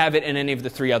OK if they have it in any of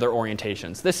the three other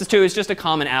orientations. This is just a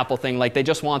common Apple thing. Like they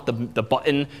just want the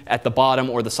button at the bottom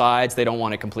or the sides. They don't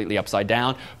want it completely upside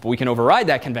down. But we can override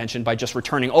that convention by just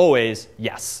returning always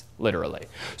yes, literally.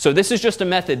 So this is just a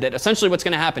method that essentially what's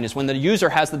going to happen is when the user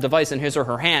has the device in his or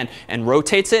her hand and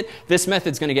rotates it, this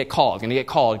method's going to get called, going to get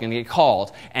called, going to get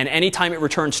called. And anytime it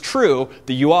returns true,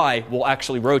 the UI will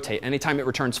actually rotate. Anytime it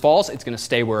returns false, it's going to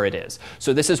stay where it is.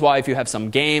 So this is why if you have some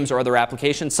games or other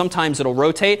applications, sometimes it'll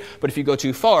rotate. But if you go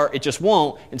too far, it just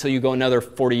won't until you go another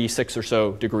 46 or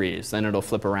so degrees. Then it'll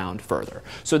flip around further.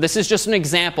 So this is just an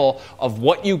example of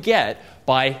what you get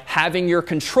by having your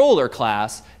controller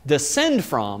class descend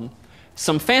from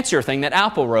some fancier thing that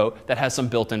Apple wrote that has some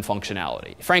built-in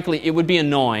functionality. Frankly, it would be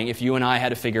annoying if you and I had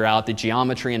to figure out the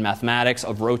geometry and mathematics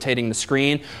of rotating the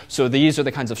screen. So these are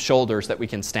the kinds of shoulders that we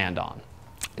can stand on.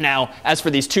 Now, as for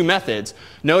these two methods,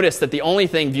 notice that the only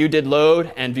thing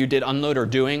viewDidLoad and viewDidUnload are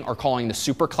doing are calling the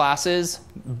superclasses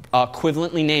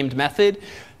equivalently named method.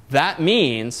 That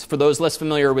means, for those less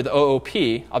familiar with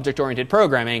OOP, object-oriented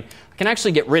programming, I can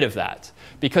actually get rid of that.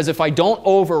 Because if I don't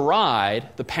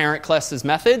override the parent class's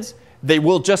methods, they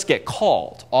will just get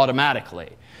called automatically.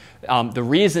 The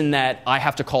reason that I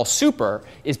have to call super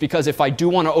is because if I do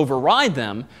want to override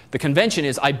them, the convention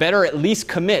is I better at least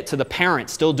commit to the parent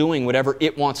still doing whatever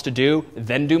it wants to do,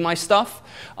 then do my stuff.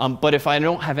 But if I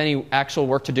don't have any actual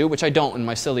work to do, which I don't in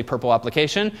my silly purple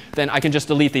application, then I can just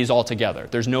delete these altogether.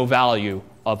 There's no value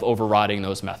of overriding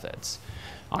those methods.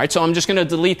 All right, so I'm just going to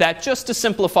delete that just to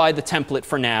simplify the template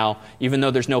for now, even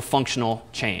though there's no functional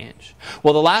change.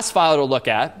 Well, the last file to look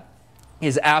at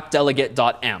is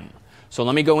appdelegate.m. So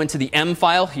let me go into the M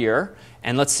file here,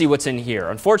 and let's see what's in here.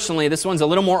 Unfortunately, this one's a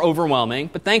little more overwhelming,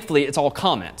 but thankfully it's all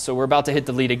comments, so we're about to hit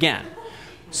delete again.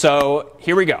 So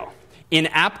here we go. In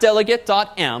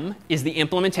appdelegate.m is the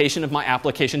implementation of my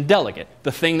application delegate,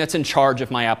 the thing that's in charge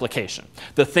of my application,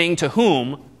 the thing to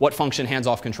whom what function hands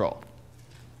off control.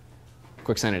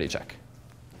 Quick sanity check.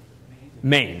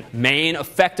 Main. Main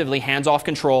effectively hands off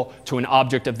control to an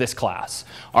object of this class.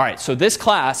 All right, so this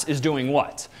class is doing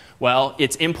what? Well,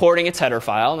 it's importing its header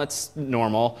file. That's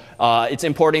normal. It's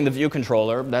importing the view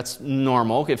controller. That's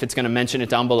normal if it's going to mention it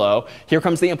down below. Here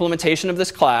comes the implementation of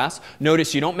this class.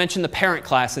 Notice you don't mention the parent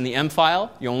class in the M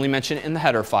file. You only mention it in the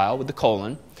header file with the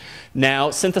colon. Now,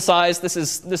 synthesize, this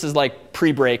is like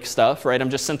pre-break stuff, right?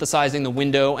 I'm just synthesizing the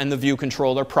window and the view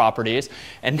controller properties.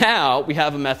 And now we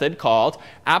have a method called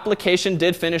application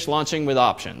did finish launching with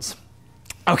options.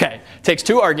 OK, takes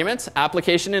two arguments,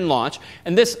 application and launch.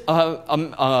 And this,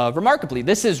 remarkably,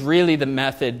 this is really the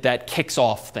method that kicks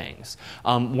off things.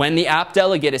 When the app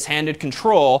delegate is handed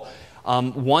control,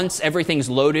 once everything's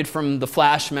loaded from the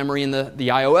flash memory in the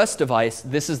iOS device,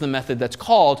 this is the method that's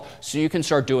called so you can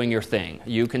start doing your thing.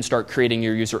 You can start creating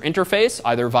your user interface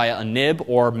either via a nib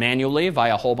or manually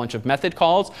via a whole bunch of method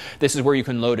calls. This is where you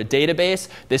can load a database.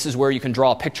 This is where you can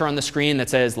draw a picture on the screen that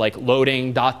says like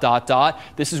loading ...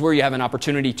 This is where you have an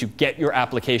opportunity to get your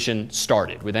application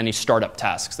started with any startup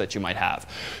tasks that you might have.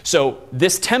 So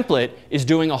this template is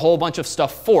doing a whole bunch of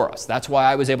stuff for us. That's why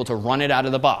I was able to run it out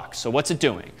of the box. So what's it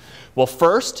doing? Well,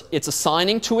 first, it's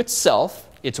assigning to itself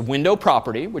its window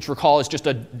property, which recall is just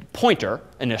a pointer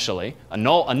initially, a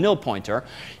nil pointer.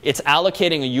 It's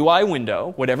allocating a UI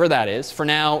window, whatever that is. For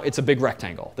now, it's a big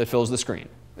rectangle that fills the screen.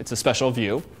 It's a special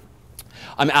view.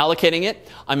 I'm allocating it.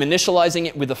 I'm initializing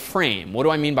it with a frame. What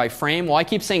do I mean by frame? Well, I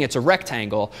keep saying it's a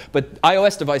rectangle, but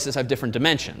iOS devices have different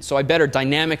dimensions. So I better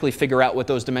dynamically figure out what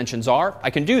those dimensions are. I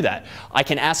can do that. I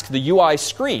can ask the UI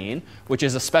screen, which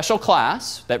is a special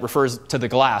class that refers to the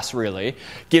glass, really.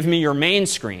 Give me your main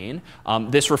screen.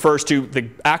 This refers to the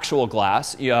actual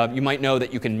glass. You might know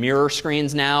that you can mirror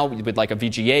screens now with like a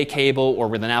VGA cable or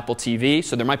with an Apple TV.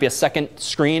 So there might be a second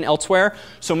screen elsewhere.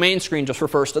 So main screen just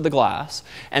refers to the glass.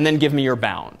 And then give me your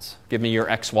bounds. Give me your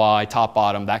X, Y, top,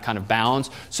 bottom, that kind of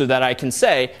bounds, so that I can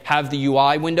say, have the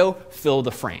UI window fill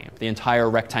the frame, the entire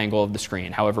rectangle of the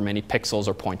screen, however many pixels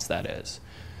or points that is.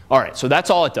 All right, so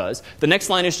that's all it does. The next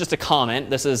line is just a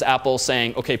comment. This is Apple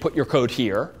saying, OK, put your code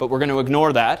here. But we're going to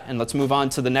ignore that. And let's move on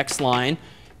to the next line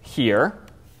here.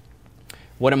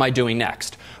 What am I doing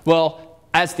next? Well,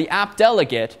 as the app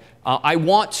delegate, I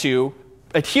want to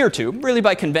adhere to, really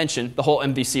by convention, the whole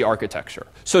MVC architecture.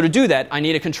 So to do that, I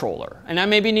need a controller. And I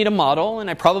maybe need a model, and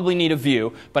I probably need a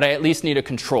view, but I at least need a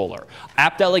controller.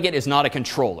 App delegate is not a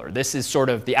controller. This is sort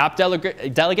of the app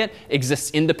delegate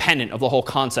exists independent of the whole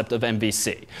concept of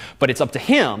MVC. But it's up to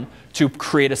him to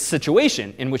create a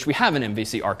situation in which we have an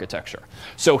MVC architecture.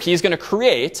 So he's going to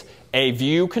create a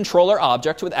view controller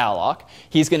object with alloc.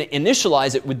 He's going to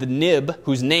initialize it with the nib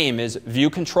whose name is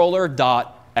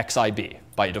viewcontroller.xib.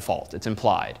 By default, it's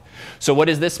implied. So what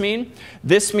does this mean?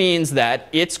 This means that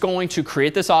it's going to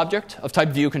create this object of type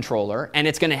view controller, and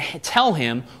it's going to tell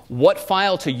him what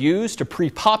file to use to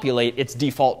pre-populate its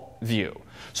default view.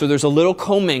 So there's a little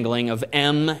commingling of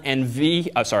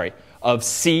of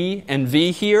C and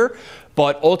V here,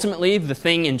 but ultimately the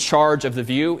thing in charge of the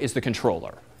view is the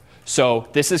controller. So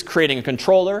this is creating a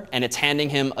controller, and it's handing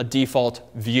him a default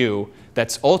view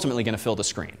that's ultimately going to fill the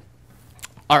screen.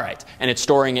 All right, and it's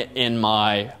storing it in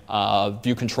my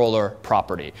view controller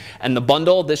property. And the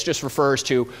bundle, this just refers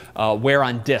to where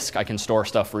on disk I can store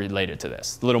stuff related to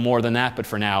this. A little more than that, but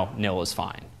for now, nil is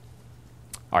fine.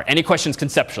 All right, any questions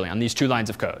conceptually on these two lines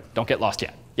of code? Don't get lost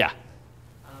yet. Yeah?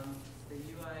 The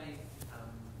UI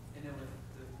in it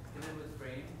with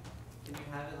frame, can you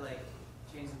have it like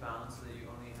change the bounds so that you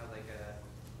only have like a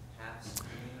half screen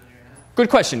on your app? Good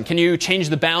question. Can you change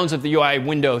the bounds of the UI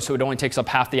window so it only takes up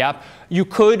half the app? You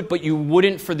could, but you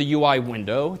wouldn't for the UI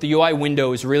window. The UI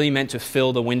window is really meant to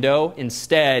fill the window.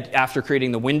 Instead, after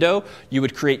creating the window, you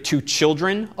would create two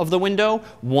children of the window.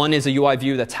 One is a UI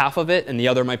view that's half of it, and the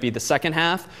other might be the second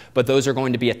half. But those are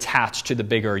going to be attached to the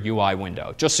bigger UI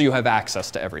window, just so you have access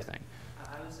to everything.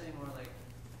 I was saying more like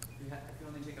if you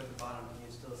only take out the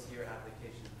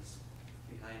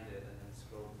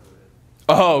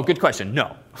Oh, good question.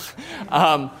 No.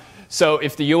 So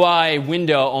if the UI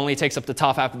window only takes up the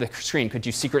top half of the screen, could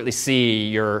you secretly see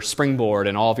your springboard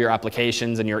and all of your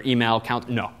applications and your email account?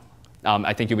 No.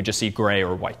 I think you would just see gray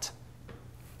or white.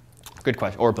 Good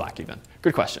question. Or black even.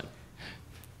 Good question.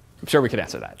 I'm sure we could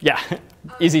answer that. Yeah.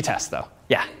 Easy test, though.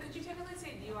 Yeah. Could you technically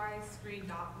say UI screen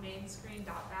dot main screen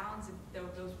dot bounds if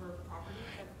those were properties?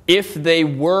 If they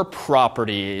were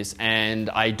properties, and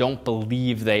I don't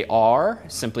believe they are,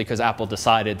 simply because Apple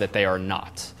decided that they are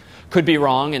not. Could be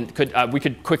wrong, and we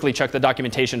could quickly check the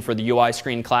documentation for the UI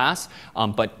screen class.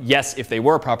 But yes, if they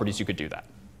were properties, you could do that.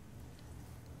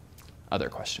 Other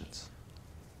questions?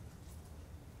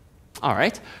 All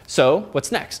right, so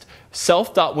what's next?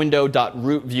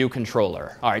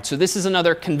 Self.window.rootViewController. All right, so this is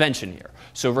another convention here.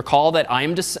 So recall that I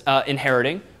am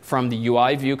inheriting from the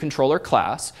UI view controller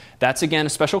class. That's, again, a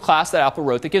special class that Apple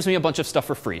wrote that gives me a bunch of stuff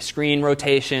for free, screen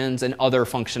rotations and other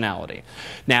functionality.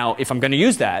 Now, if I'm going to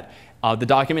use that, the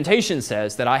documentation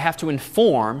says that I have to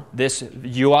inform this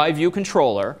UI view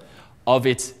controller of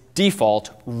its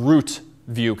default root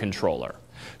view controller.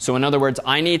 So in other words,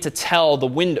 I need to tell the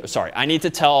window,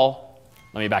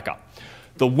 let me back up.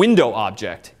 The window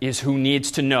object is who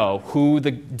needs to know who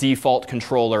the default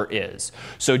controller is.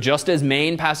 So just as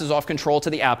main passes off control to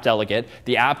the app delegate,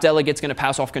 the app delegate's going to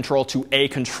pass off control to a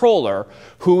controller.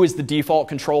 Who is the default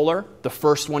controller? The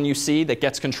first one you see that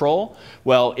gets control?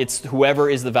 Well, it's whoever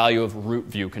is the value of root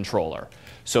view controller.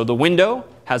 So the window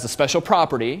has a special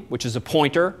property, which is a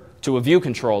pointer to a view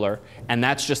controller, and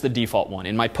that's just the default one.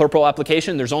 In my purple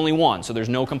application, there's only one, so there's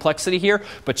no complexity here,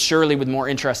 but surely with more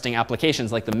interesting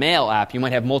applications like the Mail app, you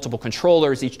might have multiple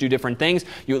controllers, each do different things.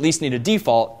 You at least need a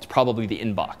default. It's probably the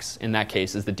inbox. In that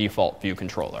case, is the default view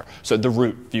controller, so the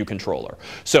root view controller.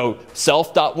 So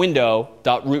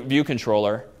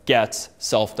self.window.rootViewController gets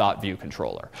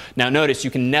self.viewController. Now notice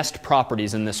you can nest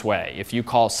properties in this way. If you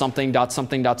call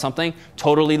something.something.something,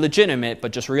 totally legitimate,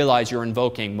 but just realize you're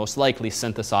invoking most likely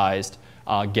synthesized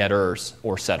getters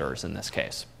or setters in this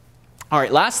case. All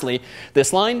right, lastly,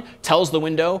 this line tells the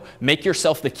window, make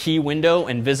yourself the key window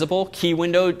and visible. Key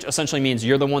window essentially means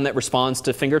you're the one that responds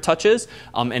to finger touches,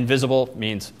 and visible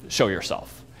means show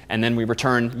yourself. And then we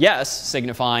return yes,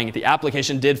 signifying the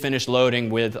application did finish loading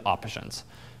with options.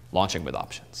 Launching with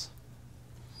options.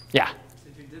 Yeah? So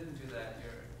if you didn't do that,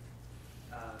 your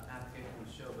application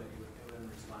would show, but it wouldn't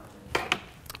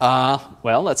respond.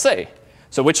 Well, let's see.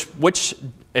 So which,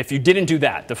 if you didn't do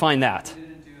that, define that. You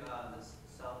didn't do this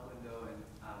self window and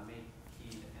make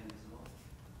key and visible.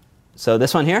 So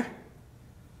this one here?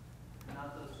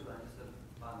 Not those two, just the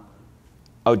bottom one.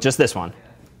 Oh, just this one. Yeah.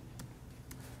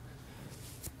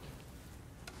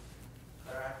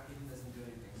 But our application doesn't do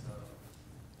anything, so.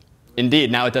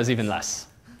 Indeed, now it does even less,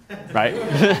 right?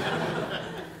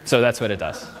 So that's what it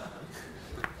does.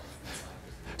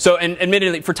 So, and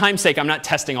admittedly, for time's sake, I'm not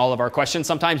testing all of our questions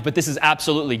sometimes, but this is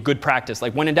absolutely good practice.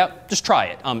 Like when in doubt, just try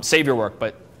it. Save your work,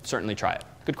 but certainly try it.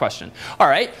 Good question. All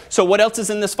right, so what else is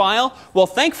in this file? Well,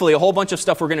 thankfully, a whole bunch of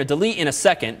stuff we're going to delete in a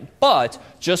second. But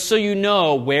just so you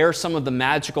know where some of the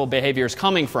magical behavior is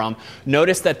coming from,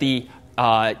 notice that the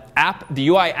UI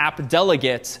app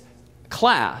delegate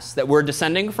class that we're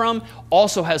descending from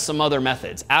also has some other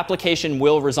methods. Application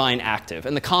will resign active.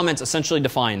 And the comments essentially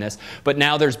define this. But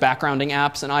now there's backgrounding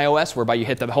apps in iOS whereby you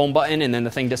hit the home button and then the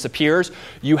thing disappears.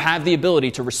 You have the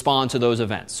ability to respond to those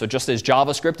events. So just as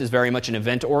JavaScript is very much an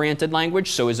event-oriented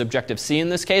language, so is Objective-C in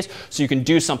this case. So you can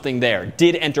do something there.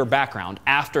 Did enter background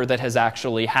after that has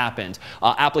actually happened.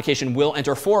 Application will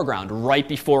enter foreground right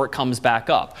before it comes back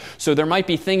up. So there might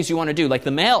be things you want to do. Like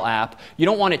the Mail app, you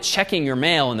don't want it checking your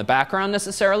mail in the background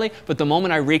necessarily, but the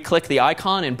moment I re-click the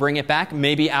icon and bring it back,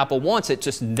 maybe Apple wants it,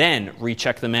 just then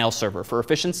recheck the mail server for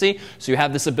efficiency. So you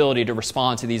have this ability to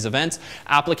respond to these events.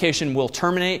 Application will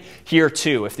terminate here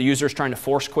too. If the user is trying to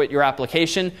force quit your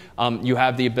application, you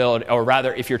have the ability, or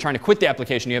rather, if you're trying to quit the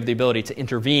application, you have the ability to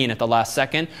intervene at the last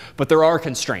second. But there are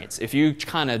constraints. If you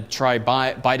kind of try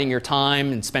biding your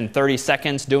time and spend 30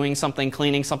 seconds doing something,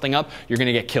 cleaning something up, you're going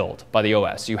to get killed by the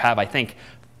OS. You have, I think,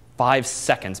 5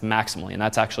 seconds maximally, and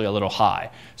that's actually a little high.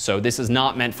 So this is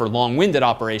not meant for long-winded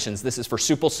operations. This is for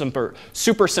super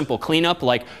simple cleanup,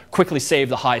 like quickly save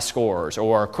the high scores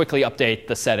or quickly update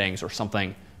the settings or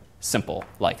something simple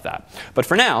like that. But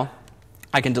for now,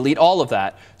 I can delete all of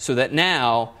that so that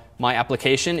now my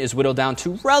application is whittled down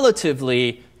to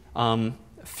relatively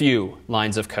few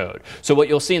lines of code. So what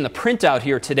you'll see in the printout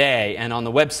here today and on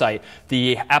the website,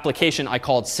 the application I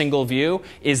called single view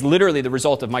is literally the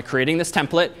result of my creating this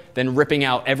template, then ripping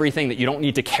out everything that you don't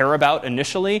need to care about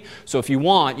initially. So if you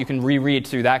want, you can reread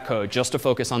through that code just to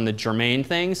focus on the germane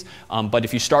things. But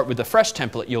if you start with the fresh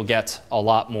template, you'll get a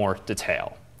lot more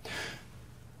detail.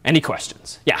 Any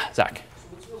questions? Yeah, Zach. So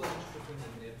what's the relationship between the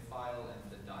nib file and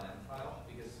the .m file?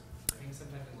 Because I think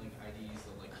sometimes in like IDEs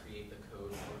they'll like create the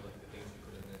code for like the things you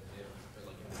put in the nib or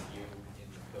like in the view in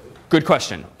the code. Good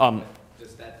question.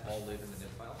 Does that all live in the nib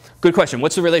file? Good question.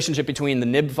 What's the relationship between the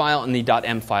nib file and the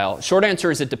 .m file? Short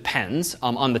answer is it depends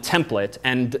on the template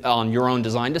and on your own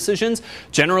design decisions.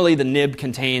 Generally, the nib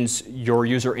contains your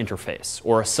user interface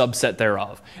or a subset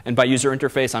thereof. And by user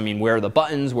interface, I mean where are the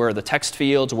buttons, where are the text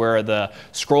fields, where are the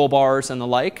scroll bars and the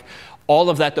like. All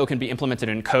of that, though, can be implemented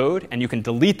in code, and you can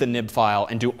delete the nib file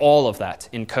and do all of that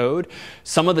in code.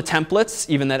 Some of the templates,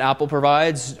 even that Apple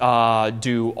provides,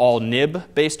 do all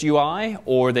nib-based UI,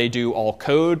 or they do all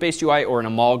code-based UI, or an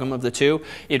amalgam of the two.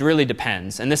 It really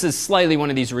depends. And this is slightly one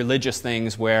of these religious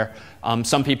things where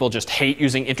some people just hate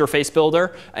using interface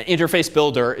builder. Interface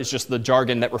builder is just the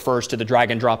jargon that refers to the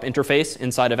drag and drop interface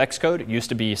inside of Xcode. It used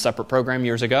to be a separate program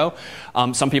years ago.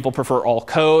 Some people prefer all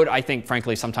code. I think,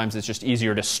 frankly, sometimes it's just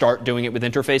easier to start doing it with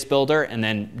interface builder and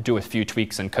then do a few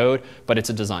tweaks in code, but it's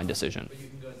a design decision. But you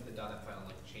can go into the .m file and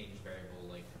like change variable,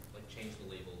 like change the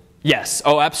label. Yes,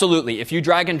 oh, absolutely. If you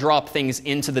drag and drop things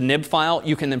into the nib file,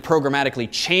 you can then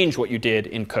programmatically change what you did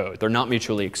in code. They're not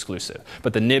mutually exclusive,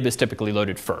 but the nib is typically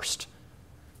loaded first.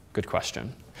 Good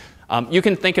question. You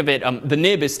can think of it, the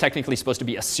nib is technically supposed to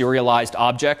be a serialized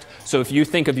object. So if you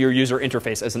think of your user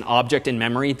interface as an object in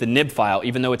memory, the nib file,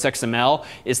 even though it's XML,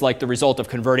 is like the result of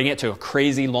converting it to a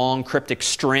crazy long cryptic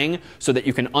string so that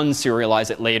you can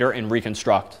unserialize it later and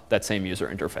reconstruct that same user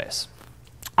interface.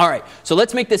 All right, so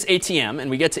let's make this ATM,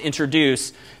 and we get to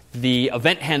introduce the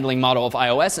event handling model of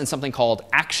iOS and something called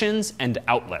actions and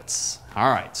outlets. All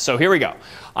right, so here we go.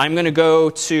 I'm going to go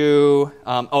to,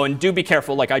 oh, and do be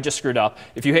careful, like I just screwed up.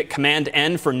 If you hit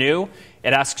Command-N for new,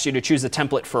 it asks you to choose a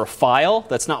template for a file.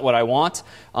 That's not what I want.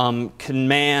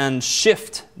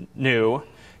 Command-Shift-New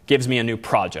gives me a new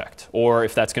project. Or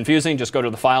if that's confusing, just go to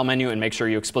the File menu and make sure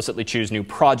you explicitly choose New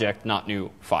Project, not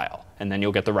New File. And then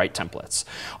you'll get the right templates.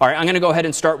 All right, I'm going to go ahead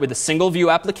and start with a single view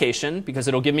application because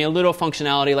it'll give me a little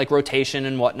functionality like rotation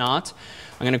and whatnot.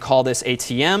 I'm going to call this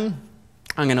ATM.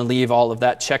 I'm going to leave all of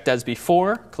that checked as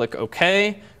before. Click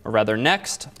OK, or rather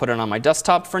Next. Put it on my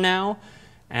desktop for now.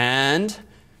 And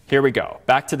here we go.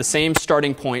 Back to the same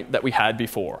starting point that we had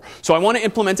before. So I want to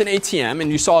implement an ATM,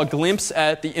 and you saw a glimpse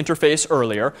at the interface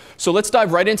earlier. So let's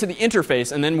dive right into the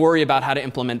interface and then worry about how to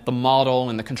implement the model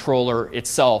and the controller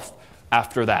itself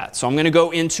after that. So I'm going to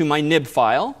go into my nib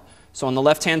file. So on the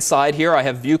left-hand side here, I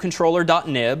have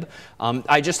viewcontroller.nib.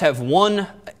 I just have one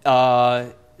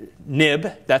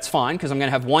nib. That's fine, because I'm going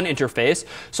to have one interface.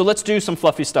 So let's do some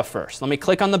fluffy stuff first. Let me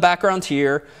click on the background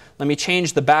here. Let me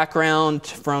change the background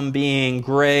from being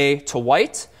gray to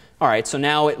white. All right, so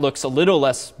now it looks a little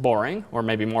less boring, or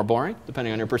maybe more boring,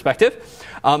 depending on your perspective.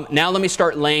 Now let me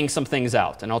start laying some things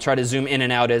out, and I'll try to zoom in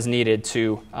and out as needed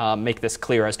to make this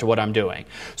clear as to what I'm doing.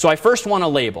 So I first want a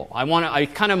label. I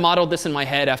kind of modeled this in my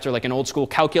head after like an old school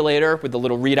calculator with the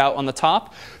little readout on the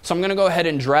top. So I'm going to go ahead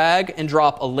and drag and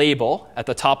drop a label at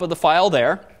the top of the file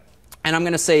there, and I'm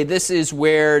going to say this is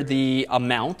where the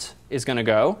amount is going to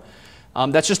go.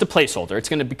 That's just a placeholder. It's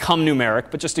going to become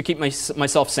numeric, but just to keep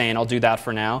myself sane, I'll do that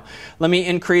for now. Let me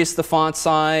increase the font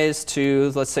size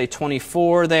to, let's say,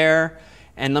 24 there.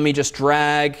 And let me just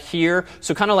drag here.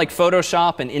 So kind of like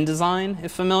Photoshop and InDesign,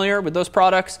 if familiar with those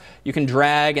products, you can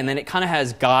drag, and then it kind of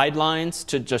has guidelines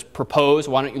to just propose.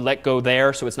 Why don't you let go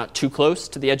there so it's not too close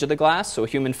to the edge of the glass so a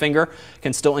human finger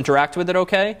can still interact with it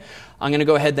OK? I'm going to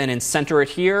go ahead then and center it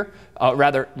here.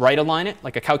 Rather, right align it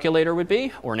like a calculator would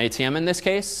be, or an ATM in this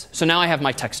case. So now I have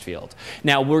my text field.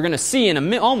 Now we're going to see in a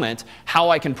moment how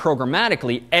I can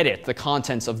programmatically edit the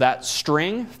contents of that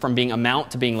string from being amount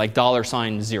to being like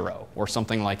 $0 or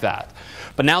something like that.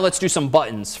 But now let's do some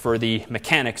buttons for the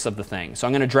mechanics of the thing. So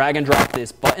I'm going to drag and drop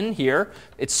this button here.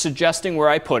 It's suggesting where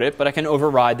I put it, but I can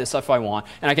override this if I want.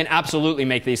 And I can absolutely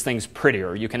make these things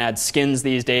prettier. You can add skins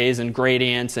these days and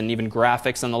gradients and even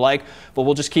graphics and the like, but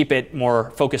we'll just keep it more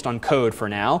focused on code for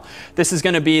now. This is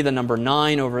going to be the number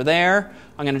 9 over there.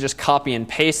 I'm going to just copy and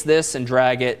paste this and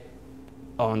drag it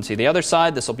onto the other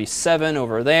side. This will be 7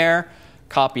 over there.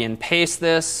 Copy and paste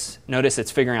this. Notice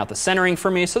it's figuring out the centering for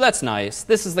me, so that's nice.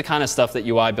 This is the kind of stuff that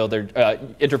UI Builder,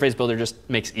 Interface Builder just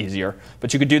makes easier.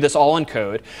 But you could do this all in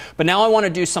code. But now I want to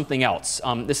do something else.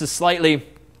 This is slightly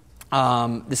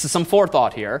This is some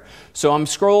forethought here. So I'm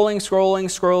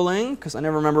scrolling, because I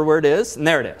never remember where it is. And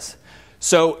there it is.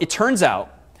 So it turns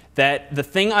out that the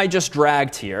thing I just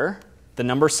dragged here, the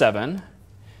number 7,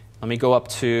 let me go up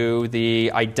to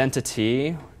the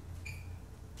identity.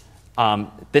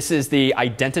 This is the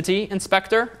identity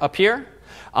inspector up here.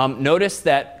 Notice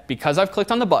that because I've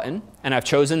clicked on the button and I've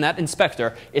chosen that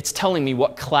inspector, it's telling me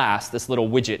what class this little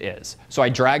widget is. So I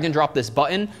dragged and dropped this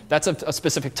button. That's a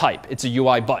specific type. It's a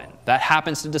UI button. That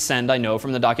happens to descend, I know,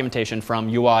 from the documentation from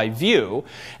UI view.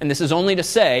 And this is only to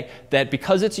say that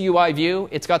because it's a UI view,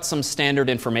 it's got some standard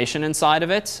information inside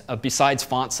of it, besides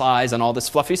font size and all this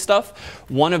fluffy stuff.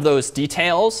 One of those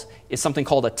details is something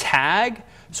called a tag.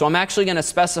 So I'm actually going to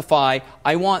specify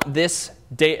I want this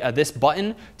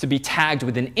button to be tagged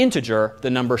with an integer, the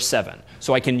number 7.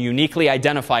 So I can uniquely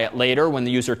identify it later when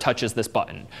the user touches this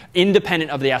button, independent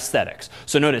of the aesthetics.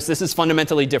 So notice, this is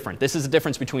fundamentally different. This is a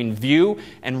difference between view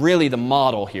and really the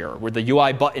model here, where the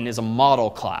UI button is a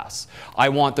model class. I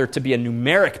want there to be a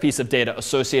numeric piece of data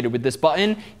associated with this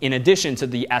button in addition to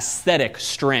the aesthetic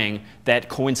string that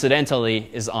coincidentally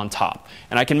is on top.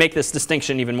 And I can make this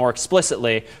distinction even more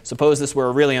explicitly. Suppose this were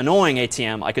a really annoying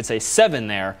ATM. I could say 7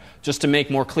 there just to make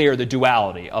more clear the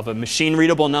duality of a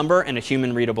machine-readable number and a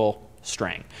human-readable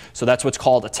string. So that's what's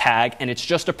called a tag, and it's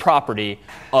just a property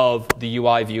of the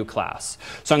UI view class.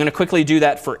 So I'm going to quickly do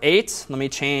that for 8. Let me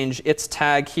change its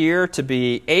tag here to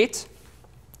be 8.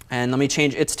 And let me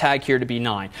change its tag here to be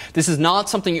 9. This is not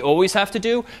something you always have to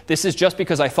do. This is just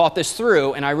because I thought this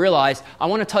through and I realized I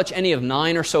want to touch any of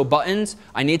 9 or so buttons.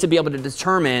 I need to be able to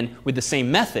determine with the same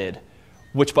method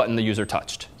which button the user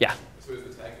touched. Yeah? So is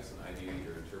the tag just an ID that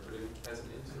you're interpreting as an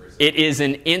int? Or is It is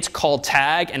an int called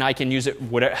tag, and I can use it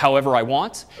however I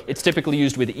want. Okay. It's typically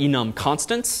used with enum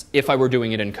constants if I were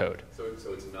doing it in code. So it's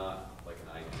not like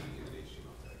an ID in an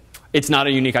HTML tag? It's not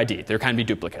a unique ID. There can be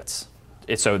duplicates.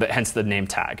 Hence the name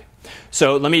tag.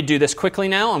 So let me do this quickly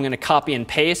now. I'm going to copy and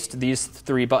paste these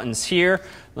 3 buttons here.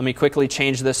 Let me quickly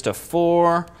change this to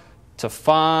 4, to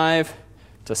 5,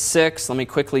 to 6. Let me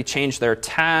quickly change their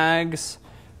tags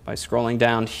by scrolling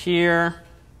down here.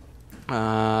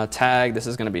 Tag, this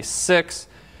is going to be 6.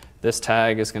 This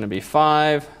tag is going to be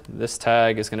 5. This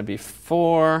tag is going to be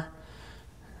 4.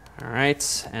 All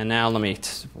right, and now let me,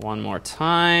 one more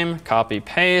time, copy,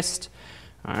 paste.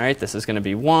 All right, this is going to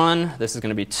be 1. This is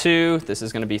going to be 2. This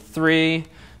is going to be 3.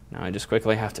 Now I just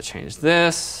quickly have to change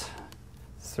this.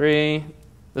 3.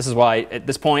 This is why, at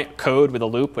this point, code with a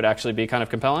loop would actually be kind of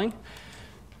compelling.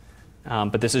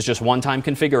 But this is just one-time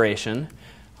configuration.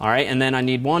 All right, and then I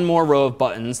need one more row of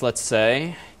buttons, let's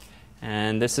say.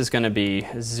 And this is going to be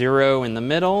 0 in the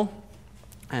middle.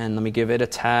 And let me give it a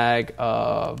tag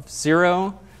of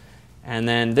 0. And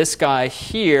then this guy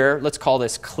here, let's call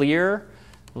this clear.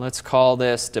 Let's call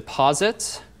this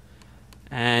deposit.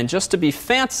 And just to be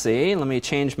fancy, let me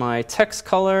change my text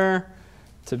color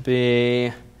to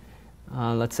be,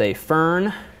 let's say,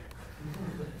 fern.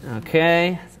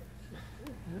 OK.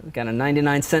 We've got a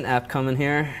 99-cent app coming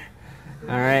here.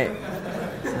 All right.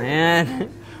 And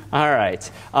all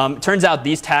right. Turns out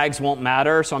these tags won't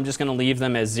matter, so I'm just going to leave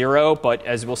them as 0. But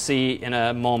as we'll see in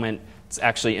a moment, it's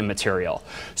actually immaterial.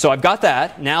 So I've got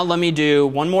that. Now let me do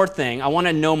one more thing. I want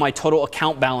to know my total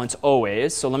account balance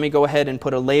always. So let me go ahead and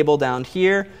put a label down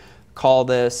here. Call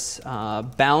this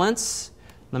balance.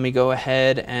 Let me go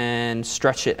ahead and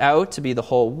stretch it out to be the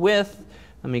whole width.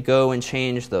 Let me go and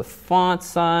change the font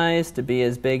size to be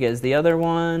as big as the other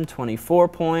one, 24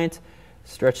 point.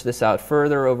 Stretch this out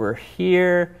further over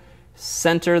here.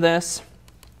 Center this.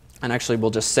 And actually,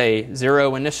 we'll just say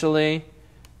 0 initially.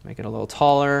 Make it a little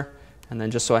taller. And then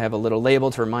just so I have a little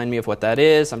label to remind me of what that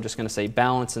is, I'm just going to say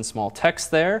balance in small text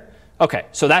there. OK,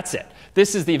 so that's it.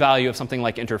 This is the value of something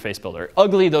like Interface Builder.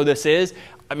 Ugly though this is,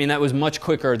 I mean, that was much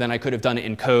quicker than I could have done it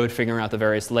in code, figuring out the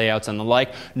various layouts and the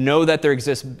like. Know that there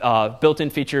exist built-in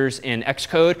features in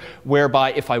Xcode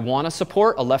whereby if I want to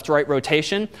support a left-right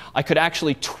rotation, I could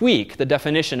actually tweak the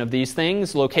definition of these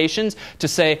things, locations, to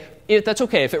say, that's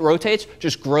OK. If it rotates,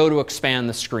 just grow to expand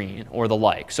the screen or the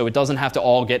like. So it doesn't have to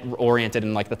all get oriented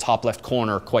in like the top left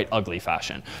corner, quite ugly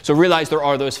fashion. So realize there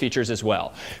are those features as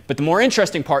well. But the more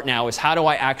interesting part now is how do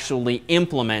I actually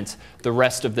implement the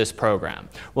rest of this program?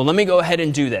 Well, let me go ahead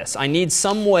and do this. I need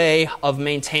some way of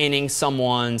maintaining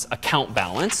someone's account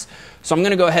balance. So I'm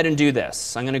going to go ahead and do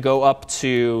this. I'm going to go up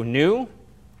to New.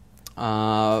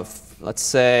 Let's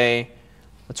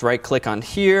right click on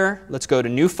here. Let's go to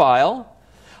New File.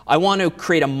 I want to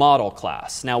create a model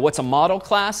class. Now, what's a model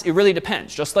class? It really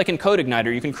depends. Just like in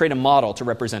CodeIgniter, you can create a model to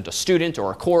represent a student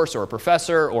or a course or a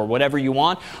professor or whatever you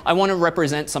want. I want to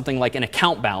represent something like an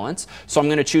account balance. So I'm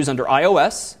going to choose under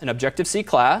iOS an Objective-C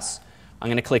class. I'm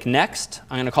going to click Next.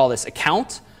 I'm going to call this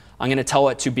Account. I'm going to tell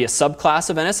it to be a subclass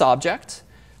of NSObject.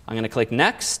 I'm going to click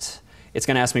Next. It's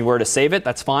going to ask me where to save it.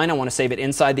 That's fine. I want to save it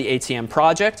inside the ATM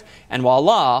project. And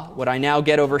voila, what I now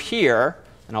get over here,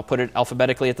 and I'll put it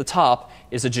alphabetically at the top,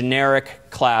 is a generic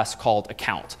class called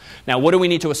account. Now, what do we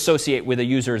need to associate with a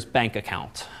user's bank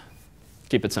account?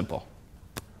 Keep it simple.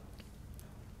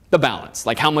 The balance,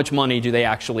 like how much money do they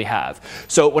actually have?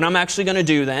 So what I'm actually going to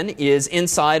do then is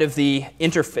inside of the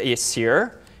interface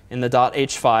here in the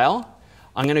 .h file,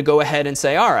 I'm going to go ahead and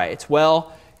say, all right,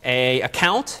 well, a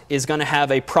account is going to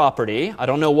have a property. I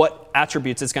don't know what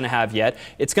attributes it's going to have yet.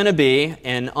 It's going to be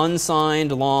an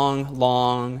unsigned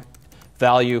long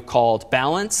value called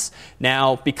balance.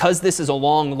 Now, because this is a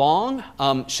long,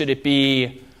 should it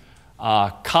be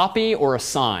copy or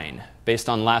assign based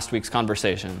on last week's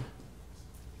conversation?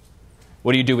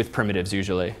 What do you do with primitives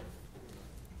usually?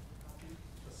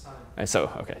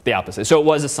 So, okay, the opposite. So it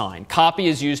was assign. Copy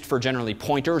is used for generally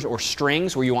pointers or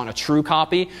strings where you want a true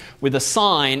copy. With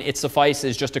assign, it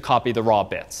suffices just to copy the raw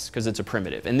bits because it's a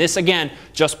primitive. And this, again,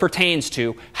 just pertains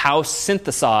to how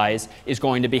synthesize is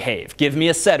going to behave. Give me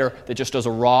a setter that just does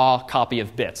a raw copy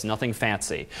of bits, nothing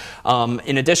fancy.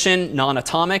 In addition,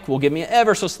 non-atomic will give me an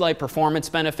ever so slight performance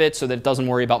benefit so that it doesn't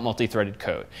worry about multi-threaded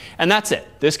code. And that's it.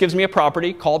 This gives me a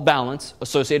property called balance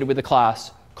associated with a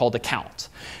class called account.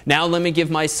 Now let me give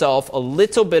myself a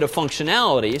little bit of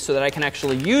functionality so that I can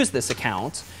actually use this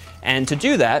account. And to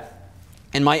do that,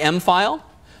 in my M file,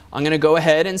 I'm going to go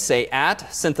ahead and say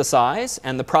 @synthesize,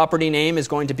 and the property name is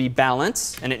going to be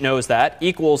balance, and it knows that,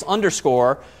 equals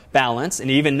underscore balance,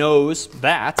 and it even knows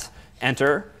that,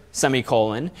 enter,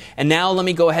 semicolon. And now let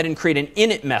me go ahead and create an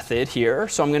init method here.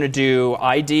 So I'm going to do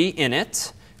id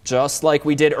init, just like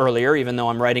we did earlier, even though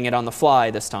I'm writing it on the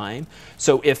fly this time.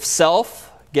 So if self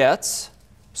gets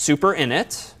super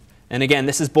init, and again,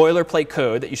 this is boilerplate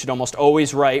code that you should almost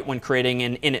always write when creating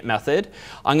an init method.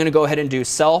 I'm going to go ahead and do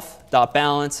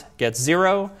self.balance gets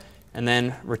 0, and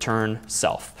then return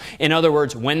self. In other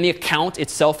words, when the account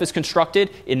itself is constructed,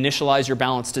 initialize your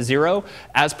balance to 0.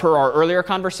 As per our earlier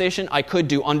conversation, I could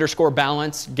do underscore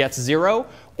balance gets 0,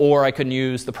 or I could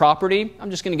use the property.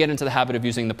 I'm just going to get into the habit of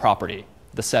using the property,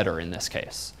 the setter in this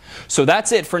case. So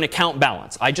that's it for an account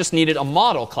balance. I just needed a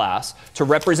model class to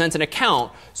represent an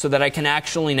account so that I can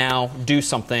actually now do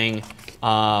something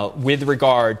with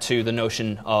regard to the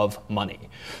notion of money.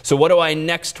 So what do I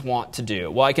next want to do?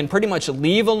 Well, I can pretty much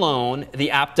leave alone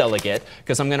the app delegate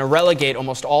because I'm going to relegate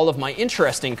almost all of my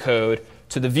interesting code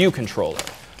to the view controller.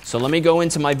 So let me go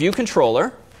into my view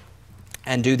controller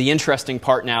and do the interesting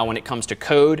part now when it comes to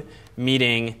code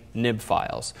meeting nib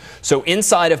files. So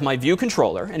inside of my view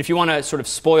controller, and if you want to sort of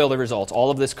spoil the results, all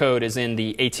of this code is in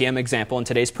the ATM example in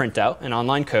today's printout, an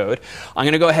online code. I'm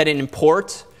going to go ahead and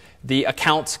import the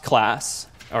account class,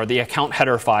 or the account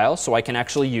header file, so I can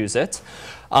actually use it.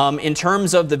 In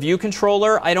terms of the view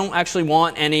controller, I don't actually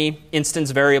want any instance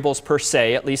variables per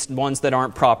se, at least ones that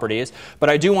aren't properties, but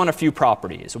I do want a few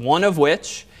properties, one of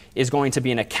which is going to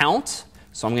be an account.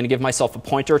 So I'm going to give myself a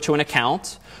pointer to an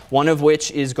account, one of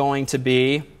which is going to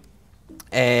be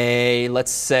a,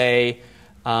 let's say,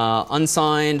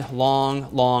 unsigned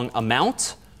long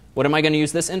amount. What am I going to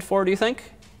use this int for, do you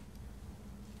think?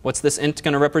 What's this int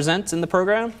going to represent in the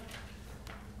program?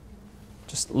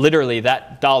 Just literally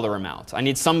that dollar amount. I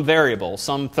need some variable,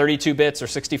 some 32 bits or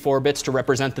 64 bits to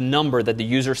represent the number that the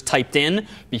user's typed in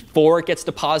before it gets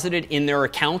deposited in their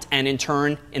account and in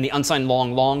turn in the unsigned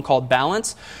long called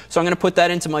balance. So I'm going to put that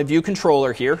into my view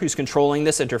controller here who's controlling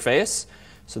this interface.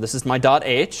 So this is my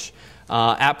 .h.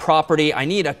 App property, I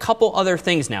need a couple other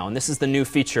things now, and this is the new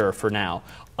feature for now.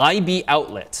 IB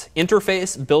outlet,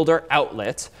 interface builder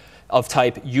outlet of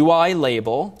type UI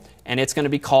label, and it's going to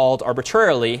be called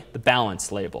arbitrarily the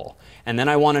balance label. And then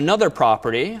I want another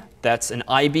property that's an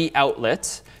IB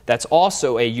outlet that's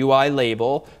also a UI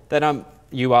label that's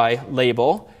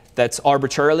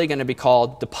arbitrarily going to be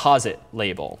called deposit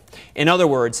label. In other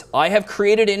words, I have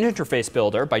created an interface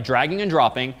builder by dragging and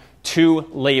dropping 2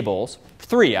 labels,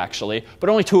 3 actually, but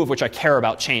only 2 of which I care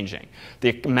about changing.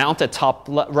 The amount at top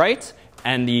right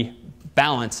and the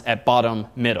balance at bottom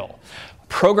middle.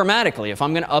 Programmatically, if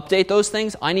I'm going to update those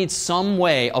things, I need some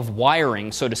way of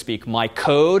wiring, so to speak, my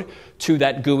code to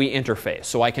that GUI interface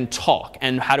so I can talk.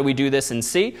 And how do we do this in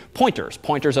C? Pointers.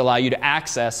 Pointers allow you to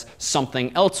access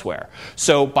something elsewhere.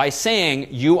 So by saying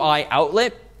UI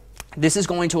outlet, this is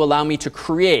going to allow me to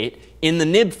create in the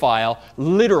nib file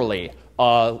literally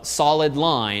a solid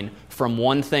line from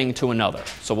one thing to another.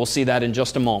 So we'll see that in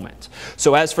just a moment.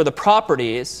 So as for the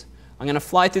properties, I'm going to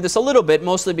fly through this a little bit,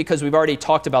 mostly because we've already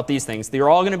talked about these things. They're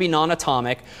all going to be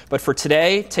non-atomic, but for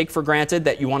today, take for granted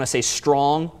that you want to say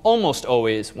strong almost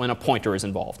always when a pointer is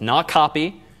involved. Not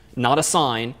copy, not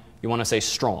assign, you want to say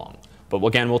strong. But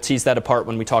again, we'll tease that apart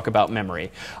when we talk about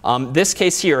memory. This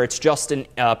case here, it's just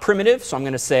a primitive, so I'm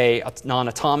going to say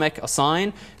non-atomic,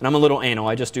 assign. And I'm a little anal.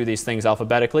 I just do these things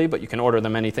alphabetically, but you can order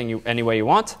them any way you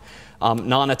want.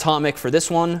 Non-atomic for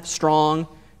this one, strong,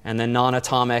 and then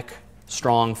non-atomic,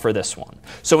 strong for this one.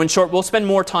 So in short, we'll spend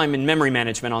more time in memory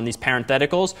management on these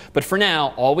parentheticals. But for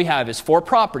now, all we have is 4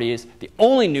 properties. The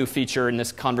only new feature in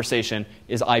this conversation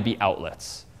is IB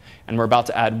outlets. And we're about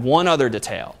to add one other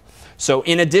detail. So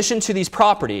in addition to these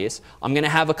properties, I'm going to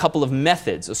have a couple of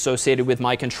methods associated with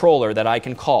my controller that I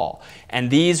can call.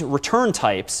 And these return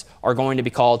types are going to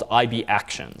be called IB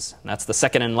actions. And that's the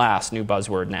second and last new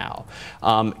buzzword now.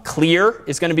 Clear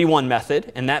is going to be one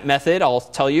method. And that method, I'll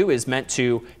tell you, is meant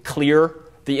to clear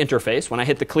the interface. When I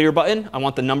hit the clear button, I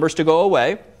want the numbers to go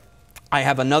away. I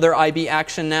have another IB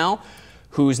action now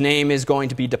whose name is going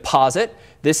to be deposit.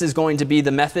 This is going to be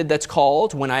the method that's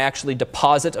called when I actually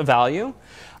deposit a value.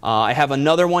 I have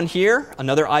another one here,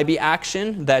 another IB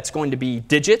action that's going to be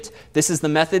digit. This is the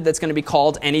method that's going to be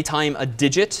called anytime a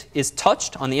digit is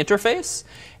touched on the interface.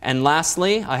 And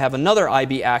lastly, I have another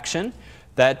IB action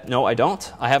that, no, I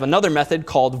don't. I have another method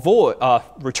called void,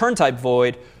 return type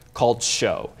void called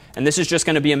show. And this is just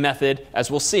going to be a method,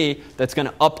 as we'll see, that's going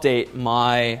to update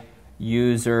my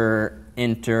user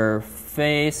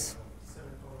interface.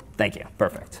 Thank you.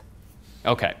 Perfect.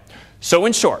 OK. So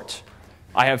in short,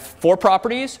 I have 4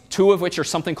 properties, 2 of which are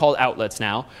something called outlets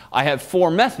now. I have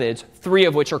 4 methods, 3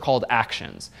 of which are called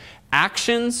actions.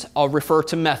 Actions refer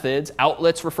to methods,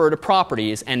 outlets refer to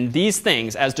properties, and these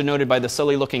things, as denoted by the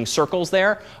silly looking circles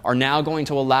there, are now going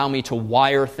to allow me to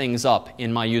wire things up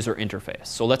in my user interface.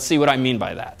 So let's see what I mean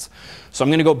by that. So I'm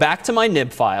going to go back to my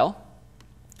nib file.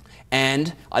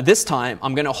 And this time,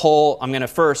 I'm going to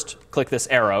first click this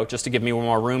arrow just to give me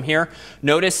more room here.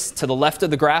 Notice to the left of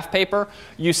the graph paper,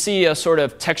 you see a sort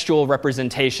of textual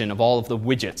representation of all of the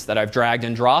widgets that I've dragged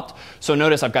and dropped. So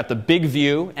notice I've got the big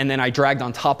view, and then I dragged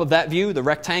on top of that view, the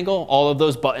rectangle, all of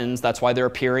those buttons. That's why they're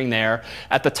appearing there.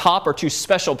 At the top are 2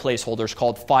 special placeholders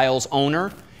called Files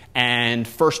Owner and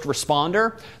First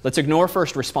Responder. Let's ignore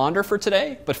First Responder for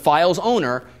today, but Files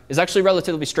Owner is actually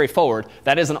relatively straightforward.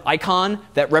 That is an icon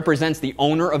that represents the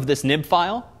owner of this nib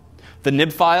file. The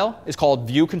nib file is called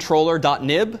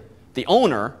viewcontroller.nib. The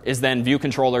owner is then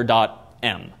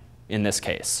viewcontroller.m in this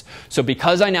case. So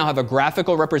because I now have a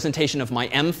graphical representation of my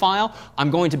M file,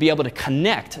 I'm going to be able to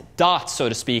connect dots, so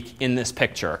to speak, in this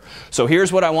picture. So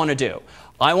here's what I want to do.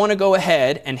 I want to go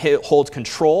ahead and hold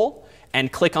Control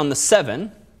and click on the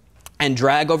 7. And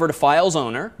drag over to Files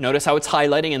Owner. Notice how it's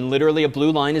highlighting and literally a blue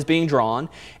line is being drawn.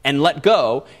 And let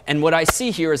go. And what I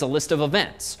see here is a list of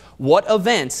events. What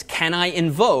events can I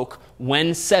invoke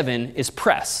when 7 is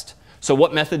pressed? So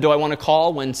what method do I want to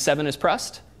call when 7 is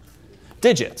pressed?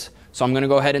 Digit. So I'm going to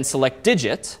go ahead and select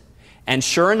digit. And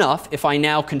sure enough, if I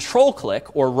now control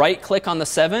click or right click on the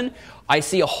 7, I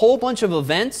see a whole bunch of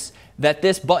events that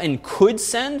this button could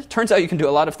send. Turns out you can do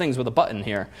a lot of things with a button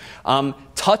here.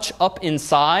 Touch up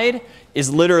inside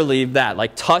is literally that,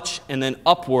 like touch and then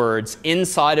upwards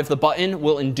inside of the button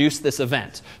will induce this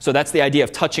event. So that's the idea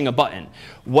of touching a button.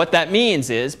 What that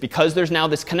means is, because there's now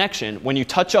this connection, when you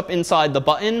touch up inside the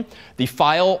button, the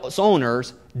file's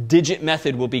owner's digit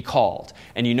method will be called.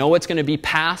 And you know what's going to be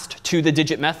passed to the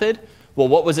digit method? Well,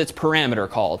 what was its parameter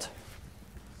called?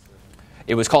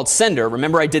 It was called sender.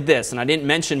 Remember I did this, and I didn't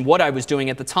mention what I was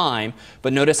doing at the time,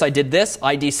 but notice I did this,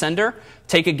 ID sender.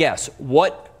 Take a guess.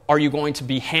 What are you going to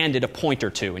be handed a pointer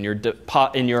to in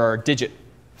your digit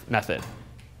method?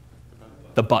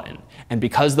 The button. And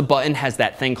because the button has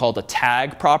that thing called a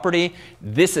tag property,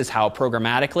 this is how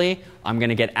programmatically I'm going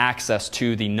to get access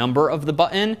to the number of the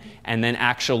button and then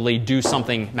actually do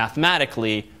something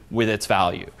mathematically with its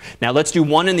value. Now let's do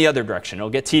one in the other direction. It'll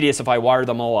get tedious if I wire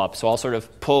them all up, so I'll sort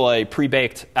of pull a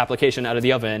pre-baked application out of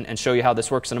the oven and show you how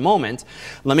this works in a moment.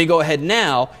 Let me go ahead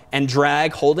now and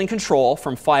drag holding Control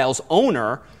from Files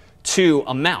Owner to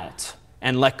Amount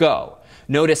and let go.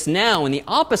 Notice now in the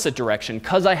opposite direction,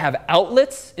 because I have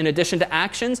outlets in addition to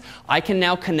actions, I can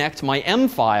now connect my M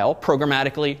file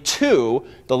programmatically to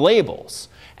the labels.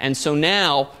 And so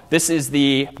now this is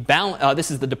the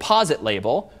deposit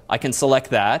label. I can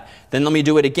select that. Then let me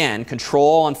do it again.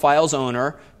 Control on Files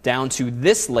Owner down to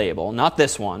this label, not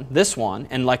this one,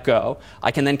 and let go.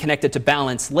 I can then connect it to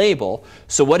balance label.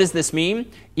 So what does this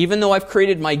mean? Even though I've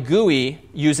created my GUI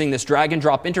using this drag and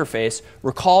drop interface,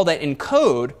 recall that in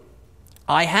code,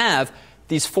 I have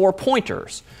these 4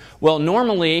 pointers. Well,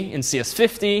 normally in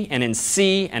CS50 and in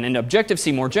C and in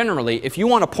Objective-C more generally, if you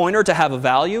want a pointer to have a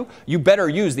value, you better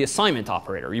use the assignment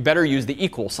operator. You better use the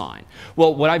equal sign.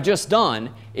 Well, what I've just done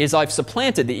is I've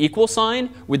supplanted the equal sign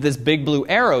with this big blue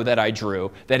arrow that I drew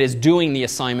that is doing the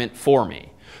assignment for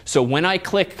me. So when I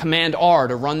click Command R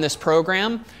to run this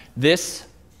program, this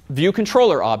view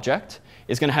controller object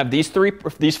is going to have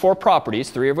these 4 properties,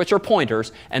 3 of which are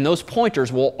pointers, and those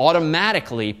pointers will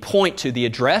automatically point to the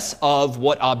address of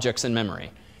what objects in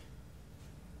memory?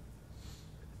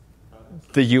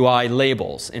 The UI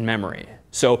labels in memory.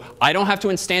 So I don't have to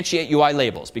instantiate UI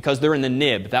labels because they're in the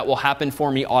nib. That will happen for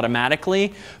me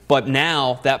automatically, but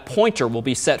now that pointer will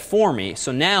be set for me.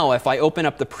 So now if I open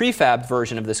up the prefab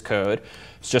version of this code,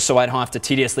 just so I don't have to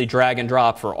tediously drag and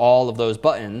drop for all of those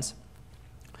buttons,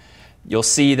 you'll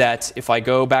see that if I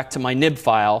go back to my nib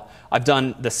file, I've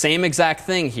done the same exact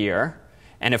thing here.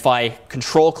 And if I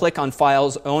control-click on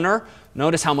Files Owner,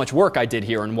 notice how much work I did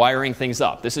here in wiring things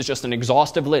up. This is just an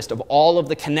exhaustive list of all of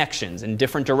the connections in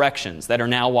different directions that are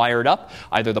now wired up,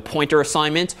 either the pointer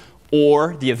assignment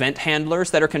or the event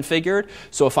handlers that are configured.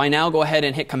 So if I now go ahead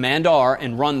and hit Command-R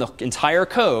and run the entire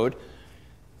code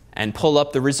and pull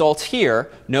up the results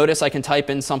here, notice I can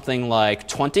type in something like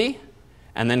 20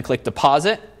 and then click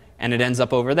Deposit, and it ends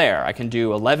up over there. I can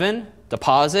do 11,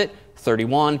 deposit,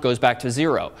 31, goes back to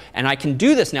 0. And I can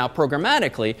do this now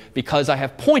programmatically because I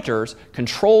have pointers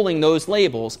controlling those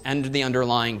labels and the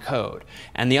underlying code.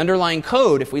 And the underlying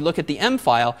code, if we look at the M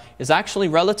file, is actually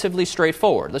relatively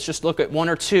straightforward. Let's just look at 1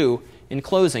 or 2 in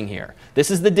closing here. This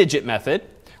is the digit method.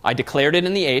 I declared it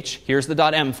in the H. Here's the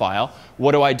 .m file.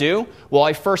 What do? Well,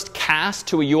 I first cast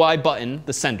to a UI button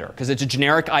the sender, because it's a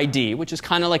generic ID, which is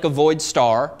kind of like a void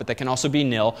star, but that can also be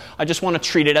nil. I just want to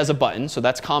treat it as a button, so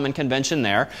that's common convention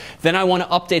there. Then I want to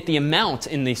update the amount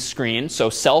in the screen. So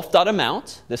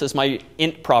self.amount, this is my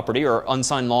int property, or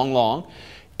unsigned long,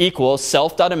 equals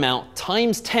self.amount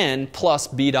times 10 plus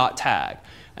b.tag.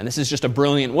 And this is just a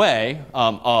brilliant way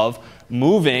of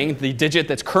moving the digit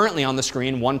that's currently on the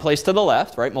screen one place to the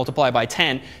left, right, multiply by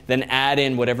 10, then add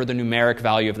in whatever the numeric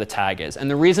value of the tag is.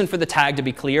 And the reason for the tag to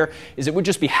be clear is it would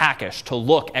just be hackish to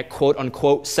look at quote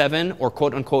unquote 7 or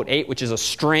quote unquote 8, which is a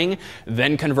string,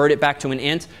 then convert it back to an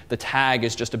int. The tag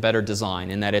is just a better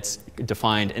design in that it's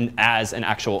defined as an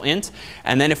actual int.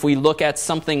 And then if we look at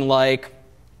something like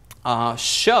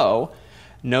show,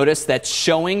 notice that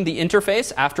showing the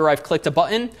interface after I've clicked a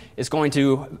button is going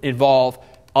to involve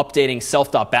updating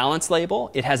self.balance label.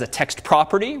 It has a text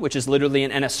property, which is literally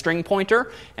an NS string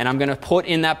pointer. And I'm going to put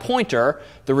in that pointer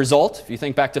the result, if you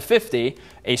think back to 50,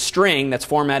 a string that's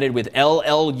formatted with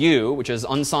LLU, which is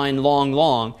unsigned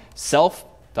long,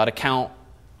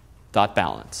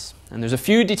 self.account.balance. And there's a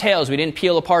few details we didn't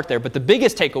peel apart there, but the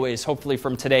biggest takeaways, hopefully,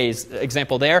 from today's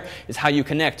example there is how you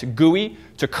connect GUI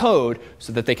to code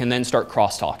so that they can then start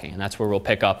crosstalking. And that's where we'll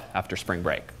pick up after spring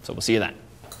break. So we'll see you then.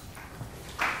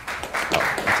 Oh,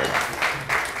 that's it.